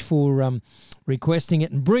so much for requesting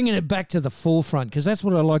it and bringing it back to the forefront, because that's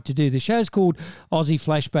what I like to do. The show's called Aussie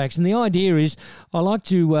Flashbacks, and the idea is I like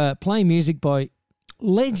to play music by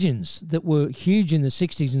legends that were huge in the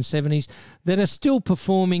 60s and 70s that are still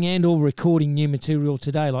performing and or recording new material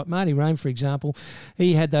today. Like Marty Rome, for example,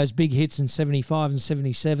 he had those big hits in 75 and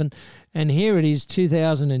 77. And here it is,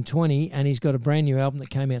 2020, and he's got a brand new album that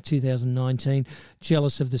came out 2019,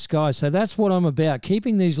 Jealous of the Sky. So that's what I'm about,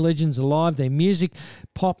 keeping these legends alive, their music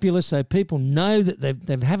popular, so people know that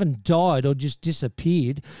they haven't died or just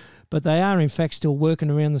disappeared, but they are in fact still working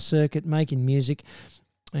around the circuit, making music.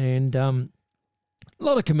 And a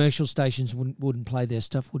lot of commercial stations wouldn't play their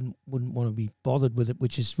stuff, wouldn't want to be bothered with it,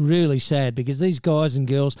 which is really sad because these guys and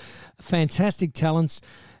girls are fantastic talents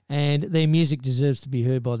and their music deserves to be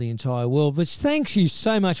heard by the entire world. Which thanks you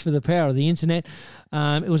so much for the power of the internet.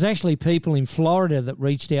 It was actually people in Florida that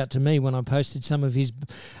reached out to me when I posted some of his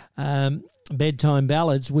bedtime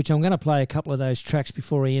ballads, which I'm going to play a couple of those tracks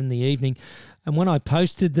before I end the evening. And when I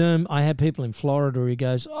posted them, I had people in Florida who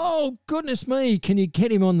goes, "Oh, goodness me, can you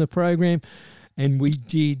get him on the program?" And we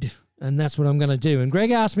did, and that's what I'm going to do. And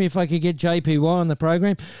Greg asked me if I could get JPY on the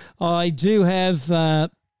program. I do have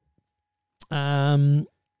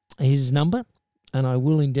his number, and I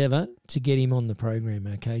will endeavour to get him on the program,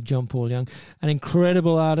 okay? John Paul Young, an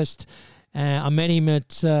incredible artist. I met him at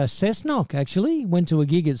Cessnock, actually. Went to a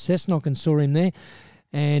gig at Cessnock and saw him there.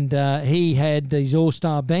 And he had his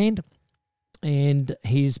all-star band. And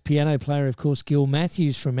his piano player, of course, Gil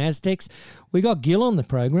Matthews from Aztecs. We got Gil on the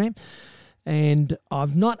program. And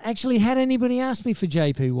I've not actually had anybody ask me for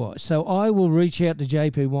JPY. So I will reach out to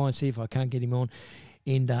JPY and see if I can't get him on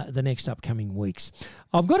in the next upcoming weeks.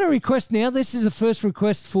 I've got a request now. This is the first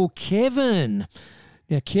request for Kevin.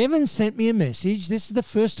 Now, Kevin sent me a message. This is the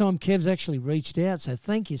first time Kev's actually reached out, so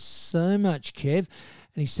thank you so much, Kev.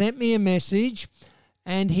 And he sent me a message,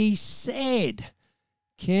 and he said,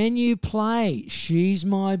 "Can you play She's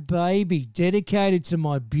My Baby, dedicated to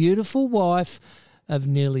my beautiful wife of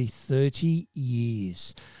nearly 30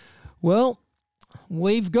 years?" Well,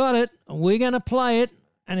 we've got it. We're going to play it,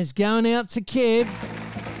 and it's going out to Kev.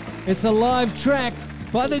 It's a live track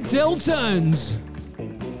by the Deltones.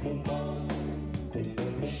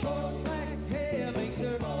 Short black hair makes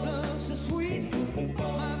her look so sweet.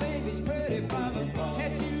 My baby's pretty from her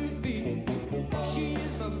head to feet. She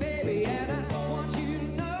is my baby and I want you to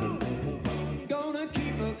know. Gonna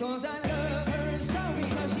keep her 'cause I love her so,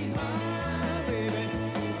 because she's my baby.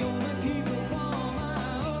 Gonna keep her for my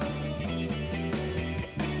own.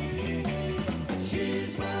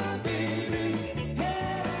 She's my baby.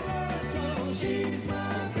 Yeah, I love her so. She's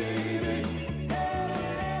my baby. Yeah,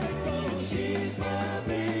 let it go. She's my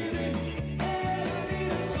baby. Yeah, I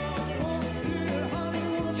need her so. Oh, little honey,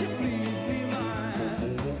 won't you please be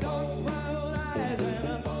mine? Dark brown eyes and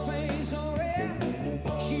a face so red.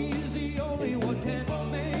 She's the only one can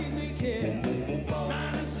make me care.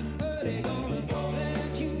 Nice and pretty, gonna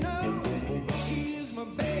let you know. She's my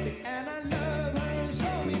baby and I love her so,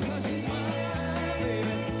 because she's my baby.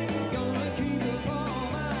 Gonna keep her for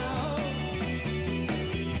my own.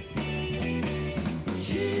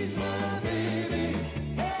 She's my baby,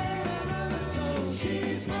 and I love her so.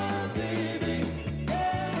 She's my baby,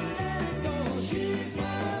 never let it go. She's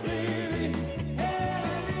my baby, and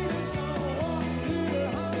I need her so. Oh, little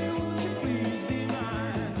honey, won't you please be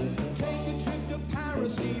mine? Take a trip to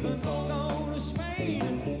Paris, even go to Spain.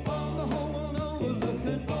 On the whole world over,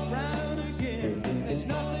 looking round again. There's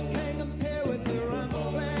nothing can compare with her, I'm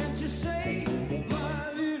glad to say.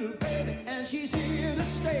 My little baby, and she's here to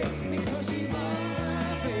stay, because she's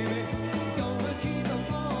my baby. Gonna keep her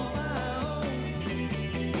for my own.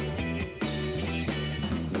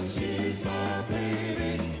 She's my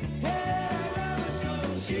baby. Yeah, I love her so.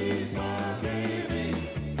 She's my baby.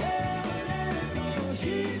 Never let it go.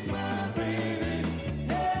 She's my baby.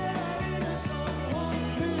 Yeah, I need her so. Oh,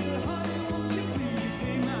 little honey, won't you please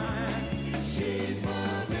be mine? She's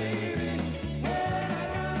my baby. Yeah, I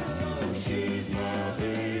love her so. She's my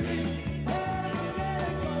baby. Never let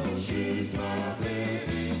it go. She's my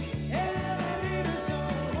baby. Yeah, I need her so.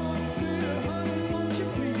 Oh, little honey, won't you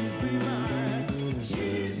please be mine?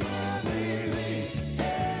 She's my baby.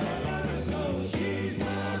 Yeah, I love her so. She's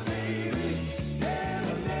my baby.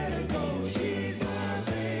 Never let it go. She's my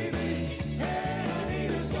baby. Yeah, I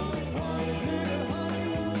need her so. Oh, little honey,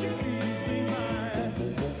 won't you please be mine?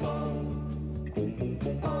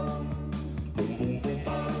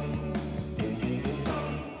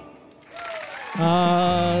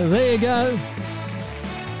 There you go.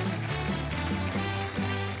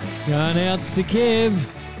 Going out to Kev.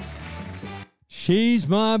 She's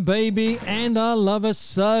my baby and I love her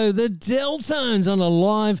so. The Deltones on a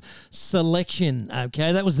live selection.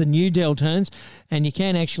 Okay, that was the new Deltones, and you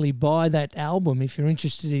can actually buy that album if you're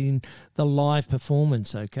interested in the live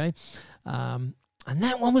performance. Okay, And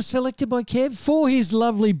that one was selected by Kev for his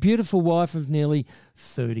lovely, beautiful wife of nearly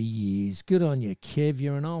 30 years. Good on you, Kev.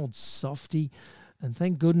 You're an old softy. And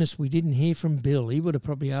thank goodness we didn't hear from Bill. He would have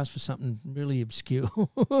probably asked for something really obscure.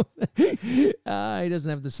 He doesn't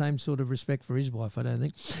have the same sort of respect for his wife, I don't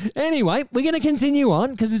think. Anyway, we're going to continue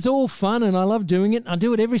on because it's all fun and I love doing it. I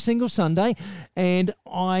do it every single Sunday. And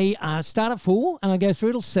I start at 4 and I go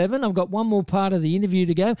through till 7. I've got one more part of the interview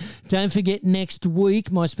to go. Don't forget, next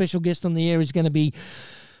week, my special guest on the air is going to be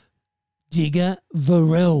Digger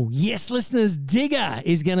Varel. Yes, listeners, Digger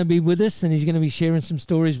is going to be with us and he's going to be sharing some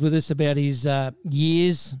stories with us about his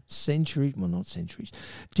years, centuries, well, not centuries,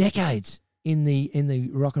 decades in the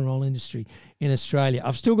rock and roll industry in Australia.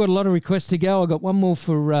 I've still got a lot of requests to go. I got one more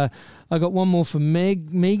for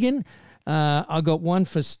Megan. I got one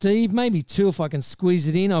for Steve, maybe 2 if I can squeeze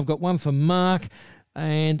it in. I've got one for Mark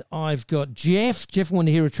and I've got Jeff. Jeff wanted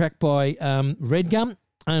to hear a track by Redgum,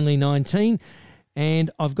 Only 19.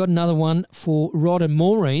 And I've got another one for Rod and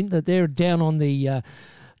Maureen that they're down on the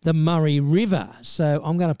Murray River. So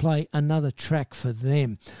I'm going to play another track for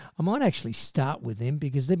them. I might actually start with them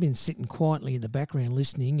because they've been sitting quietly in the background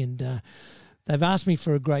listening and they've asked me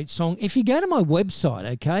for a great song. If you go to my website,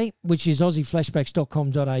 okay, which is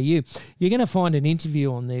aussieflashbacks.com.au, you're going to find an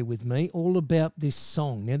interview on there with me all about this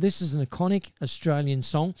song. Now, this is an iconic Australian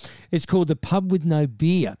song. It's called The Pub With No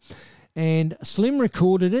Beer. And Slim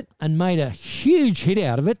recorded it and made a huge hit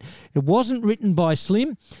out of it. It wasn't written by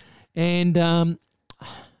Slim. And go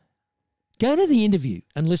to the interview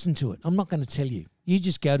and listen to it. I'm not going to tell you. You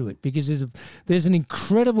just go to it because there's an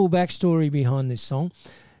incredible backstory behind this song.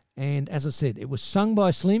 And as I said, it was sung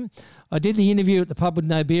by Slim. I did the interview at the Pub With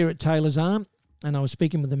No Beer at Taylor's Arm, and I was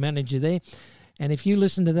speaking with the manager there. And if you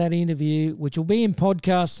listen to that interview, which will be in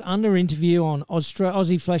podcasts under interview on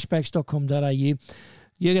aussieflashbacks.com.au,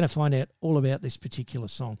 you're going to find out all about this particular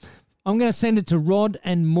song. I'm going to send it to Rod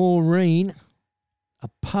and Maureen, A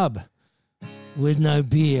Pub With No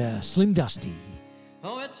Beer, Slim Dusty.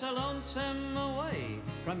 Oh, it's a lonesome away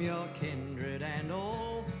from your kindred and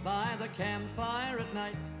all, by the campfire at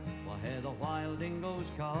night, we'll hear the wild dingoes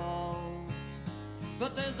call.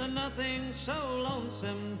 But there's nothing so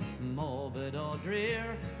lonesome, morbid or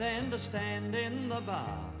drear, than to stand in the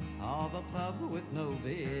bar of a pub with no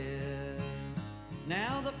beer.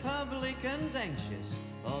 Now the publican's anxious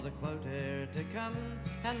for the quota to come,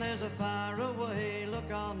 and there's a faraway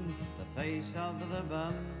look on the face of the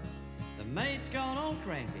bum. The mate's gone all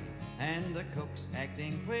cranky, and the cook's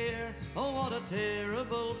acting queer. Oh, what a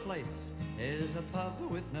terrible place is a pub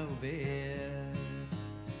with no beer.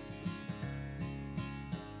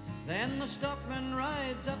 Then the stockman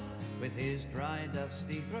rides up with his dry,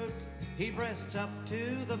 dusty throat. He breasts up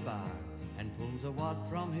to the bar and pulls a wad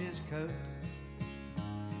from his coat.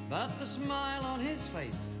 But the smile on his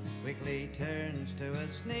face quickly turns to a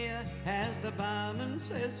sneer as the barman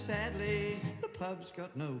says sadly, the pub's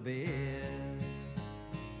got no beer.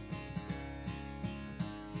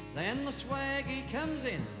 Then the swaggy comes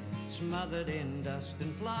in, smothered in dust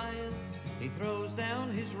and flies. He throws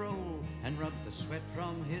down his roll and rubs the sweat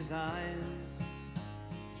from his eyes.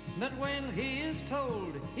 But when he is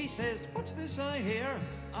told, he says, what's this I hear?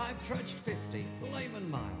 I've trudged 50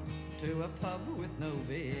 blaming miles to a pub with no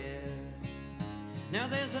beer. Now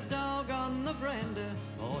there's a dog on the veranda,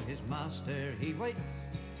 for his master he waits,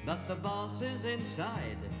 but the boss is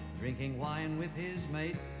inside, drinking wine with his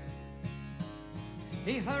mates.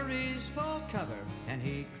 He hurries for cover and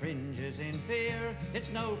he cringes in fear. It's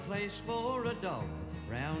no place for a dog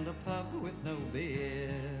round a pub with no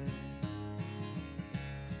beer.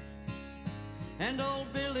 And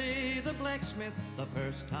old Billy the blacksmith, the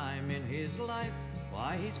first time in his life,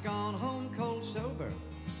 why, he's gone home cold sober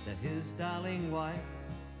to his darling wife.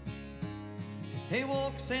 He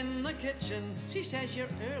walks in the kitchen, she says, you're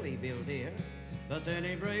early, Bill dear. But then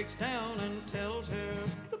he breaks down and tells her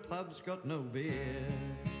the pub's got no beer.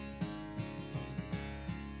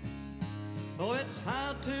 Oh, it's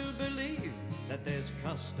hard to believe that there's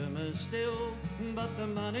customers still, but the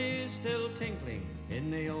money's still tinkling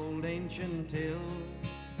in the old ancient till.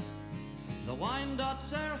 The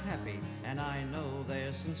Wyandottes are happy, and I know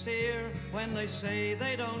they're sincere when they say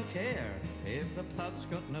they don't care if the pub's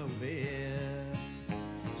got no beer.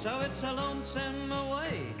 So it's a lonesome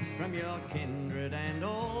away from your kindred and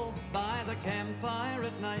all, by the campfire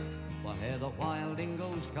at night, we'll hear the wild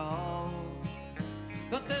dingoes call.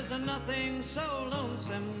 But there's nothing so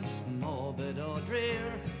lonesome, morbid or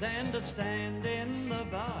drear, than to stand in the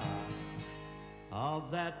bar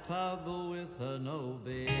of that pub with no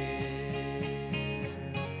beer.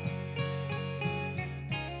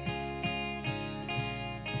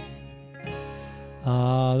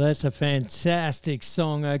 Oh, that's a fantastic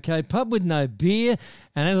song. Okay, Pub with No Beer.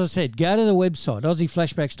 And as I said, go to the website,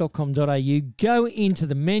 aussieflashbacks.com.au, go into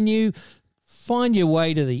the menu, find your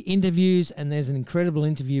way to the interviews, and there's an incredible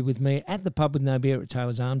interview with me at the Pub with No Beer at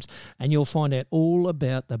Taylor's Arms, and you'll find out all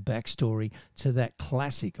about the backstory to that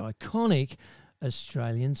classic, iconic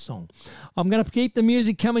Australian song. I'm going to keep the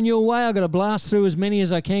music coming your way. I've got to blast through as many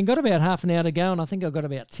as I can. Got about half an hour to go, and I think I've got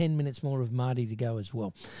about 10 minutes more of Marty to go as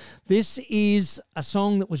well. This is a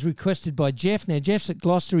song that was requested by Jeff. Now, Jeff's at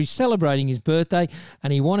Gloucester. He's celebrating his birthday,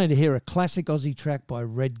 and he wanted to hear a classic Aussie track by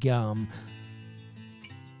Red Gum.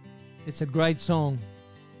 It's a great song.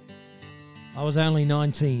 I was only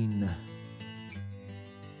 19.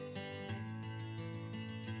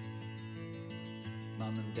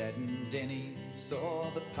 Mum and Dad and Denny saw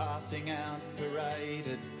the passing out parade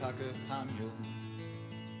at Puckapunyal.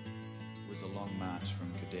 It was a long march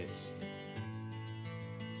from cadets.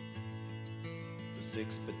 The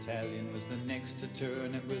 6th Battalion was the next to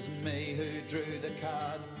turn. It was me who drew the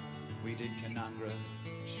card. We did Canungra,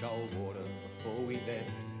 Shoalwater before we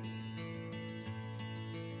left.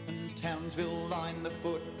 And Townsville lined the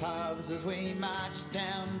footpaths as we marched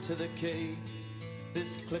down to the quay.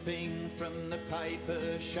 This clipping from the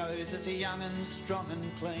paper shows us young and strong and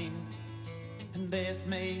clean. And there's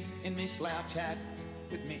me in me slouch hat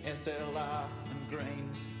with me SLR and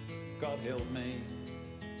greens. God help me,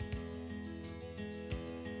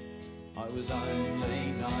 I was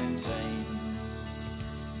only 19.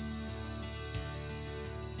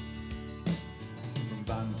 From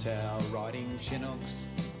Buntau riding Chinooks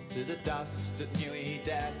to the dust at Newey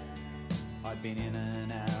Dat, I'd been in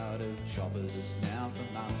and out of choppers now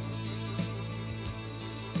for months.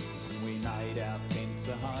 And we made our tents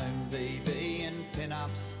a home, VB and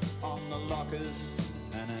pin-ups on the lockers,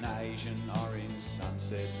 and an Asian orange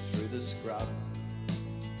sunset through the scrub.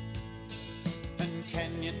 And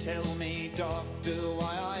can you tell me, doctor,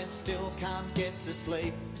 why I still can't get to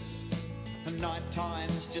sleep? And night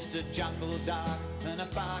time's just a jungle dark and a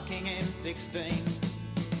barking M16.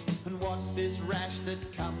 And what's this rash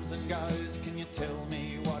that comes and goes? Can you tell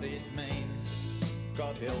me what it means?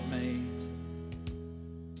 God help me,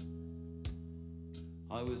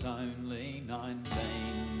 I was only 19.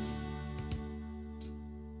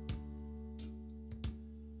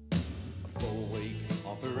 A 4-week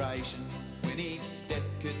operation, when each step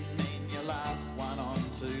could mean your last one on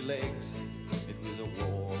 2 legs. It was a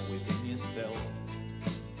war within yourself,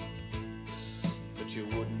 but you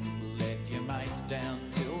wouldn't let your mates down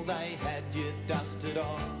till they had you dusted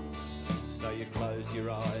off. So you closed your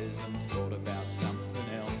eyes and thought about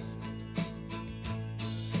something else.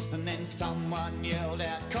 And then someone yelled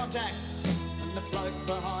out, "Contact!" and the bloke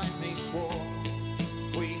behind me swore.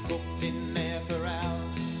 We hooked in there for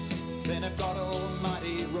hours, then it got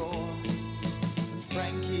almighty raw. And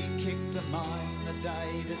Frankie kicked a mine the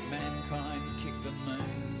day that mankind kicked the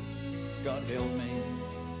moon. God help me,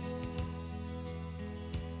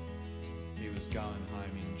 he was going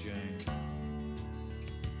home in June.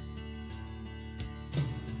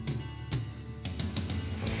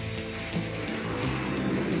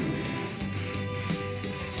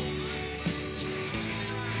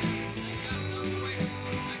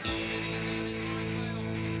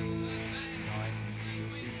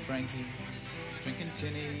 Frankie drinking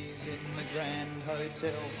tinnies in the Grand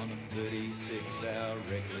Hotel on a 36-hour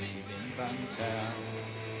rec leave in Buntau.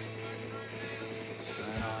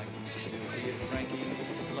 And I can still hear Frankie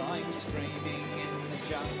lying screaming in the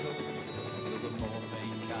jungle till the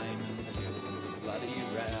morphine came and killed the bloody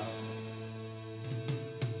row.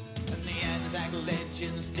 And the Anzac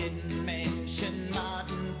legends didn't mention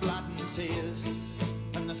Martin blood and tears.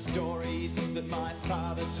 And the stories that my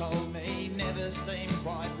father told me never seemed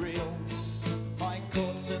quite real. I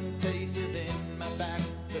caught some pieces in my back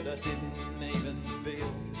that I didn't even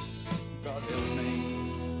feel. God help me,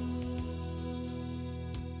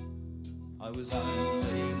 I was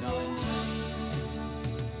only 19.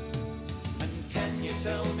 And can you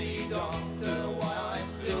tell me, doctor, why I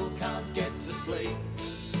still can't get to sleep?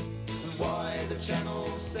 And why the Channel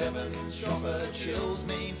 7 chopper chills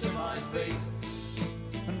me to my feet?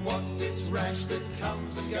 And what's this rash that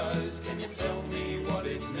comes and goes? Can you tell me what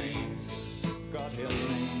it means? God help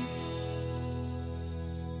me,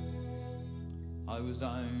 I was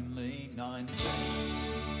only 19.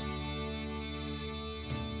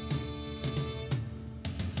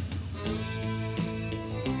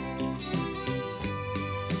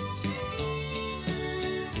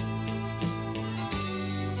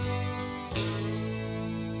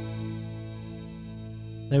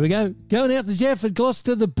 There we go. Going out to Jeff at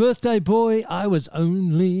Gloucester, the birthday boy. I was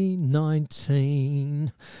only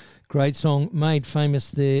 19. Great song, made famous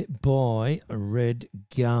there by Red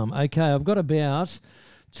Gum. Okay, I've got about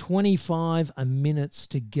 25 minutes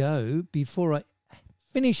to go before I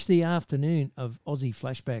finish the afternoon of Aussie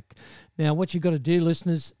Flashback. Now, what you've got to do,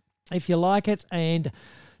 listeners, if you like it, and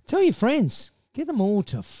tell your friends, get them all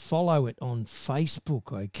to follow it on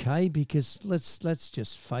Facebook, okay? Because let's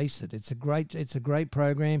just face it, it's a great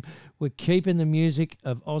program. We're keeping the music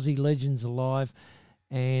of Aussie legends alive,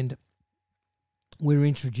 and we're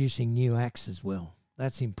introducing new acts as well.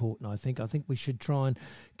 That's important, I think. I think we should try and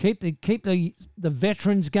keep the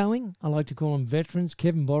veterans going. I like to call them veterans.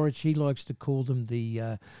 Kevin Borich, he likes to call them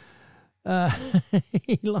the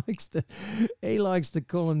he likes to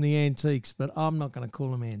call them the antiques, but I'm not going to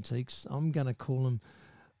call them antiques. I'm going to call them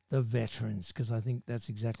the veterans, because I think that's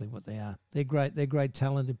exactly what they are. They're great. They're great,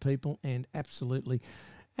 talented people, and absolutely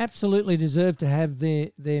deserve to have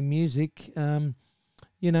their music,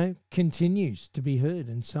 continues to be heard,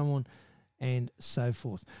 and so on and so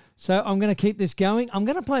forth. So I'm going to keep this going. I'm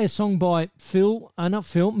going to play a song by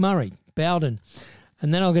Murray Bowden,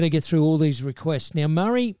 and then I'm going to get through all these requests. Now,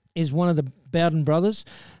 Murray is one of the Bowden brothers,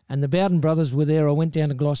 and the Bowden brothers were there. I went down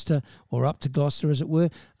to Gloucester, or up to Gloucester as it were,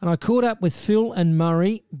 and I caught up with Phil and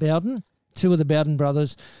Murray Bowden, two of the Bowden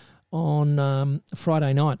brothers, on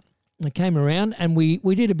Friday night. They came around, and we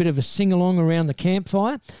did a bit of a sing-along around the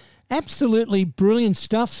campfire. Absolutely brilliant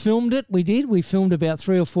stuff. Filmed it. We did. We filmed about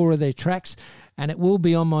 3 or 4 of their tracks, and it will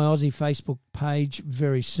be on my Aussie Facebook page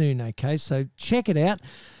very soon, okay? So check it out,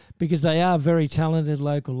 because they are very talented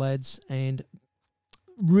local lads and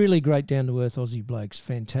really great down-to-earth Aussie blokes.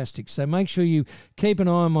 Fantastic. So make sure you keep an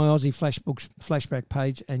eye on my Aussie Flashback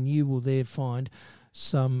page, and you will there find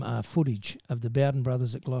some footage of the Bowden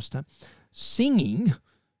brothers at Gloucester singing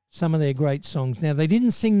some of their great songs. Now, they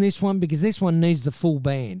didn't sing this one because this one needs the full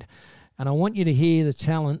band, and I want you to hear the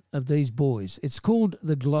talent of these boys. It's called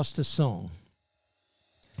the Gloucester Song.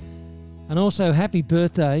 And also, happy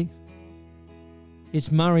birthday.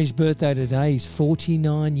 It's Murray's birthday today. He's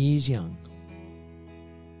 49 years young.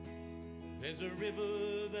 There's a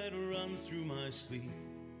river that runs through my sleep.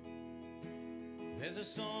 There's a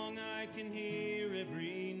song I can hear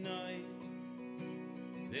every night.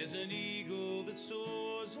 There's an eagle that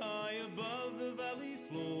soars high above the valley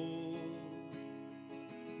floor,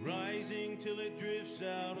 rising till it drifts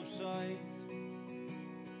out of sight.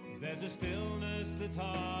 There's a stillness that's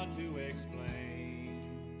hard to explain.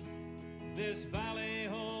 This valley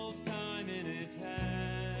holds time in its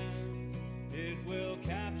hands. It will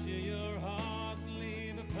capture your heart and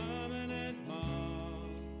leave a permanent mark,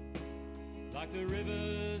 like the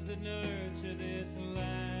rivers that nurture this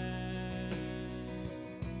land.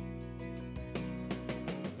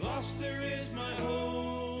 Gloucester is my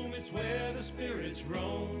home, it's where the spirits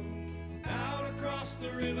roam, out across the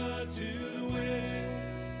river to the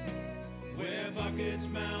west, where Bucket's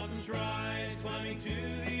mountains rise, climbing to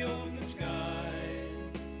the open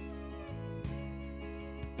skies.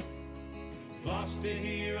 Gloucester,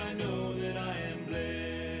 here I know that I am blessed.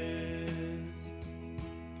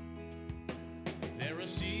 There are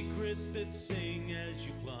secrets that sing as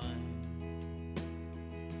you climb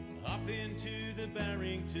up into the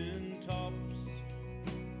Barrington tops,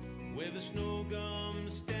 where the snow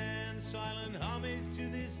gums stand silent homage to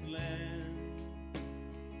this land,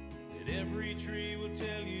 that every tree will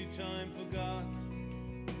tell you time forgot.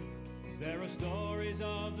 There are stories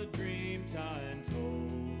of the dream time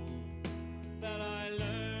told, that I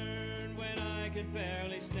learned when I could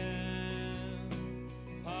barely stand,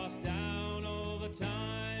 passed down over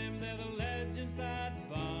time. They're the legends that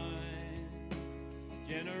bind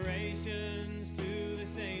generations to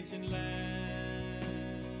this ancient land.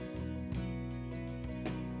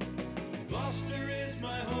 Gloucester is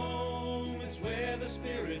my home, it's where the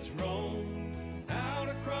spirits roam, out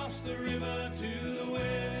across the river to the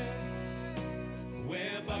west,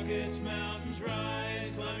 where Bucket's mountains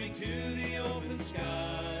rise, climbing to the open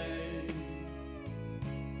skies.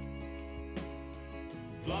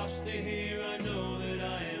 Gloucester, here I know that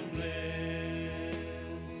I am blessed.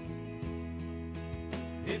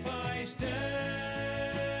 If I stand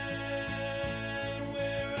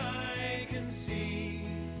where I can see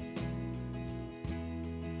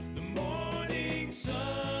the morning sun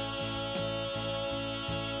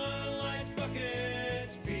lights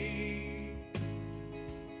Bucket's peak,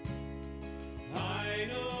 I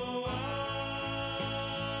know I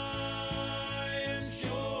am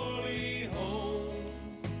surely home.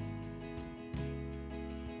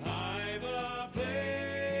 I've a place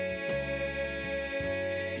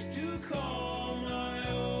to call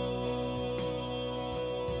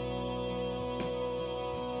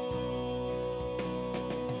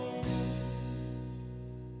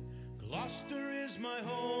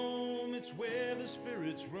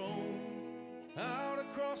spirits roam out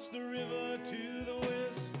across the river to the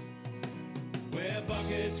west, where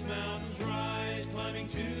Bucket's mountains rise, climbing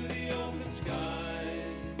to the open sky.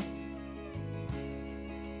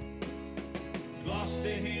 Gloucester,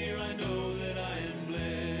 here I know that I am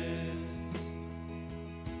blessed.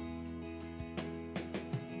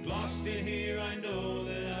 Gloucester, here I know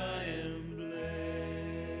that I am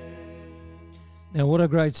blessed. Now, what a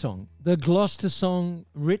great song. The Gloucester song,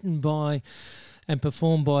 written by and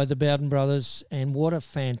performed by the Bowden Brothers, and what a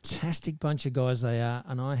fantastic bunch of guys they are.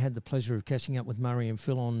 And I had the pleasure of catching up with Murray and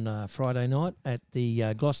Phil on Friday night at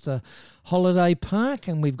the Gloucester Holiday Park,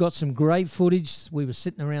 and we've got some great footage. We were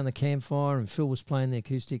sitting around the campfire and Phil was playing the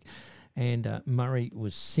acoustic, and Murray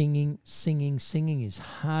was singing his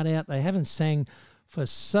heart out. They haven't sang for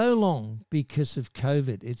so long because of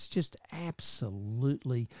COVID. It's just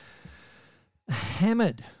absolutely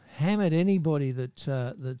hammered anybody that's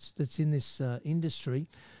in this industry,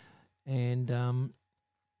 and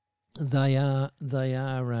they are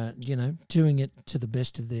doing it to the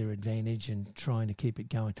best of their advantage and trying to keep it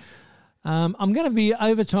going. I'm going to be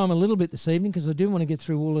over time a little bit this evening because I do want to get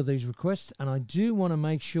through all of these requests, and I do want to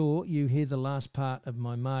make sure you hear the last part of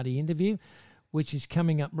my Marty interview, which is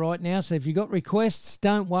coming up right now. So if you've got requests,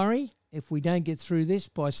 don't worry. If we don't get through this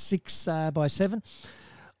by 7,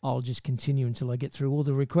 I'll just continue until I get through all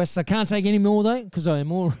the requests. I can't take any more, though, because I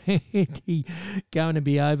am already going to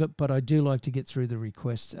be over, but I do like to get through the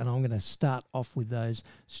requests, and I'm going to start off with those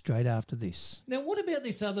straight after this. Now, what about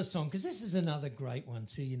this other song? Because this is another great one,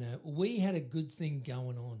 too, you know. We had a good thing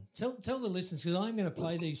going on. Tell the listeners, because I'm going to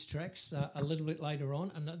play these tracks a little bit later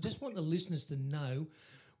on, and I just want the listeners to know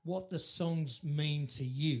what the songs mean to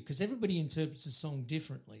you, because everybody interprets a song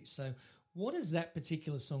differently. So what does that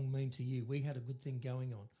particular song mean to you? We had a good thing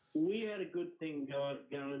going on. We had a good thing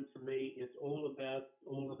going for me. It's all about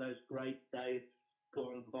all of those great days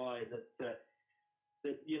gone by that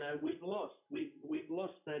you know we've lost. We've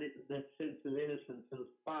lost that sense of innocence and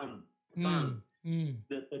fun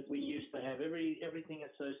that we used to have. Everything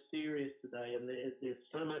is so serious today, and there's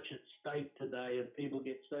so much at stake today, and people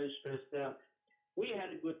get so stressed out. We had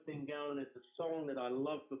a good thing going. It's a song that I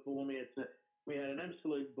love performing. We had an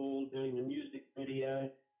absolute ball doing the music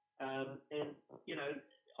video, and you know,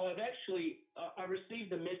 I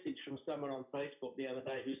received a message from someone on Facebook the other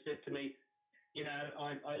day who said to me, you know,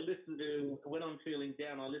 I listen to, when I'm feeling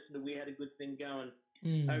down, I listen to We Had a Good Thing Going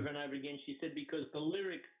over and over again. She said because the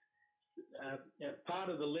lyrics, part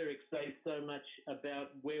of the lyrics say so much about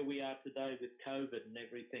where we are today with COVID and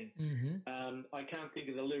everything. I can't think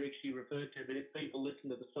of the lyrics she referred to, but if people listen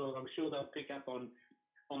to the song, I'm sure they'll pick up on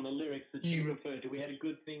the lyrics that she referred to. We had a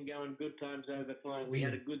good thing going, good times overflowing. We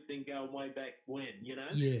had a good thing going way back when, you know?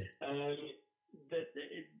 Yeah. That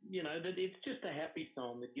it's just a happy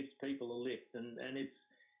song that gives people a lift, and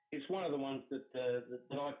it's one of the ones that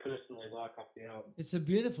I personally like off the album. It's a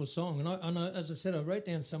beautiful song, and I as I said, I wrote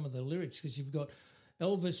down some of the lyrics because you've got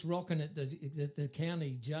Elvis rocking at the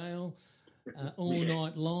county jail all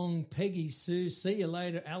night long. Peggy Sue, see you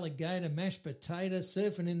later, alligator, mashed potato,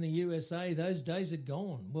 surfing in the USA. Those days are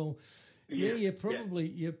gone. Well, you're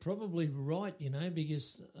probably right, you know,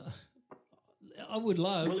 because I would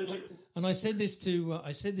love, and I said this to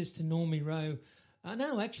Normie Rowe.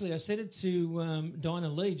 No, actually, I said it to Dinah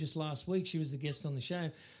Lee just last week. She was a guest on the show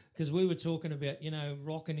because we were talking about, you know,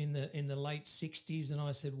 rocking in the late 60s, and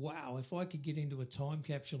I said, wow, if I could get into a time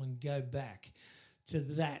capsule and go back to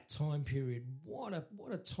that time period, what a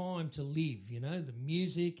time to live, you know, the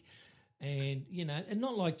music, and, you know, and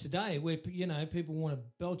not like today where, you know, people want to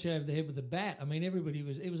belch over the head with a bat. I mean,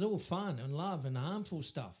 it was all fun and love and harmful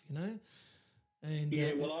stuff, you know. And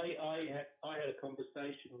well, I had a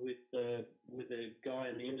conversation with a guy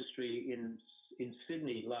in the industry in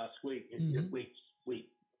Sydney last week. We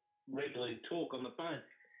regularly talk on the phone.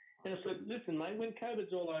 And I said, listen, mate, when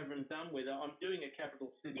COVID's all over and done with, I'm doing a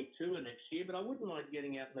capital city tour next year, but I wouldn't mind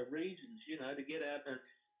getting out in the regions, you know, to get out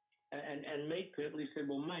and meet people. He said,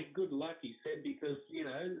 well, mate, good luck, he said, because, you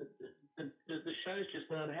know, the shows just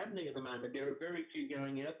aren't happening at the moment. There are very few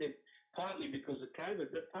going out there, partly because of COVID,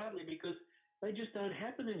 but partly because they just don't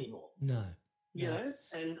happen anymore. No. You know,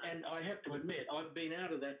 and I have to admit, I've been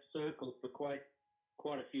out of that circle for quite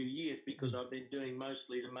a few years because I've been doing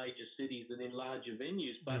mostly the major cities and in larger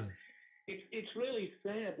venues. But it's really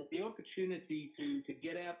sad that the opportunity to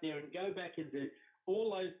get out there and go back into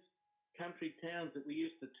all those country towns that we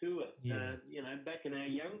used to tour, you know, back in our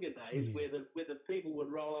younger days, where the people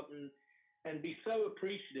would roll up and be so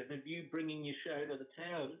appreciative of you bringing your show to the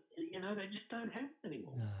town, you know, they just don't happen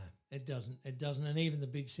anymore. No. It doesn't. And even the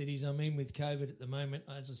big cities, I mean, with COVID at the moment,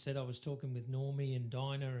 as I said, I was talking with Normie and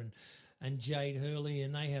Dinah and Jade Hurley,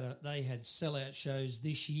 and they had sellout shows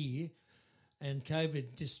this year, and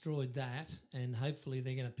COVID destroyed that, and hopefully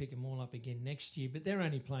they're going to pick them all up again next year. But they're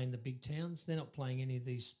only playing the big towns. They're not playing any of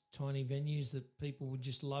these tiny venues that people would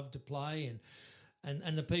just love to play,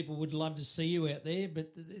 and the people would love to see you out there.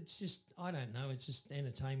 But it's just, I don't know, it's just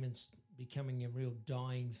entertainment's becoming a real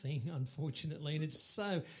dying thing, unfortunately, and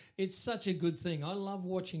it's such a good thing. I love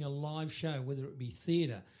watching a live show, whether it be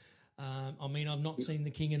theatre. I mean, I've not seen The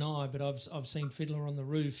King and I, but I've seen Fiddler on the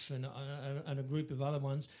Roof and a group of other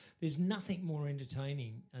ones. There's nothing more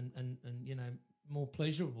entertaining and more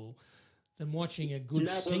pleasurable than watching a good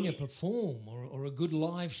singer perform or a good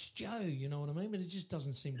live show. You know what I mean? But it just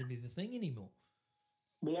doesn't seem to be the thing anymore.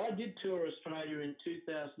 Well, I did tour Australia in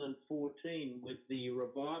 2014 with the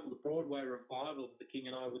Broadway revival of The King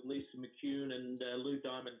and I, with Lisa McCune and Lou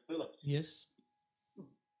Diamond Phillips. Yes.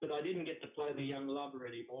 But I didn't get to play the young lover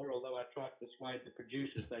anymore, although I tried to persuade the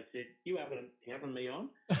producers. They said, "You haven't having me on."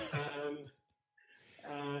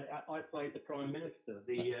 I played the Prime Minister,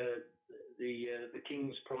 the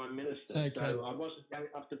King's Prime Minister. Okay. So I wasn't going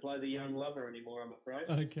up to play the young lover anymore, I'm afraid.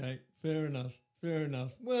 Okay, fair enough.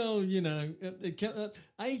 Well,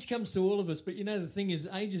 age comes to all of us, but the thing is,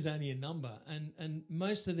 age is only a number, and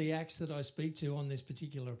most of the acts that I speak to on this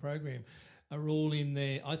particular program are all in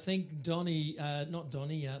there. I think Lonnie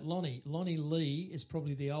Lee is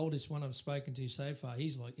probably the oldest one I've spoken to so far.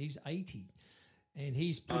 He's 80, and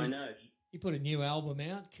he put a new album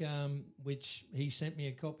out, which he sent me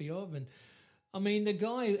a copy of, and I mean, the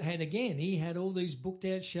guy had all these booked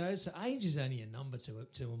out shows. So age is only a number to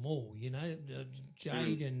them all,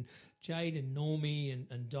 Jade and Normie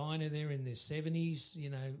and Dinah, they're in their 70s,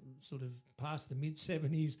 sort of past the mid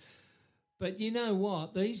 70s. But you know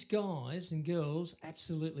what? These guys and girls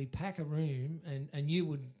absolutely pack a room, and you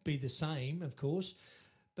would be the same, of course.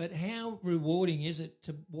 But how rewarding is it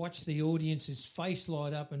to watch the audience's face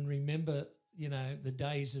light up and remember, the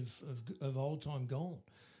days of old time gone?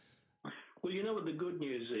 Well, you know what the good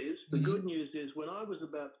news is? The good news is when I was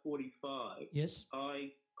about 45, yes,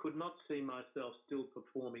 I could not see myself still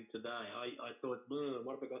performing today. I thought,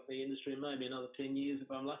 what have I got in the industry? Maybe another 10 years if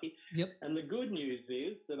I'm lucky. Yep. And the good news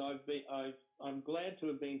is that I'm glad to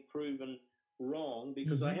have been proven wrong,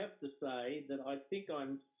 because I have to say that I think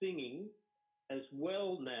I'm singing as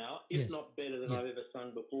well now, if not better than I've ever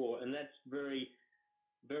sung before. And that's very,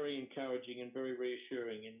 very encouraging and very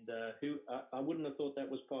reassuring. And I wouldn't have thought that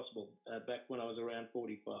was possible back when I was around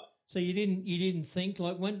 45. So you didn't think,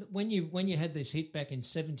 like, when you had this hit back in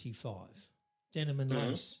 75, Denim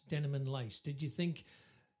and Lace, did you think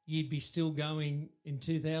you'd be still going in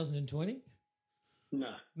 2020?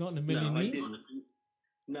 No. Not in a million years? I didn't.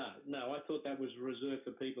 No, I thought that was reserved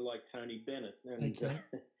for people like Tony Bennett. And,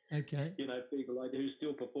 Okay. People like who's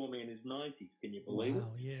still performing in his 90s. Can you believe it?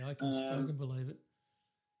 Wow, yeah, I can believe it.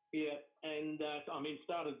 Yeah, and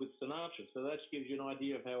started with Sinatra, so that gives you an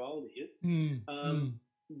idea of how old he is.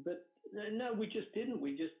 But no, we just didn't.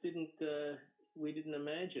 We didn't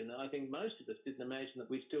imagine. I think most of us didn't imagine that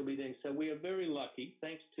we'd still be doing. So we are very lucky,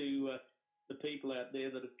 thanks to the people out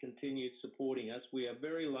there that have continued supporting us. We are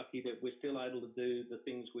very lucky that we're still able to do the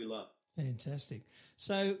things we love. Fantastic.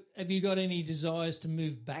 So have you got any desires to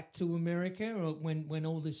move back to America, or when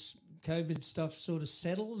all this COVID stuff sort of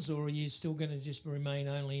settles, or are you still going to just remain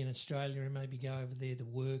only in Australia and maybe go over there to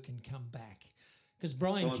work and come back? Because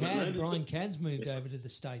Brian Cadd's moved over to the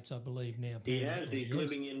States, I believe, now. He has. He's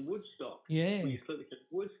living in Woodstock. Yeah. He's living in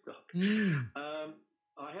Woodstock.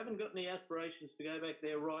 I haven't got any aspirations to go back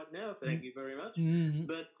there right now, thank you very much.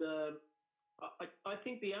 But I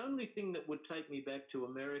think the only thing that would take me back to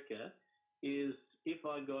America is if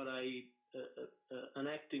I got an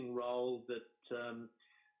acting role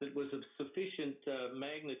that was of sufficient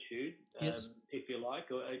magnitude, if you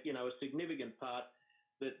like, or a significant part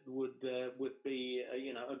that would be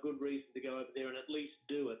a good reason to go over there and at least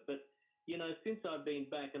do it. But since I've been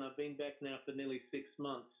back, and I've been back now for nearly 6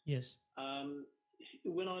 months. Yes.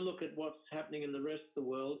 When I look at what's happening in the rest of the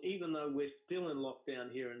world, even though we're still in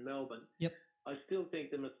lockdown here in Melbourne, I still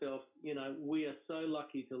think to myself, we are so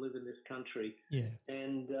lucky to live in this country. Yeah.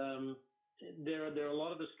 And there are a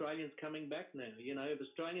lot of Australians coming back now. Of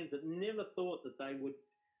Australians that never thought that they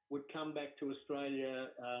would come back to Australia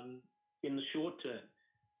in the short term.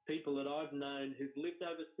 People that I've known who've lived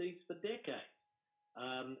overseas for decades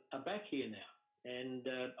are back here now, and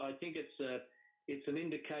I think it's it's an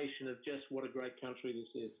indication of just what a great country this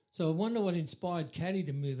is. So I wonder what inspired Caddy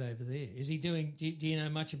to move over there. Is he doing? Do you know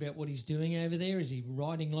much about what he's doing over there? Is he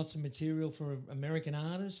writing lots of material for American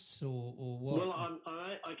artists, or what? Well,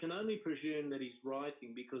 I can only presume that he's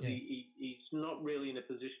writing because he's not really in a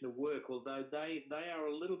position to work. Although they are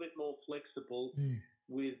a little bit more flexible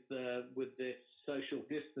with their social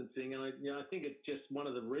distancing, and I think it's just one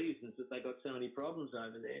of the reasons that they got so many problems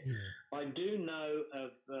over there. Yeah. I do know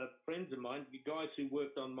of friends of mine, guys who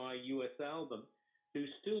worked on my US album, who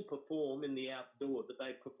still perform in the outdoors, but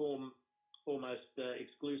they perform almost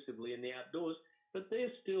exclusively in the outdoors, but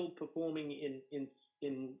they're still performing in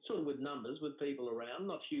sort of with numbers, with people around,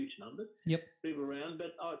 not huge numbers, people around.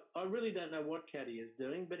 But I really don't know what Caddy is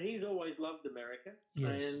doing, but he's always loved America,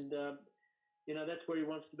 and that's where he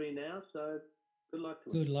wants to be now. So good luck to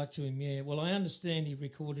him. Good luck to him, yeah. Well, I understand he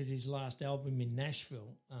recorded his last album in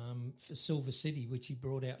Nashville for Silver City, which he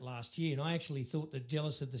brought out last year. And I actually thought that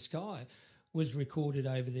Jealous of the Sky was recorded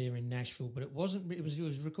over there in Nashville, but it wasn't. It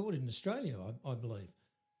was recorded in Australia, I believe.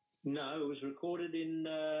 No, it was recorded in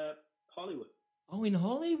Hollywood. Oh, in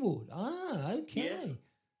Hollywood. Ah, okay. Yeah.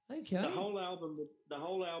 Okay. The whole album,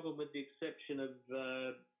 with the exception of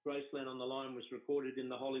Graceland on the Line, was recorded in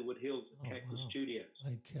the Hollywood Hills at Cactus Studios.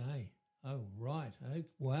 Okay. Oh, right. Oh,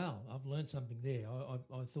 wow. I've learned something there.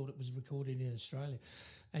 I thought it was recorded in Australia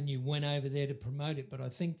and you went over there to promote it, but I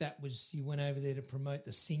think you went over there to promote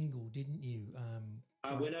the single, didn't you?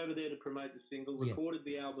 I went over there to promote the single, recorded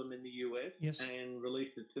the album in the US and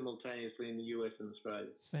released it simultaneously in the US and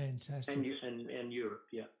Australia. Fantastic. And Europe,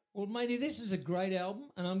 yeah. Well, matey, this is a great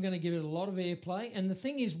album, and I'm going to give it a lot of airplay. And the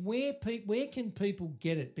thing is, where can people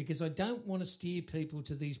get it? Because I don't want to steer people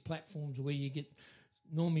to these platforms where you get.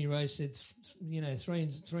 Normie Rose said, 3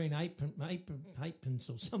 and 8 pence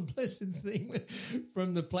or some blessed thing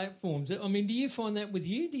from the platforms. I mean, do you find that with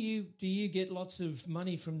you? Do you get lots of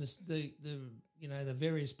money from the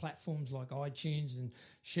various platforms like iTunes and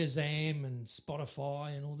Shazam and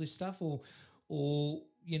Spotify and all this stuff, or do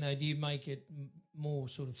you make it more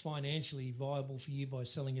sort of financially viable for you by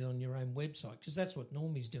selling it on your own website? Because that's what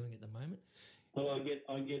Normie's doing at the moment. Well, I get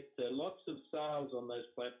lots of sales on those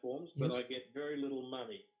platforms, but I get very little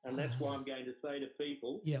money, and that's why I'm going to say to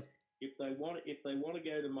people, if they want to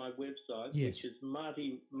go to my website, which is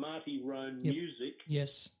Marty Roan Music,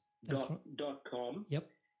 .com. Yep.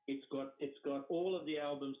 It's got all of the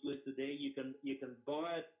albums listed there. You can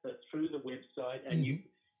buy it through the website, and you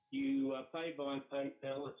pay via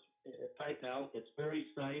PayPal. PayPal. It's very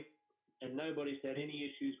safe, and nobody's had any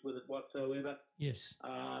issues with it whatsoever. Yes.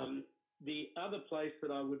 The other place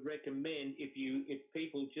that I would recommend, if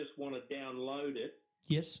people just want to download it,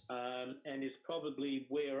 and is probably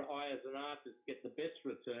where I, as an artist, get the best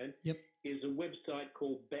return, is a website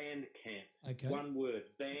called Bandcamp. Okay. One word,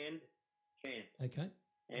 Bandcamp. Okay.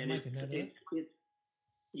 And make a note of that.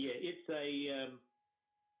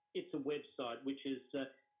 It's a website which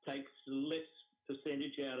takes less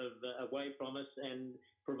percentage away from us and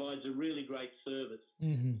provides a really great service.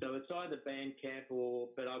 Mm-hmm. So it's either Bandcamp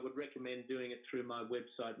but I would recommend doing it through my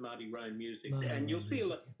website, Marty Roan Music. And you'll see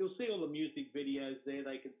all the music videos there.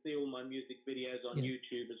 They can see all my music videos on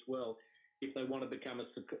YouTube as well if they want to become a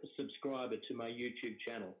subscriber to my YouTube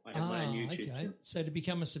channel. I have my own YouTube channel. So to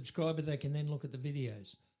become a subscriber, they can then look at the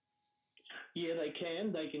videos. Yeah, they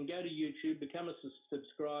can. They can go to YouTube, become a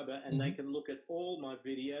subscriber, and they can look at all my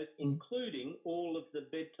videos, including all of the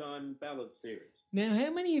Bedtime Ballad series. Now,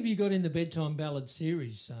 how many have you got in the Bedtime Ballad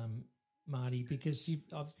series, Marty? Because you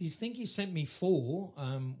think you sent me 4,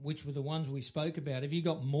 which were the ones we spoke about. Have you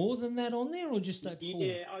got more than that on there, or just that 4?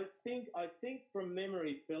 Yeah, I think from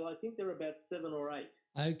memory, Phil, I think there are about 7 or 8.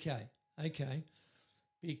 Okay.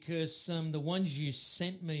 Because the ones you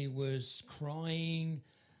sent me was Crying.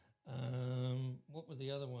 What were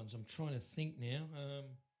the other ones? I'm trying to think now.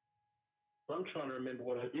 I'm trying to remember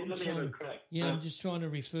what I did. Let me have a crack. Yeah, I'm just trying to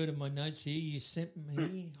refer to my notes here. You sent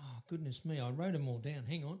me, oh, goodness me, I wrote them all down.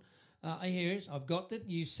 Hang on. Here it is. I've got it.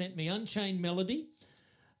 You sent me Unchained Melody.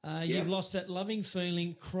 You've Lost That Loving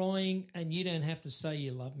Feeling, Crying, and You Don't Have to Say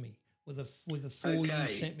You Love Me. With the 4 you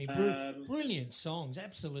sent me. Brilliant songs,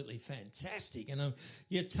 absolutely fantastic. And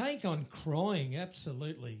your take on Crying,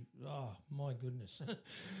 absolutely, oh, my goodness.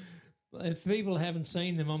 If people haven't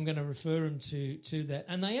seen them, I'm going to refer them to that.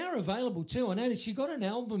 And they are available too. I noticed you got an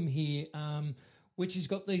album here which has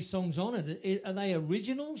got these songs on it. Are they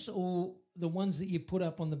originals or the ones that you put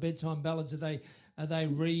up on the Bedtime Ballads? Are they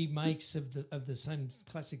remakes of the same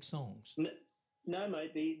classic songs? No,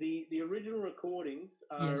 mate. The original recordings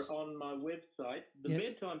are on my website. The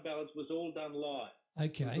Bedtime Ballads was all done live.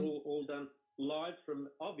 Okay. It was all done live from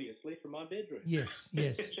my bedroom. Yes,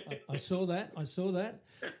 yes. I saw that. I saw that.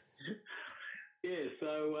 Yeah,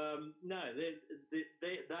 so no,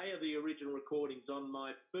 they are the original recordings on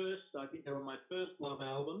my first. I think they're on my first Love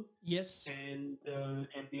album. Yes. And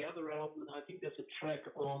the other album, I think there's a track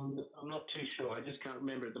on. I'm not too sure. I just can't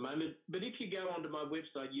remember at the moment. But if you go onto my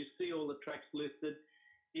website, you see all the tracks listed.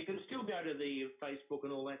 You can still go to the Facebook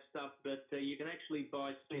and all that stuff, but you can actually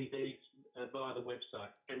buy CDs via the website,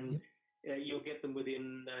 and you'll get them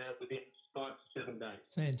within 5 to 7 days.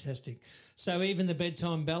 Fantastic. So even the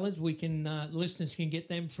bedtime ballads, we can listeners can get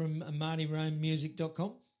them from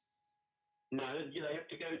martyronemusic.com? No, they have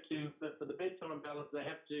to go to for the bedtime ballads. They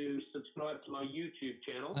have to subscribe to my YouTube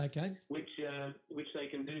channel. Okay. Which they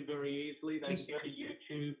can do very easily. They can go to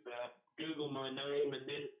YouTube, Google my name, and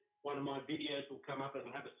then one of my videos will come up and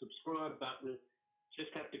it'll have a subscribe button.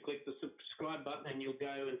 Just have to click the subscribe button, and you'll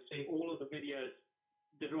go and see all of the videos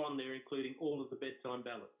that are on there, including all of the bedtime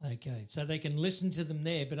ballads. Okay, so they can listen to them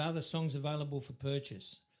there, but are the songs available for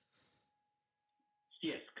purchase?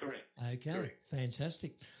 Yes, correct. Okay, Correct.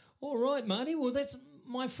 Fantastic. All right, Marty. Well, that's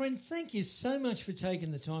my friend. Thank you so much for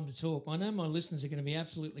taking the time to talk. I know my listeners are going to be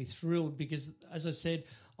absolutely thrilled because, as I said,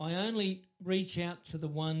 I only reach out to the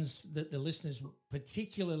ones that the listeners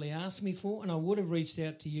particularly ask me for, and I would have reached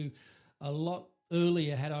out to you a lot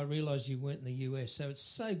earlier had I realised you weren't in the US. So it's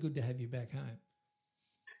so good to have you back home.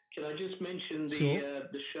 Can I just mention the Sure.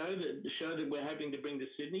 the show that we're hoping to bring to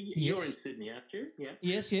Sydney? Yes. You're in Sydney, aren't you? Yeah.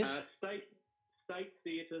 Yes, yes. State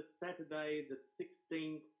Theatre, Saturday the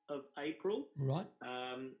 16th of April. Right.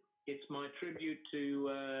 It's my tribute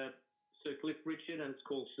to Sir Cliff Richard, and it's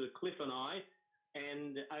called Sir Cliff and I.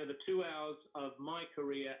 And over 2 hours of my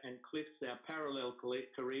career and Cliff's, our parallel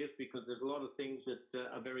careers, because there's a lot of things that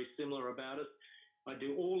are very similar about us. I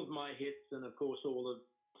do all of my hits and, of course, all of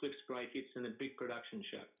Cliff's great hits in a big production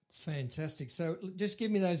show. Fantastic. So just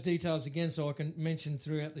give me those details again so I can mention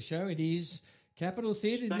throughout the show. It is Capitol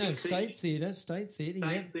Theatre? No, State Theatre. State Theatre,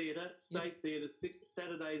 yeah. State Theatre,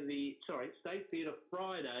 State Theatre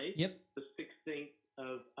Friday, Yep. the 16th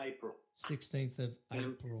of April. 16th of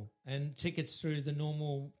April. And tickets through the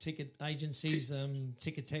normal ticket agencies,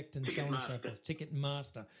 Ticketek and so on and so Ticketmaster. forth.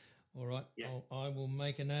 Ticketmaster. All right. Yeah. I will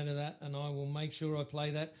make a note of that, and I will make sure I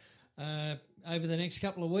play that over the next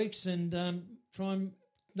couple of weeks and try and,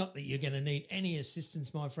 not that you're going to need any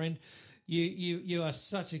assistance, my friend. You are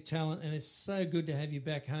such a talent, and it's so good to have you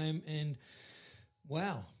back home. And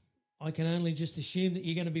wow, I can only just assume that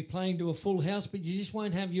you're going to be playing to a full house, but you just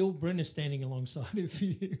won't have Yul Brynner standing alongside of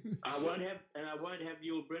you. I won't have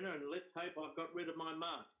Yul Brynner, and let's hope I've got rid of my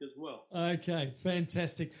mask as well. Okay,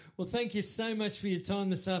 fantastic. Well, thank you so much for your time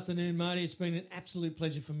this afternoon, Marty. It's been an absolute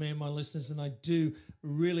pleasure for me and my listeners, and I do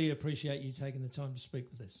really appreciate you taking the time to speak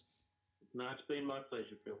with us. No, it's been my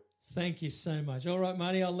pleasure, Phil. Thank you so much. All right,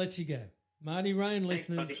 Marty, I'll let you go. Marty Roan, Thanks,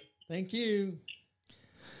 listeners, buddy. thank you.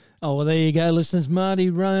 Oh, well, there you go, listeners. Marty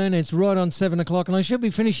Roan. It's right on 7 o'clock, and I should be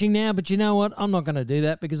finishing now, but you know what? I'm not going to do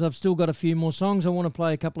that because I've still got a few more songs. I want to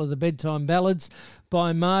play a couple of the bedtime ballads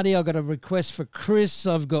by Marty. I've got a request for Chris.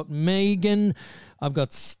 I've got Megan. I've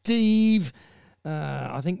got Steve.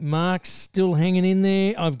 I think Mark's still hanging in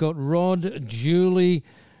there. I've got Rod, Julie,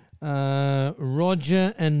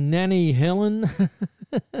 Roger, and Nanny Helen.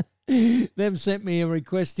 They've sent me a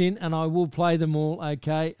request in, and I will play them all,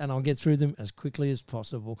 okay, and I'll get through them as quickly as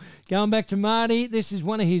possible. Going back to Marty, this is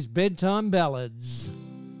one of his bedtime ballads.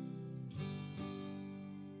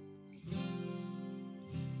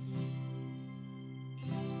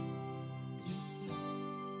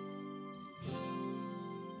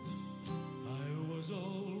 I was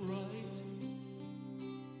all right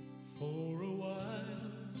for a while.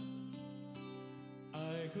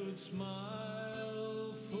 I could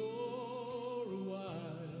smile for a while.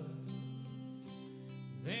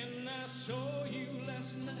 Then I saw you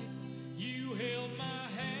last night. You held my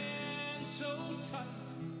hand so tight.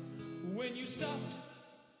 When you stopped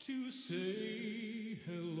to say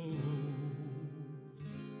hello,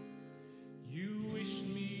 you wished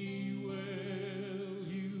me well.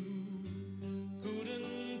 You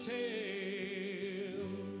couldn't tell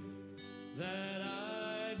that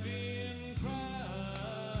I'd been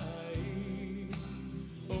crying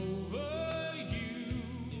over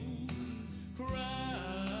you,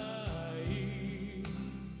 crying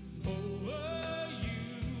over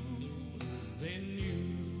you. Then you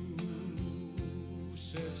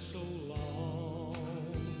said so long.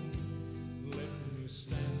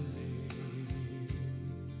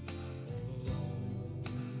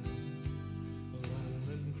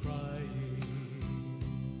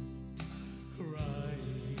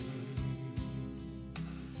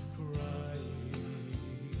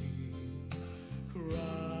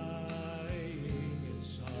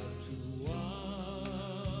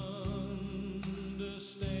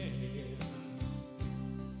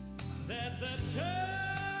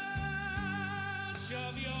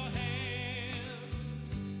 of your hand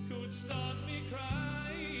could stop me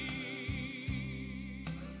crying.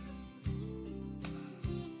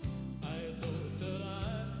 I thought that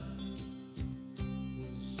I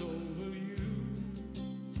was over you,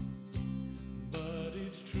 but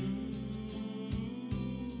it's true,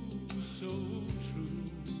 so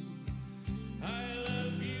true. I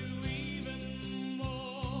love you even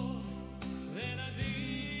more than I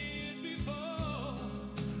did before.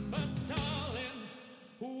 But darling,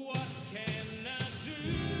 what can I do?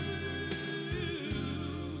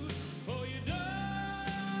 For you don't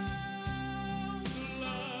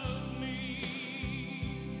love me,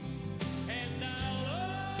 and I'll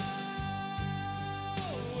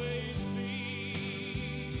always be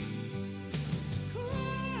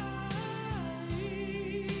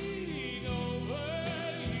crying over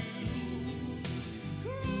you,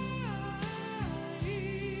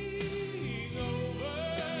 crying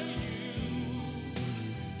over you.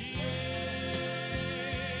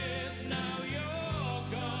 Yes, now you're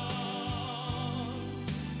gone,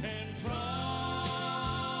 and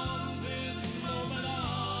from this moment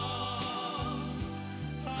on,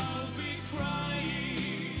 I'll be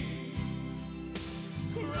crying,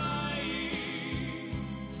 crying,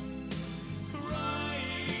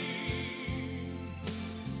 crying,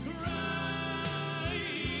 crying.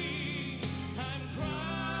 I'm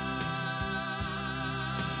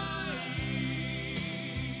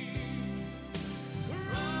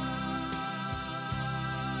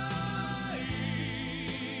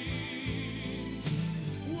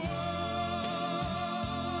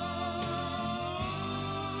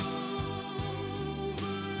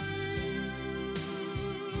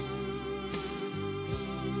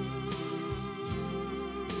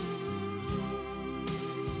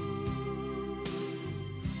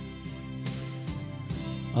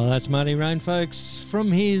Oh, that's Marty Roan, folks,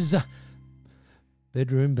 from his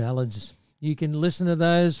Bedroom Ballads. You can listen to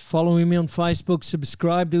those, follow him on Facebook,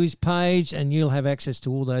 subscribe to his page, and you'll have access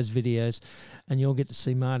to all those videos, and you'll get to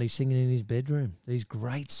see Marty singing in his bedroom. These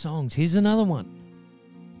great songs. Here's another one.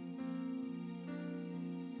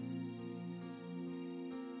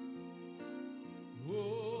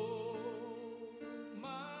 oh, my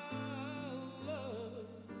love,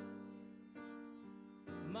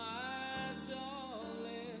 my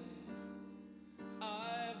darling,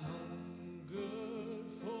 I've hungered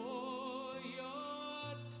for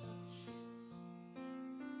your touch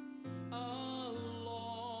a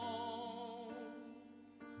long,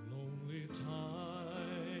 lonely time.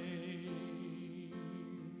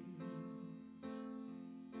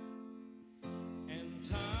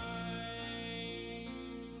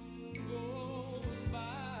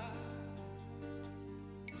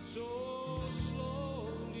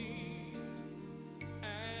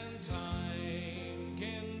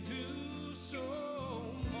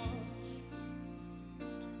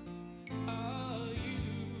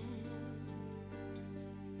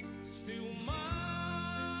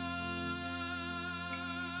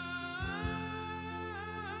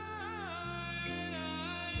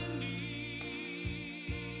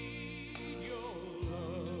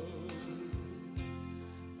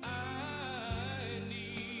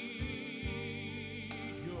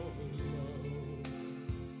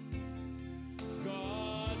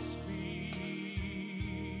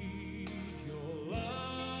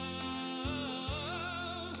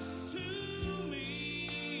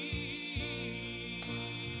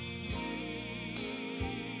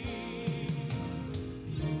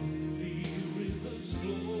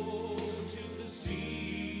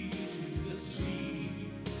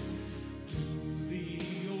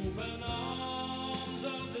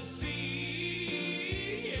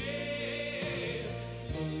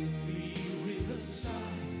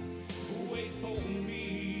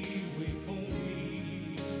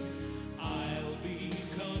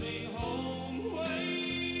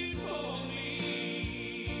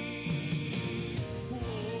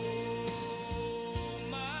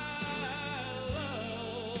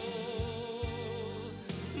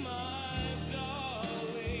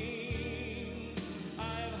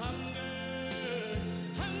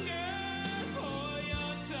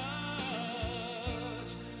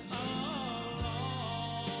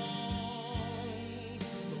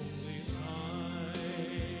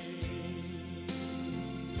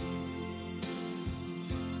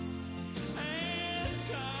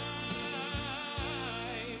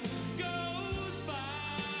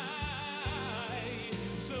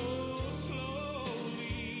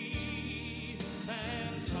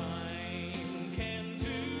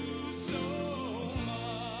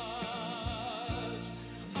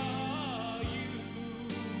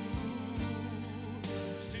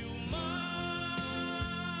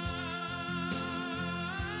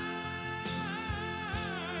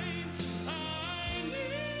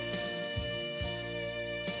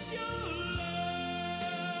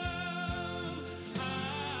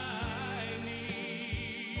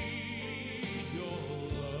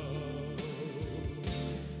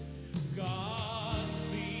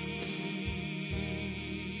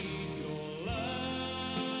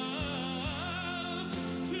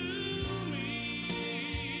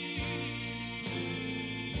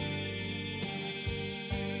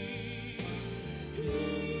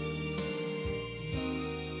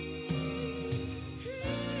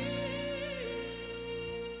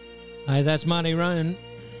 Hey, that's Marty Roan.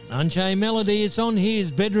 Unchained Melody. It's on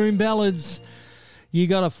his Bedroom Ballads. You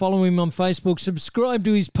got to follow him on Facebook. Subscribe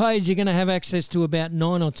to his page. You're going to have access to about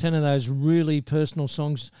 9 or 10 of those really personal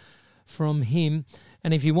songs from him.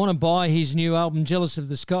 And if you want to buy his new album, Jealous of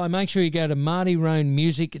the Sky, make sure you go to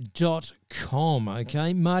martyroanmusic.com,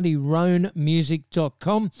 okay?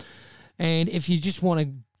 martyroanmusic.com. And if you just want to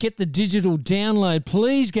get the digital download,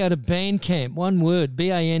 please go to Bandcamp. One word,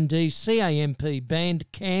 B-A-N-D-C-A-M-P,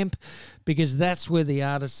 Bandcamp, because that's where the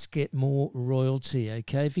artists get more royalty,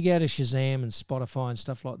 okay? If you go to Shazam and Spotify and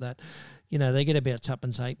stuff like that, you know, they get about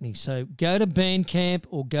tuppence halfpenny. So go to Bandcamp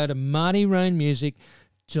or go to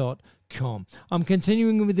martyroanmusic.com. I'm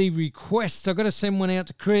continuing with the requests. I've got to send one out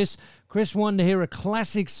to Chris. Chris wanted to hear a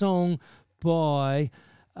classic song by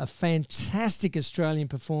a fantastic Australian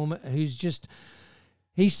performer who's just...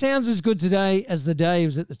 He sounds as good today as the day he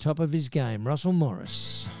was at the top of his game. Russell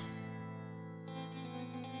Morris.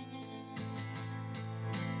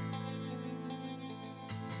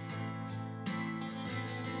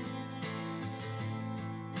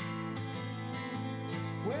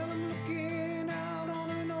 Well, I'm looking out on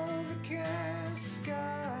an overcast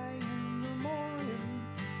sky in the morning.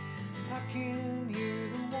 I can hear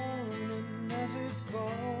the warning as it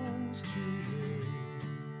calls to you.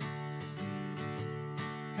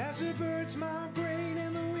 As the birds migrate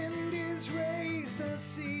and the wind is raised, I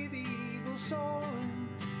see the eagle soaring.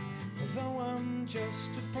 Although I'm just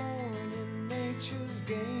a pawn in nature's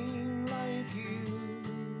game like you.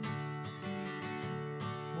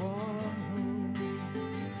 Wahoo,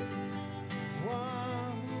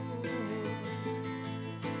 wahoo,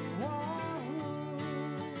 wahoo.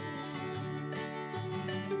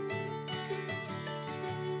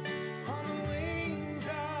 On the wings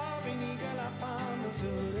of an eagle I found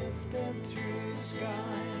myself lifted through the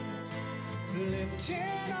skies,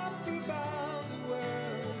 lifting up above the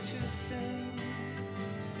world to sing.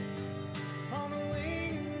 On the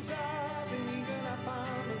wings of an eagle I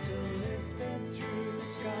found myself lifted through the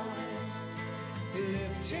skies,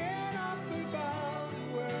 lifting up above the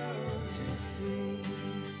world to see.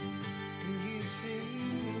 You see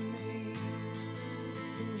me,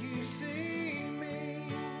 you see me.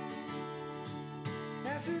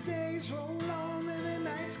 As the days roll on and the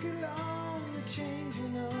nights get long, the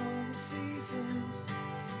changing of the seasons,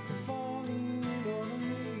 the falling on the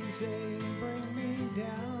leaves, they bring me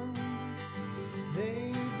down.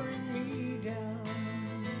 They bring me down.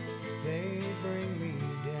 They bring me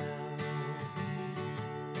down.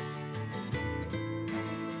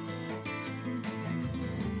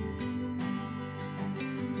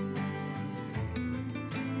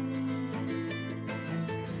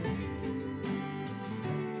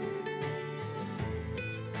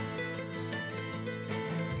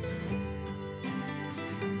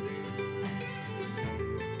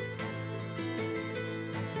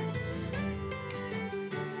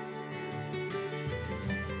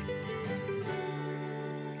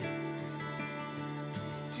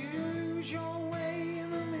 Do you lose your way in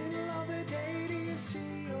the middle of the day? Do you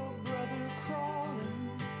see your brother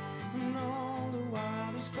crawling? And all the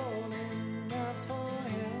while he's calling out for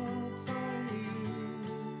help from you.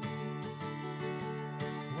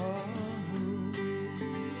 Wahoo,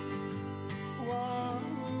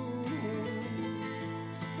 wahoo,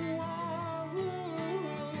 wahoo.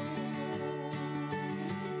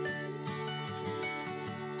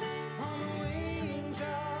 On the wings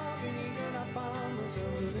of an eagle I found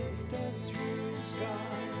myself lifted through the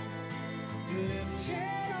skies,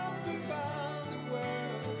 lifted up above the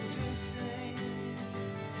world to sing.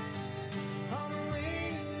 On the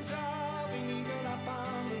wings of an eagle I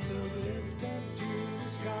found myself lifted through the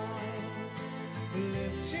skies,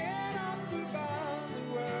 lifted up above the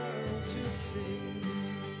world to see.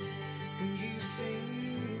 And you see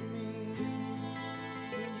me,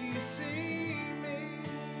 and you see me.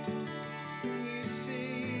 You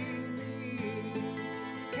see me.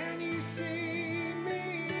 Can you see me?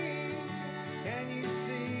 Can you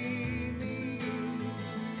see me?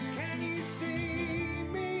 Can you see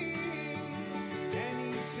me? Can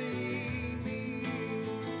you see me?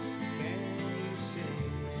 Can you see me?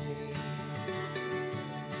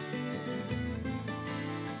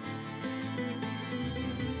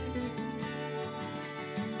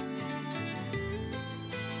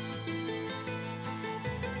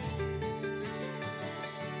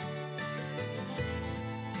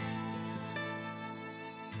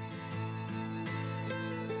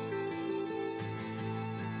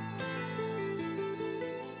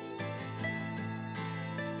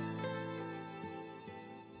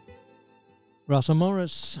 Russell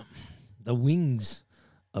Morris, The Wings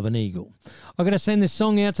of an eagle. I've got to send this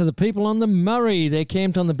song out to the people on the Murray. They're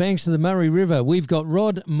camped on the banks of the Murray River. We've got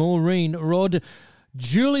Rod, Maureen, Rod,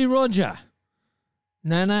 Julie, Roger,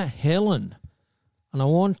 Nana, Helen. And I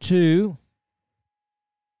want to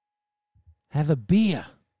have a beer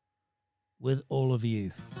with all of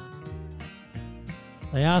you.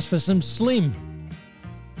 They asked for some Slim.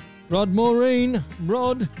 Rod, Maureen,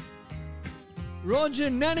 Rod, Roger,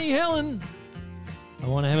 Nanny, Helen. I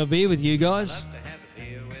want to have a beer with you guys. I love to have a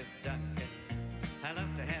beer with Duncan. I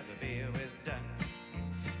love to have a beer with Duncan.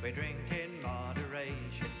 We drink in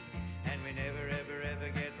moderation, and we never, ever, ever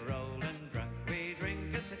get rolling drunk. We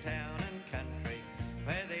drink at the town and country,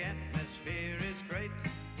 where the atmosphere is great.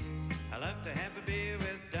 I love to have a beer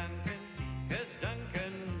with Duncan, 'cause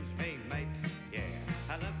Duncan's me mate. Yeah,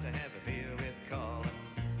 I love to have a beer with Colin.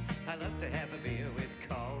 I love to have a beer with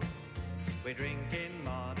Colin. We drink in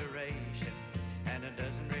moderation, and it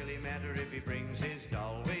doesn't really matter if he brings his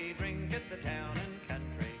doll. We drink at the town and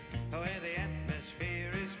country, where the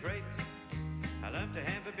atmosphere is great. I love to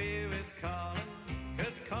have a beer with Colin,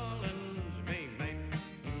 'cause Colin's me mate.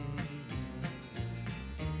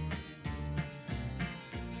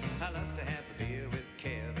 I love to have a beer with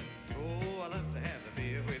Kevin. Oh, I love to have a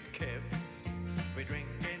beer with Kevin. We drink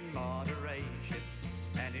in moderation,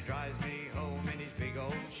 and he drives me home in his big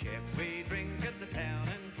old Chevy. We drink at the town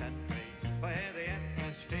and country, where the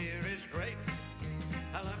atmosphere is great.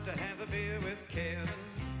 I love to have a beer with Kevin,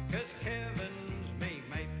 'cause Kevin's me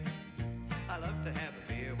mate. I love to have a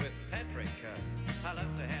beer with Patrick. I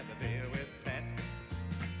love to have a beer with Pat.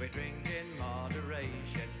 We drink in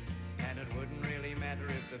moderation, and it wouldn't really matter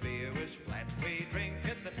if the beer was flat. We drink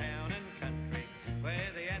at the town and country,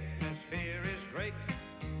 where the atmosphere is great.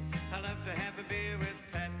 I love to have a beer with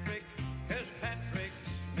Patrick, 'cause Patrick's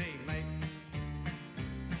me mate.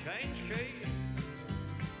 Change key.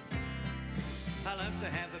 I love to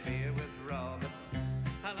have a beer with Robert.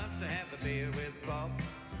 I love to have a beer with Bob.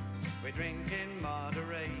 We drink in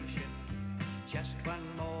moderation. Just one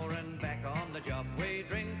more and back on the job. We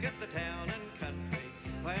drink at the town and country,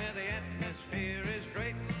 where the atmosphere is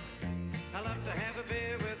great. I love to have a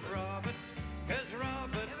beer with Robert, 'cause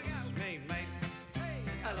Robert's me mate.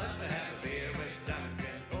 I love to have a beer with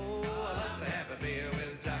Duncan. Oh, I love to have a beer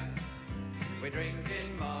with Duncan. We drink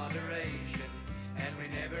in moderation, and we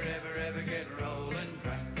never, ever, ever get rolling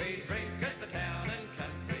drunk. We drink at the town and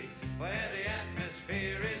country, where the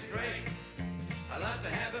atmosphere is great. I love to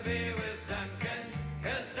have a beer with Duncan,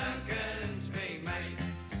 'cause Duncan's me mate.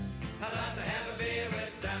 I love to have a beer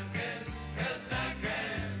with Duncan, 'cause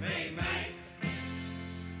Duncan's me mate.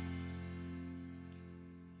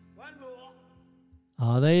 One more.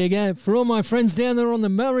 Oh, there you go. For all my friends down there on the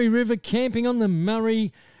Murray River, camping on the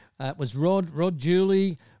Murray, it was Rod,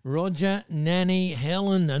 Julie, Roger, Nanny,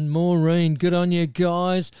 Helen, and Maureen. Good on you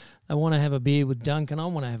guys. They want to have a beer with Duncan. I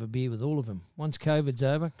want to have a beer with all of them. Once COVID's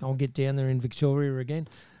over, I'll get down there in Victoria again,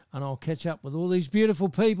 and I'll catch up with all these beautiful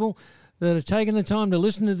people that are taking the time to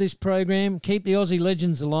listen to this program, keep the Aussie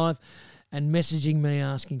legends alive, and messaging me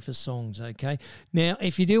asking for songs, okay? Now,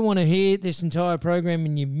 if you do want to hear this entire program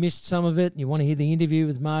and you missed some of it and you want to hear the interview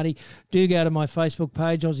with Marty, do go to my Facebook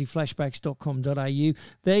page, aussieflashbacks.com.au.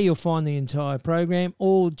 There you'll find the entire program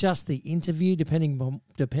or just the interview, depending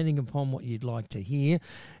upon what you'd like to hear.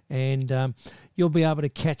 And you'll be able to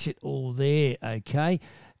catch it all there, okay?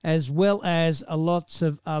 As well as lots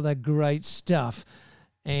of other great stuff.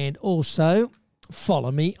 And also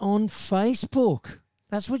follow me on Facebook.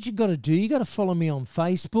 That's what you've got to do. You've got to follow me on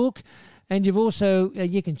Facebook. And you've also,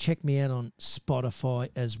 you can check me out on Spotify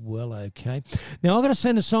as well, okay? Now, I've got to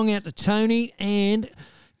send a song out to Tony and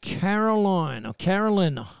Caroline. Or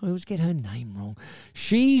Carolyn. I always get her name wrong.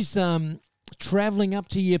 She's travelling up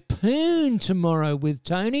to Yeppoon tomorrow with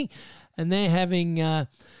Tony. And they're having a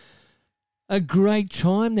great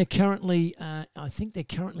time. They're currently, I think they're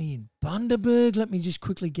currently in Bundaberg. Let me just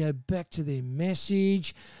quickly go back to their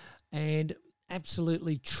message. And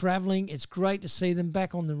absolutely travelling. It's great to see them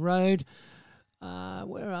back on the road.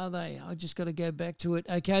 Where are they? I just got to go back to it.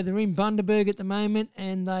 Okay, they're in Bundaberg at the moment,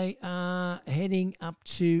 and they are heading up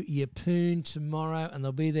to Yeppoon tomorrow, and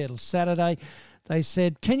they'll be there till Saturday. They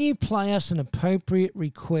said, can you play us an appropriate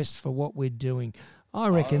request for what we're doing? I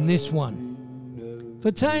reckon this one.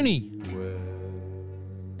 For Tony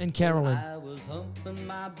and Carolyn. I was humping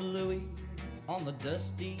my bluey on the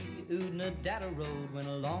dusty Oodnadatta road when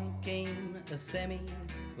along came a semi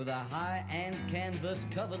with a high-end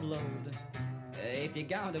canvas-covered load. If you're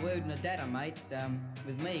going to Oodnadatta, mate,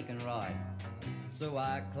 with me you can ride. So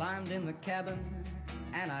I climbed in the cabin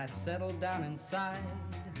and I settled down inside.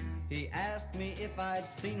 He asked me if I'd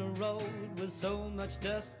seen a road with so much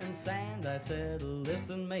dust and sand. I said,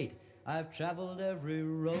 listen, mate, I've traveled every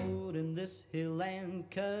road in this hill land,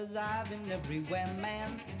 'cause I've been everywhere,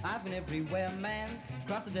 man. I've been everywhere, man.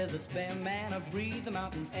 Across the deserts bare, man. I've breathed the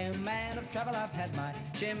mountain air, man. Of travel I've had my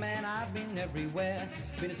share, man. I've been everywhere.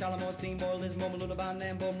 Been to Tullamore, Seymour, Lismore, Malulaban,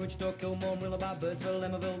 Nambour, Rochester, Kilmore, Marillabah, Birdsville,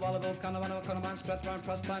 Emmaville, Wallaville, Conowano, Conowman, Strathrown,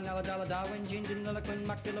 Proserpine, Alladala, Darwin, Gingin, Lilliquin,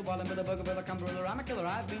 Muckdilla, Wallumbilla, Bugabilla, Cumberilla, I'm a killer.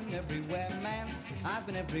 I've been everywhere, man. I've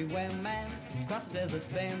been everywhere, man. Across the deserts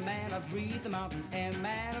bare, man. I've breathed the mountain air,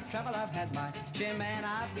 man. Of travel I've had my share, man.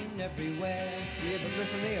 I've been everywhere. Yeah, but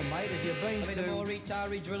listen here, mate, if you've been I've been to Moree,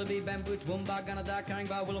 Taree, Drillaby, Bamboo, Toowoomba, Gunnedah,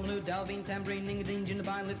 Caringbah, Willamoo, Dalveen, Tambourine, Ningadeen,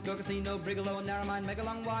 Jindabyne, Lithgow, Casino, Brigalow, Narromine,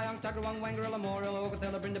 Megalong, Wyong, Tuggerawong, Wangarilla, Morrill,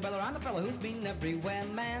 Ogathella, Brindabella. I'm the fella who's been everywhere,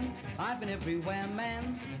 man. I've been everywhere,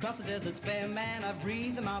 man. Across the deserts bare, man. I've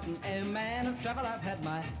breathed the mountain air, man. Of travel I've had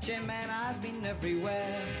my share, man. I've been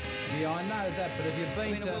everywhere. Yeah, I know that, but if you've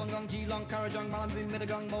been to... Wollongong, Geelong, Currajong, Mullumbeen,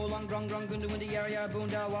 Mittagong, Molong, Grong, Grong, Goondiwindi, Yarra, Yarra,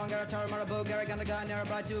 Boondara, Wongara, Turramurra, Bogarra, Gundagai,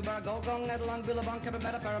 Narrabri, Toowoomba, Golgong, Adelong, Billabong,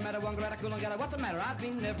 Cabramatta, Parramatta, Wangaratta, Coolangatta. What's the matter? I've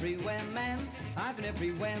been everywhere, man. I've been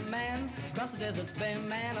everywhere, man. Across the deserts bare,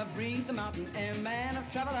 man. I've breathed the mountain air, man. Of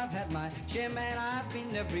travel I've had my share, man. I've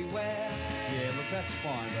been everywhere. Yeah, look, that's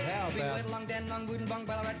fine, but how Big about... Wet, Long Dan, Long Woodenbong,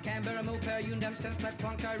 Ballarat, Canberra, Moolpare, Yundam, Stunstlat,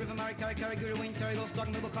 Clonkai, River Murray, Curry, Gurraween, Terrigal, Stock,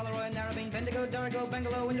 Millville, Collaroy, Narrabeen, Bendigo, Darrigo,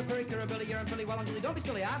 Bangalow, Indoorpuri, Kirribilli, Yarrabilli, Wallumbilla. Don't be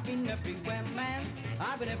silly, I've been everywhere, man.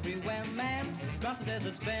 I've been everywhere, man. Across the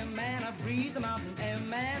deserts bare, man. I've breathed the mountain air,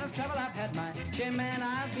 man. Of travel I've had my share, man.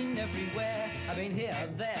 I've been everywhere. I've been here,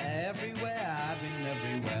 there, everywhere. I've been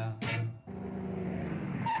everywhere.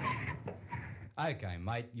 Okay,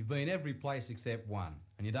 mate, you've been every place except one,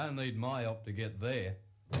 and you don't need my help to get there.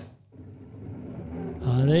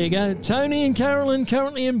 Oh, there you go. Tony and Carolyn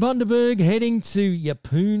currently in Bundaberg, heading to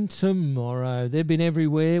Yeppoon tomorrow. They've been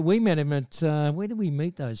everywhere. We met them at, where did we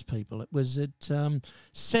meet those people? It was at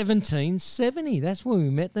 1770. That's where we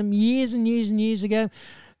met them years and years and years ago.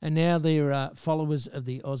 And now they're followers of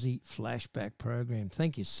the Aussie Flashback program.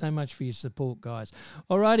 Thank you so much for your support, guys.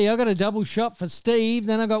 Alrighty, I got a double shot for Steve.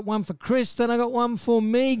 Then I got one for Chris. Then I got one for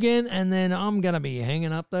Megan. And then I'm going to be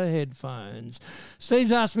hanging up the headphones.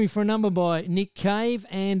 Steve's asked me for a number by Nick Cave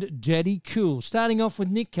and Daddy Cool. Starting off with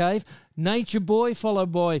Nick Cave, Nature Boy,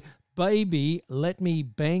 followed by Baby, Let Me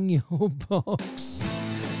Bang Your Box.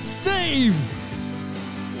 Steve,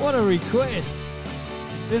 what a request.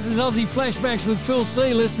 This is Aussie Flashbacks with Phil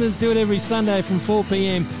C. Listeners do it every Sunday from 4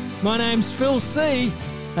 p.m. My name's Phil C.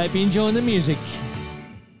 Hope you're enjoying the music.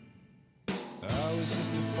 I was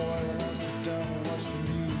just a boy when I sat down and watched the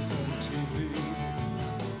news on TV.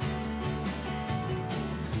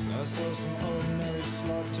 I saw some ordinary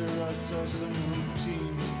slaughter, I saw some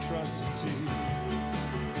routine atrocity.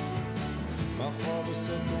 My father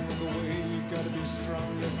said, don't look away, you gotta be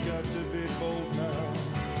strong, you got to be bold now.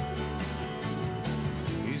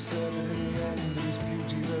 He said that in the end there's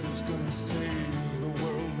beauty that is gonna save the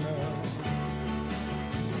world now.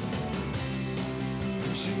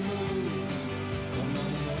 And she moves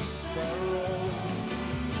among the sparrows,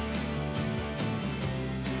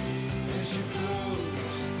 and she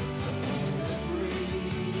floats upon the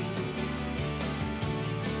breeze,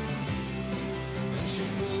 and she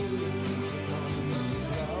moves among the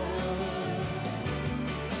flowers,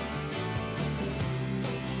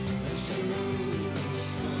 and she moves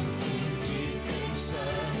something deep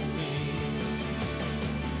inside me.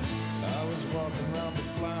 I was walking around the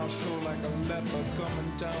flower show like a leper,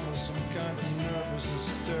 coming down with some kind of nervous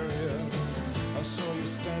hysteria. I saw you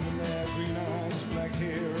standing there, green eyes, black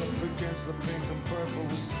hair, up against the pink and purple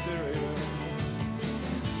wisteria.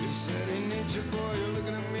 You said, hey, nature boy, you're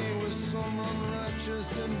looking at me with some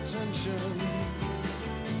unrighteous intention.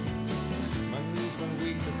 My knees went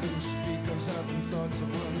weak, I couldn't speak, I was having thoughts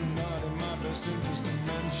of what not in my best interest to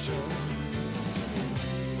mention.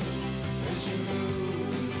 And she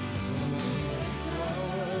moves among the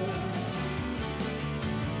flowers,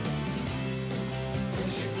 and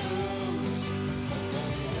she floats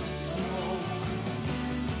among the smoke,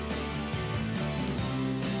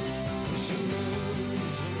 and she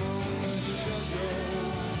moves among the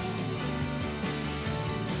shadows,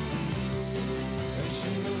 and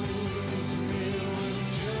she moves me with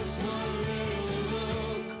just one little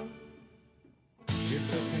look. You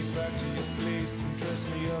took me back to your place and dressed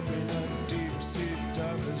me up in a deep-sea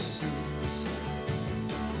diver's suits.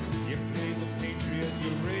 You played the patriot,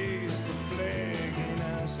 you raised the flag, and I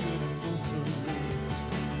stood in full salute.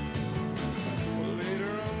 Well,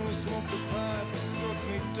 later on we smoked a pipe, struck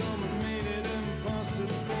me dumb and made it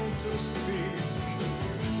impossible to speak.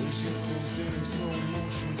 As you cruised in slow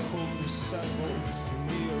motion, cold and Sappho in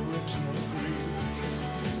the original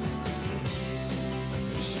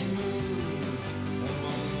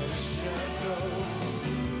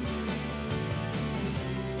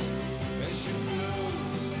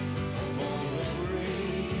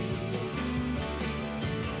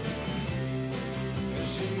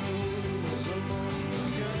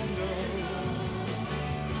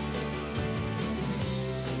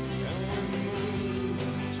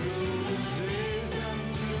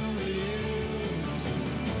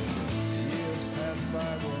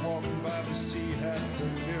you see half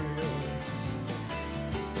delirious.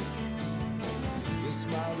 You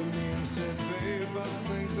smiled at me and said, babe, I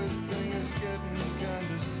think this thing is getting kind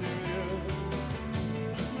of serious.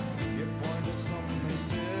 You pointed something and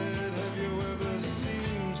said, have you ever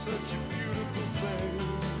seen such a beautiful thing?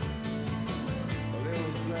 Well, it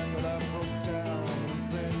was then that I broke down. It was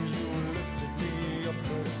then you lifted me up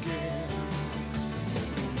again.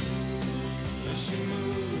 As she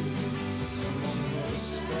moves among the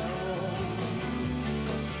sparrows,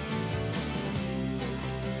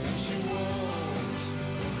 and she walks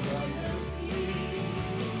across the sea,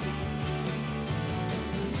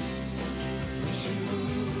 and she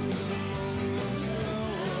moves among the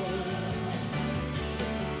flowers,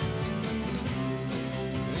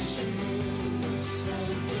 and she moves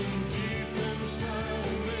something deep inside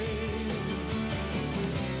of me,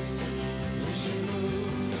 and she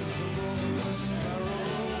moves among the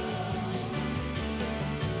sparrows,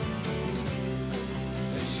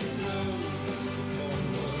 and she floats upon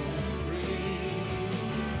the breeze,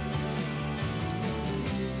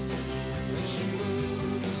 and she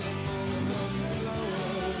moves among the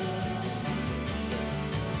flowers,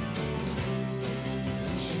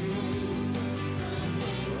 and she moves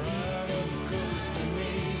right up close to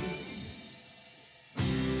me.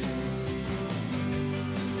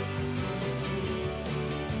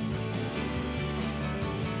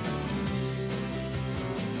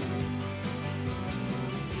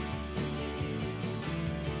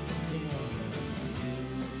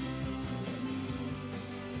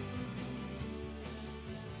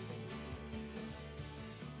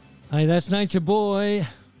 Hey, that's Nature Boy,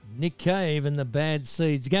 Nick Cave and the Bad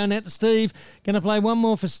Seeds. Going out to Steve. Going to play one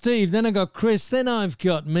more for Steve. Then I got Chris. Then I've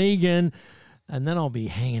got Megan. And then I'll be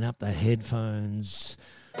hanging up the headphones.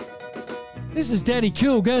 This is Daddy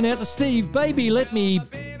Cool going out to Steve. Baby, let me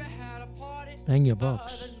bang your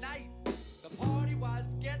box. The party was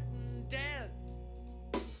getting dead.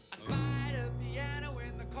 I spied a piano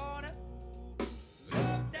in the corner,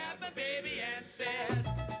 looked at my baby and said,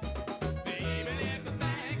 baby, let me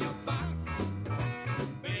bang your box.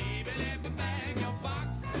 Baby, let me bang your box.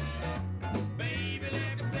 Baby,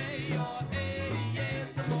 let me play your 88.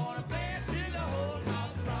 I'm gonna play it till the whole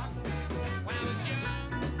house rocks. When I was young,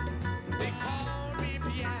 they called me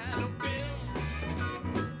Piano Bill.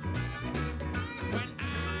 When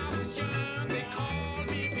I was young, they called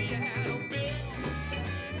me Piano Bill.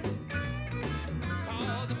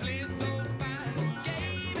 'Cause I played so fine,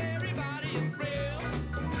 gave everybody a thrill.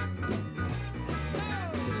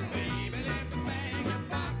 Baby, let me bang your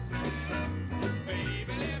box.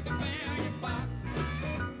 Baby, let me bang your box.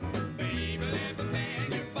 Baby, let me bang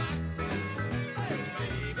your box.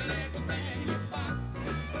 Baby, let me bang your box.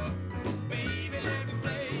 Baby, let me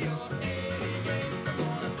play your 88. I'm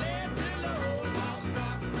gonna play it till the whole house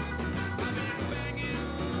rocks. I've been banging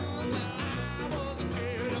since I was a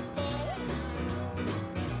little boy.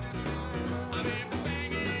 I've been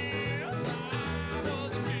banging since I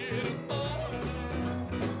was a little boy.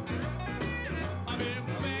 I've been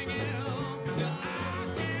banging till I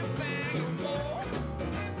can't bang no more.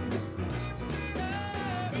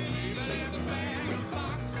 Baby, let me bang your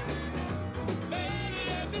box. Baby,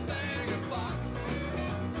 let me bang your box.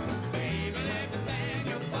 Baby, let me bang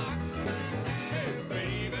your box. Hey,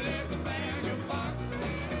 baby, let me bang your box.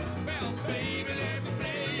 Well, baby, let me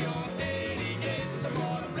play your 88. I'm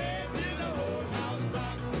gonna play it till the whole house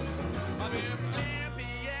rocks. I've been playing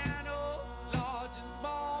piano, large and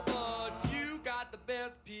small, but you got the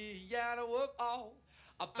best piano of all.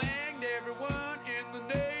 I banged everyone in the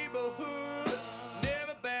neighborhood.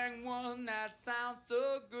 Never banged one that sounds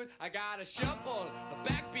so good. I got a shuffle, a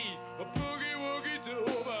backbeat, a boogie woogie too.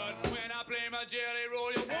 But when I play my jelly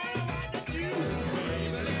roll, you wanna what to do?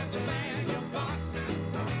 Baby, let me bang your box.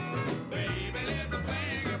 Baby, let me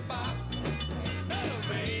bang your box. Oh,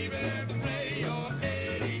 baby, let me play your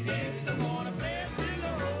 88. I'm gonna play it till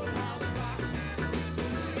the whole house rocks.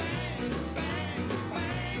 Bang, bang,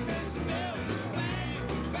 bang, Mr. Bill. Bang,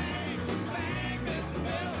 bang, bang, Mr.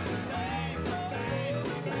 Bill. Bang, bang,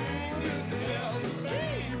 bang, Mr. Bill.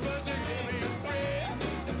 Gee, but you give me a friend,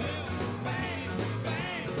 Mr. Bill. Bang,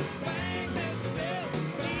 bang, bang, Mr. Bill.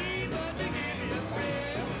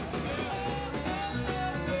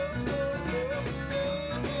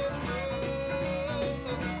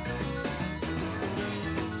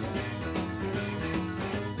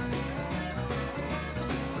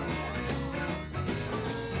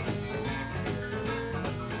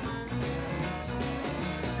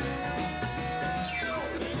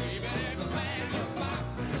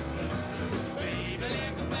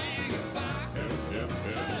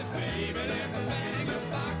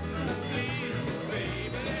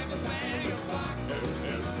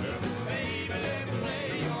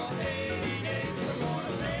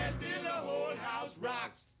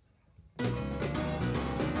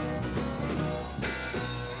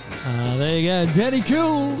 There you go. Daddy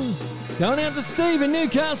Cool. Going out to Steve in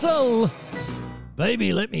Newcastle.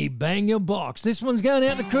 Baby, let me bang your box. This one's going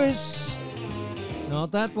out to Chris.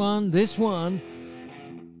 Not that one. This one.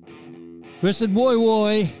 Chris at Woy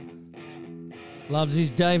Woy. Loves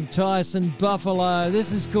his Dave Tyson Buffalo.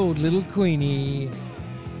 This is called Little Queenie.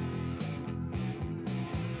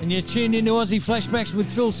 And you're tuned into Aussie Flashbacks with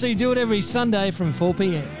Phil C. Do it every Sunday from 4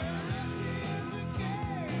 p.m.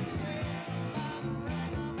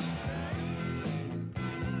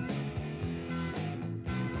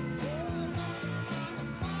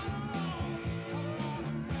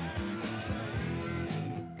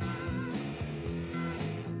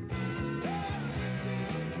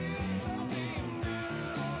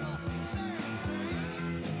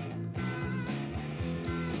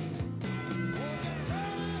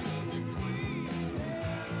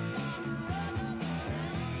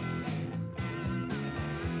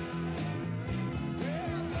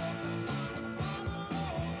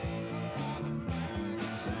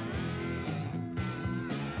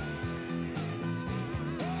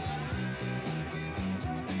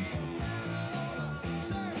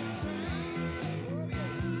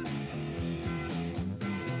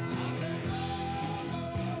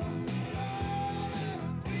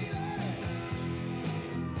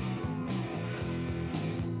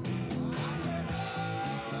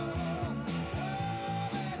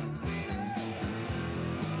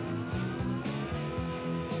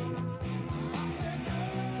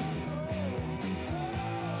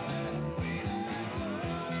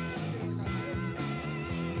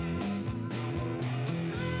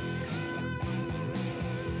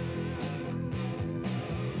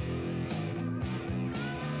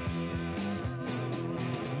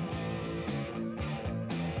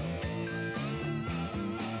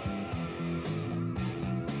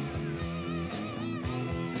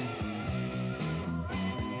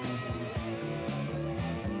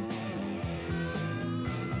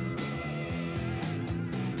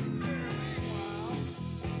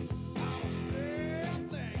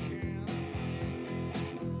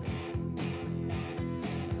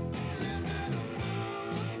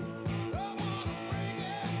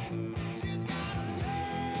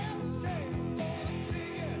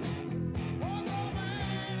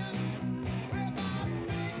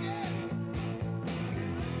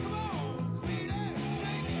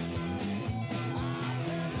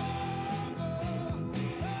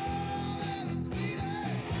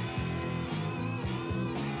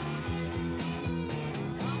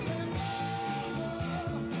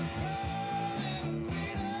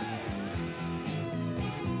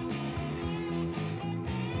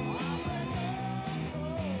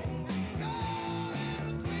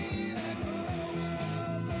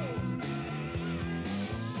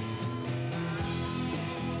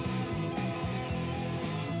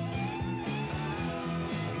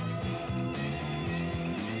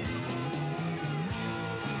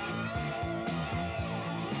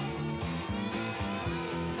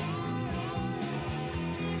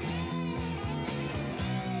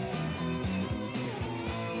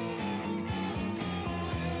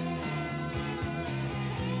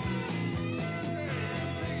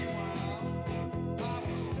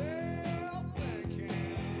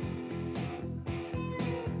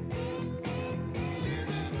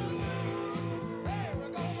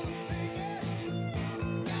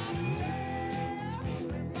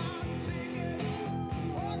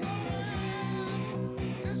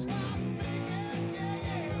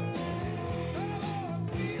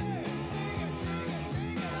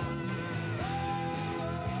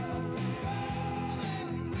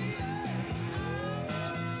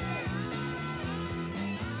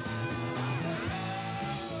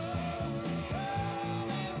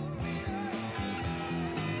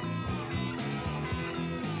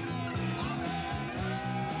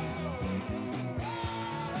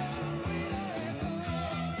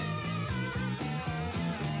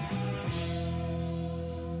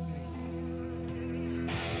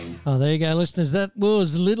 Oh, there you go, listeners. That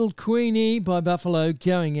was Little Queenie by Buffalo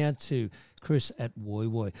going out to Chris at Woy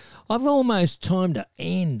Woy. I've almost time to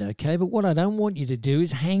end, okay? But what I don't want you to do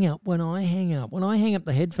is hang up when I hang up. When I hang up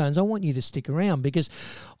the headphones, I want you to stick around because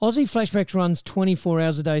Aussie Flashbacks runs 24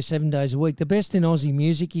 hours a day, 7 days a week. The best in Aussie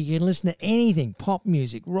music. You can listen to anything, pop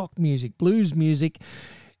music, rock music, blues music,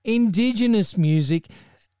 Indigenous music,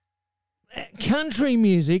 country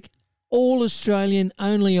music, all Australian,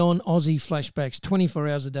 only on Aussie Flashbacks, 24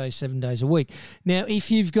 hours a day, 7 days a week. Now,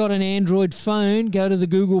 if you've got an Android phone, go to the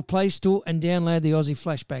Google Play Store and download the Aussie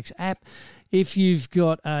Flashbacks app. If you've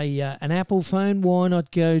got an Apple phone, why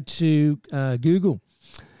not go to Google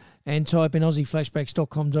and type in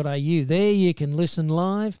aussieflashbacks.com.au. There you can listen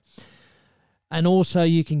live. And also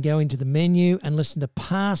you can go into the menu and listen to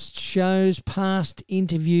past shows, past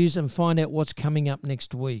interviews, and find out what's coming up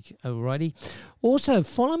next week. Alrighty. Also,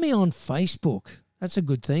 follow me on Facebook. That's a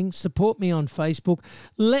good thing. Support me on Facebook.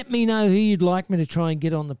 Let me know who you'd like me to try and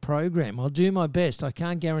get on the program. I'll do my best. I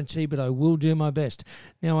can't guarantee, but I will do my best.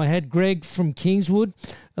 Now, I had Greg from Kingswood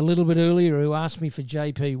a little bit earlier who asked me for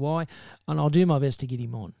JPY, and I'll do my best to get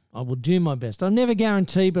him on. I will do my best. I never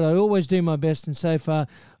guarantee, but I always do my best, and so far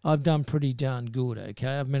I've done pretty darn good,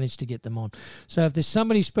 okay? I've managed to get them on. So if there's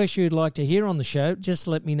somebody special you'd like to hear on the show, just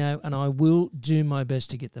let me know, and I will do my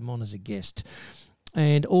best to get them on as a guest.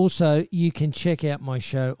 And also, you can check out my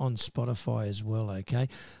show on Spotify as well, okay?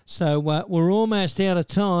 So we're almost out of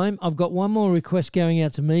time. I've got one more request going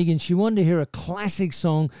out to Megan. She wanted to hear a classic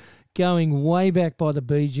song going way back by the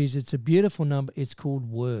Bee Gees. It's a beautiful number. It's called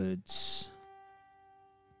Words.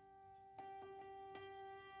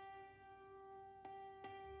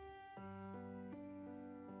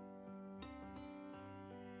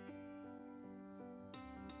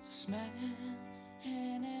 Smile,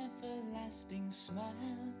 an everlasting smile.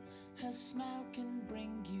 Her smile can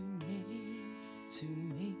bring you near to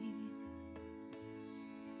me.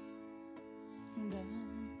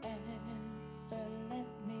 Don't ever let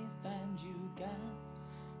me find you gone,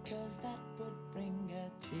 'cause that would bring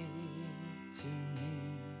a tear to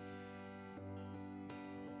me.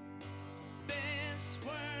 This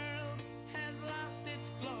world has lost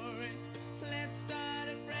its glory. Let's start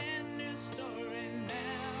a brand new story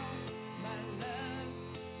now, my love.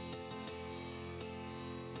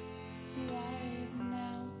 Right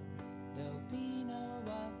now, there'll be no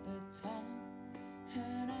other time,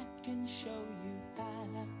 and I can show you how,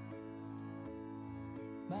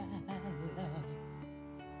 my love.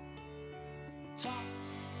 Talk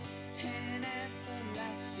in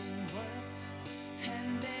everlasting words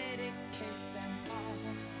and dedicate them all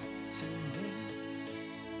to me.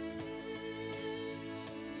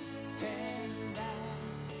 And I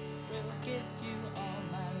will give you all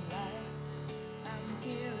my life. I'm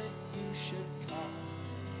here if you should call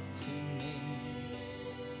to me.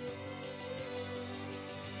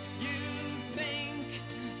 You think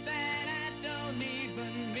that I don't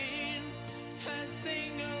even mean a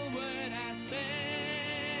single word I say.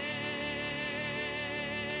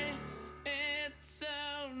 It's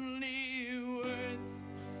only words,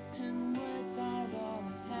 and words are all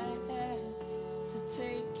I have to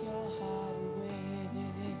take your heart away.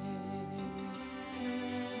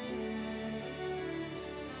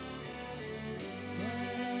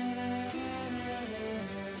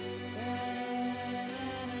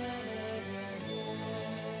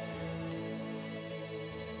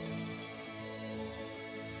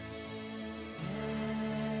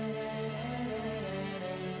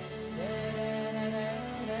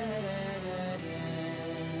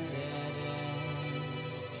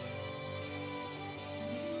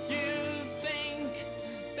 You think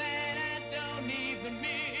that I don't even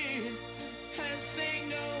mean a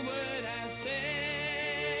single word I say.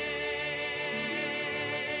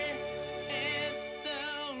 It's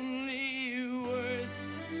only words,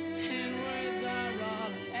 and words are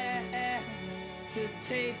all I have to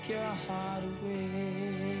take your heart away.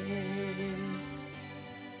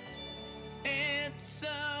 It's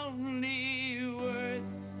only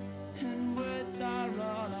words, and words are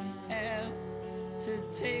all I have to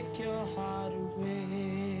take your heart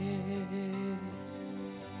away.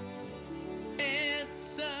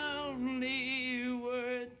 It's only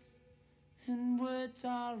words, and words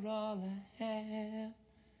are all I have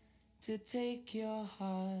to take your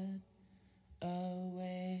heart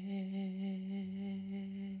away.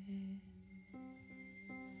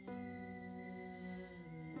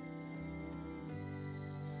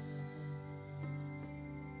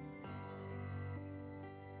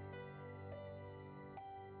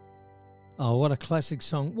 Oh, what a classic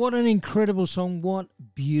song. What an incredible song. What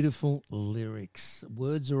beautiful lyrics.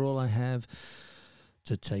 Words are all I have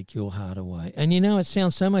to take your heart away. And you know, it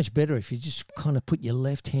sounds so much better if you just kind of put your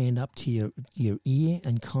left hand up to your ear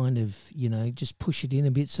and kind of, you know, just push it in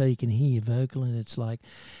a bit so you can hear your vocal, and it's like,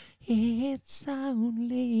 it's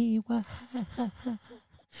only one.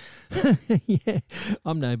 Yeah,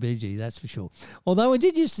 I'm no Bee Gee, that's for sure. Although I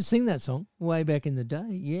did used to sing that song way back in the day.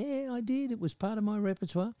 Yeah, I did. It was part of my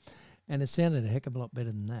repertoire. And it sounded a heck of a lot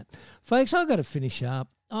better than that. Folks, I've got to finish up.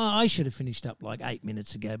 Oh, I should have finished up like 8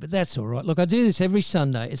 minutes ago, but that's all right. Look, I do this every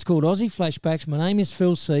Sunday. It's called Aussie Flashbacks. My name is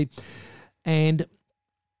Phil C. And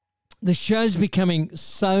the show's becoming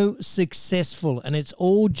so successful, and it's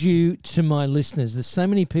all due to my listeners. There's so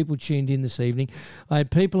many people tuned in this evening. I had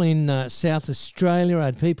people in South Australia. I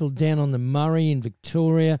had people down on the Murray in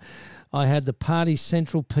Victoria. I had the Party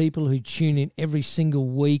Central people who tune in every single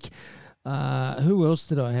week. Who else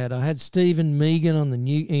did I had? I had Stephen Megan on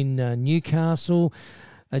the Newcastle.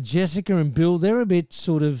 Jessica and Bill, they're a bit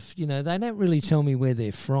sort of, they don't really tell me where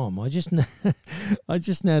they're from. I just know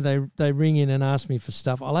they ring in and ask me for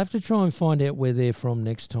stuff. I'll have to try and find out where they're from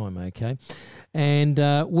next time, okay? And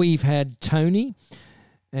we've had Tony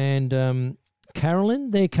and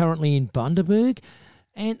Carolyn. They're currently in Bundaberg.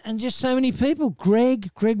 And just so many people. Greg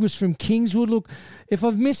was from Kingswood. Look, if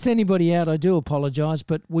I've missed anybody out, I do apologise,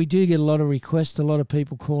 but we do get a lot of requests, a lot of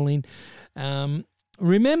people call in.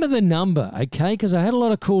 Remember the number, okay? Because I had a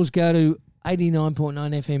lot of calls go to 89.9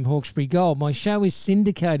 FM Hawkesbury Gold. My show is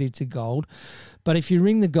syndicated to Gold, but if you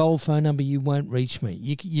ring the Gold phone number, you won't reach me.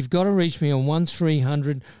 You've got to reach me on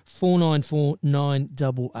 1300 494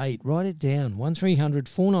 988. Write it down, 1300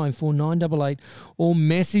 494 988, or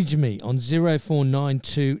message me on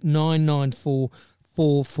 0492 994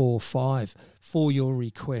 445 for your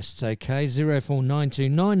requests, okay? 0492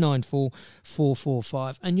 994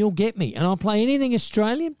 445, and you'll get me. And I'll play anything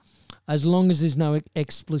Australian as long as there's no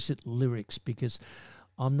explicit lyrics, because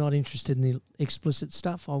I'm not interested in the explicit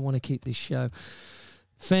stuff. I want to keep this show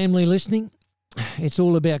family listening. It's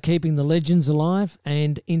all about keeping the legends alive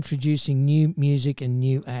and introducing new music and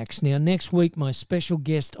new acts. Now, next week, my special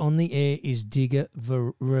guest on the air is Digger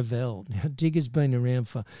Revell. Now, Digger's been around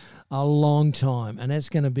for a long time, and that's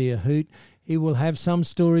going to be a hoot. He will have some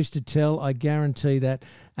stories to tell, I guarantee that,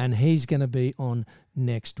 and he's going to be on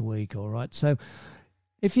next week, all right? So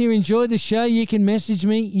if you enjoyed the show, you can message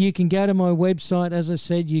me. You can go to my website. As I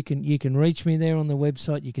said, you can reach me there on the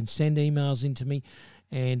website. You can send emails into me.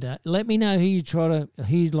 And let me know who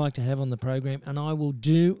you'd like to have on the program, and I will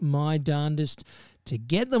do my darndest to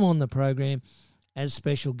get them on the program as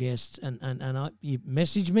special guests. And you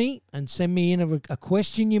message me and send me in a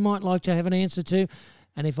question you might like to have an answer to,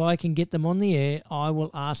 and if I can get them on the air, I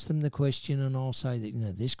will ask them the question, and I'll say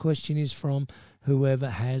that this question is from whoever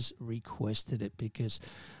has requested it, because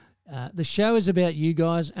the show is about you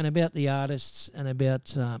guys and about the artists and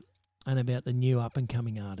about the new up and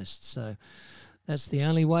coming artists. So that's the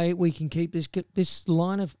only way we can keep this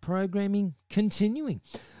line of programming continuing.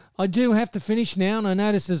 I do have to finish now, and I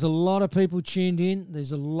notice there's a lot of people tuned in.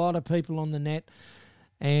 There's a lot of people on the net,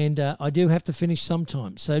 and I do have to finish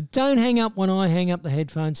sometime. So don't hang up when I hang up the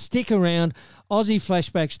headphones. Stick around,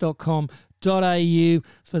 aussieflashbacks.com.au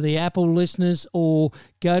for the Apple listeners, or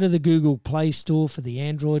go to the Google Play Store for the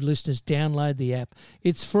Android listeners. Download the app.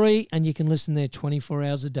 It's free, and you can listen there 24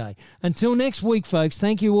 hours a day. Until next week, folks,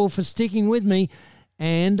 thank you all for sticking with me,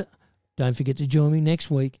 and don't forget to join me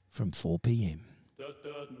next week from 4 p.m. Good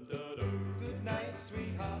night,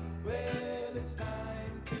 sweetheart. Well, it's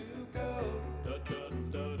time to go.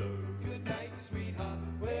 Good night, sweetheart.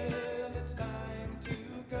 Well, it's time to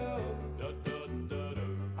go.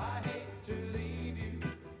 I hate to leave you,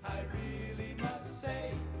 I really must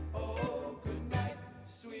say. Oh, good night,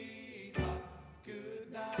 sweetheart.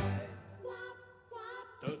 Good night.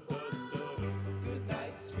 Good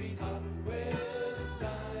night, sweetheart. Well, it's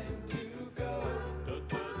time to go.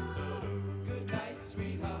 Good night,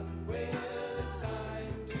 sweetheart. Well, it's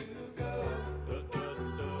time to go.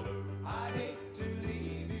 I hate to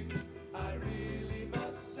leave you, I really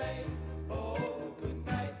must say. Oh, good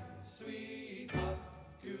night, sweetheart.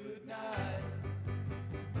 Good night.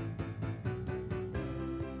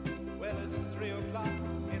 Well, it's 3 o'clock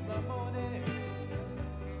in the morning.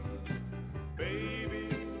 Baby,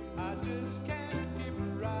 I just can't keep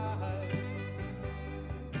it right.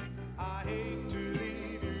 I hate to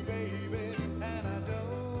leave you, baby, and I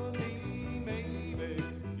don't mean maybe.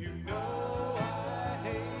 You know I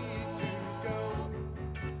hate to go.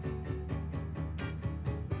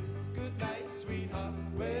 Good night, sweetheart.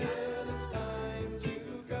 Well, it's time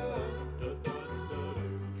to go.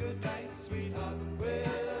 Good night, sweetheart.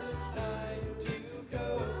 Well, it's time to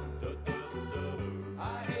go.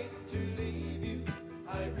 I hate to leave you,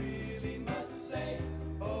 I really must say.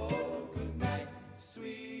 Oh, good night,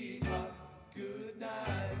 sweetheart. Good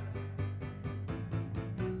night.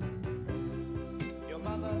 Your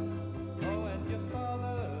mother, oh, and your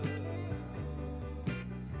father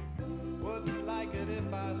wouldn't like it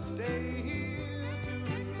if I stayed.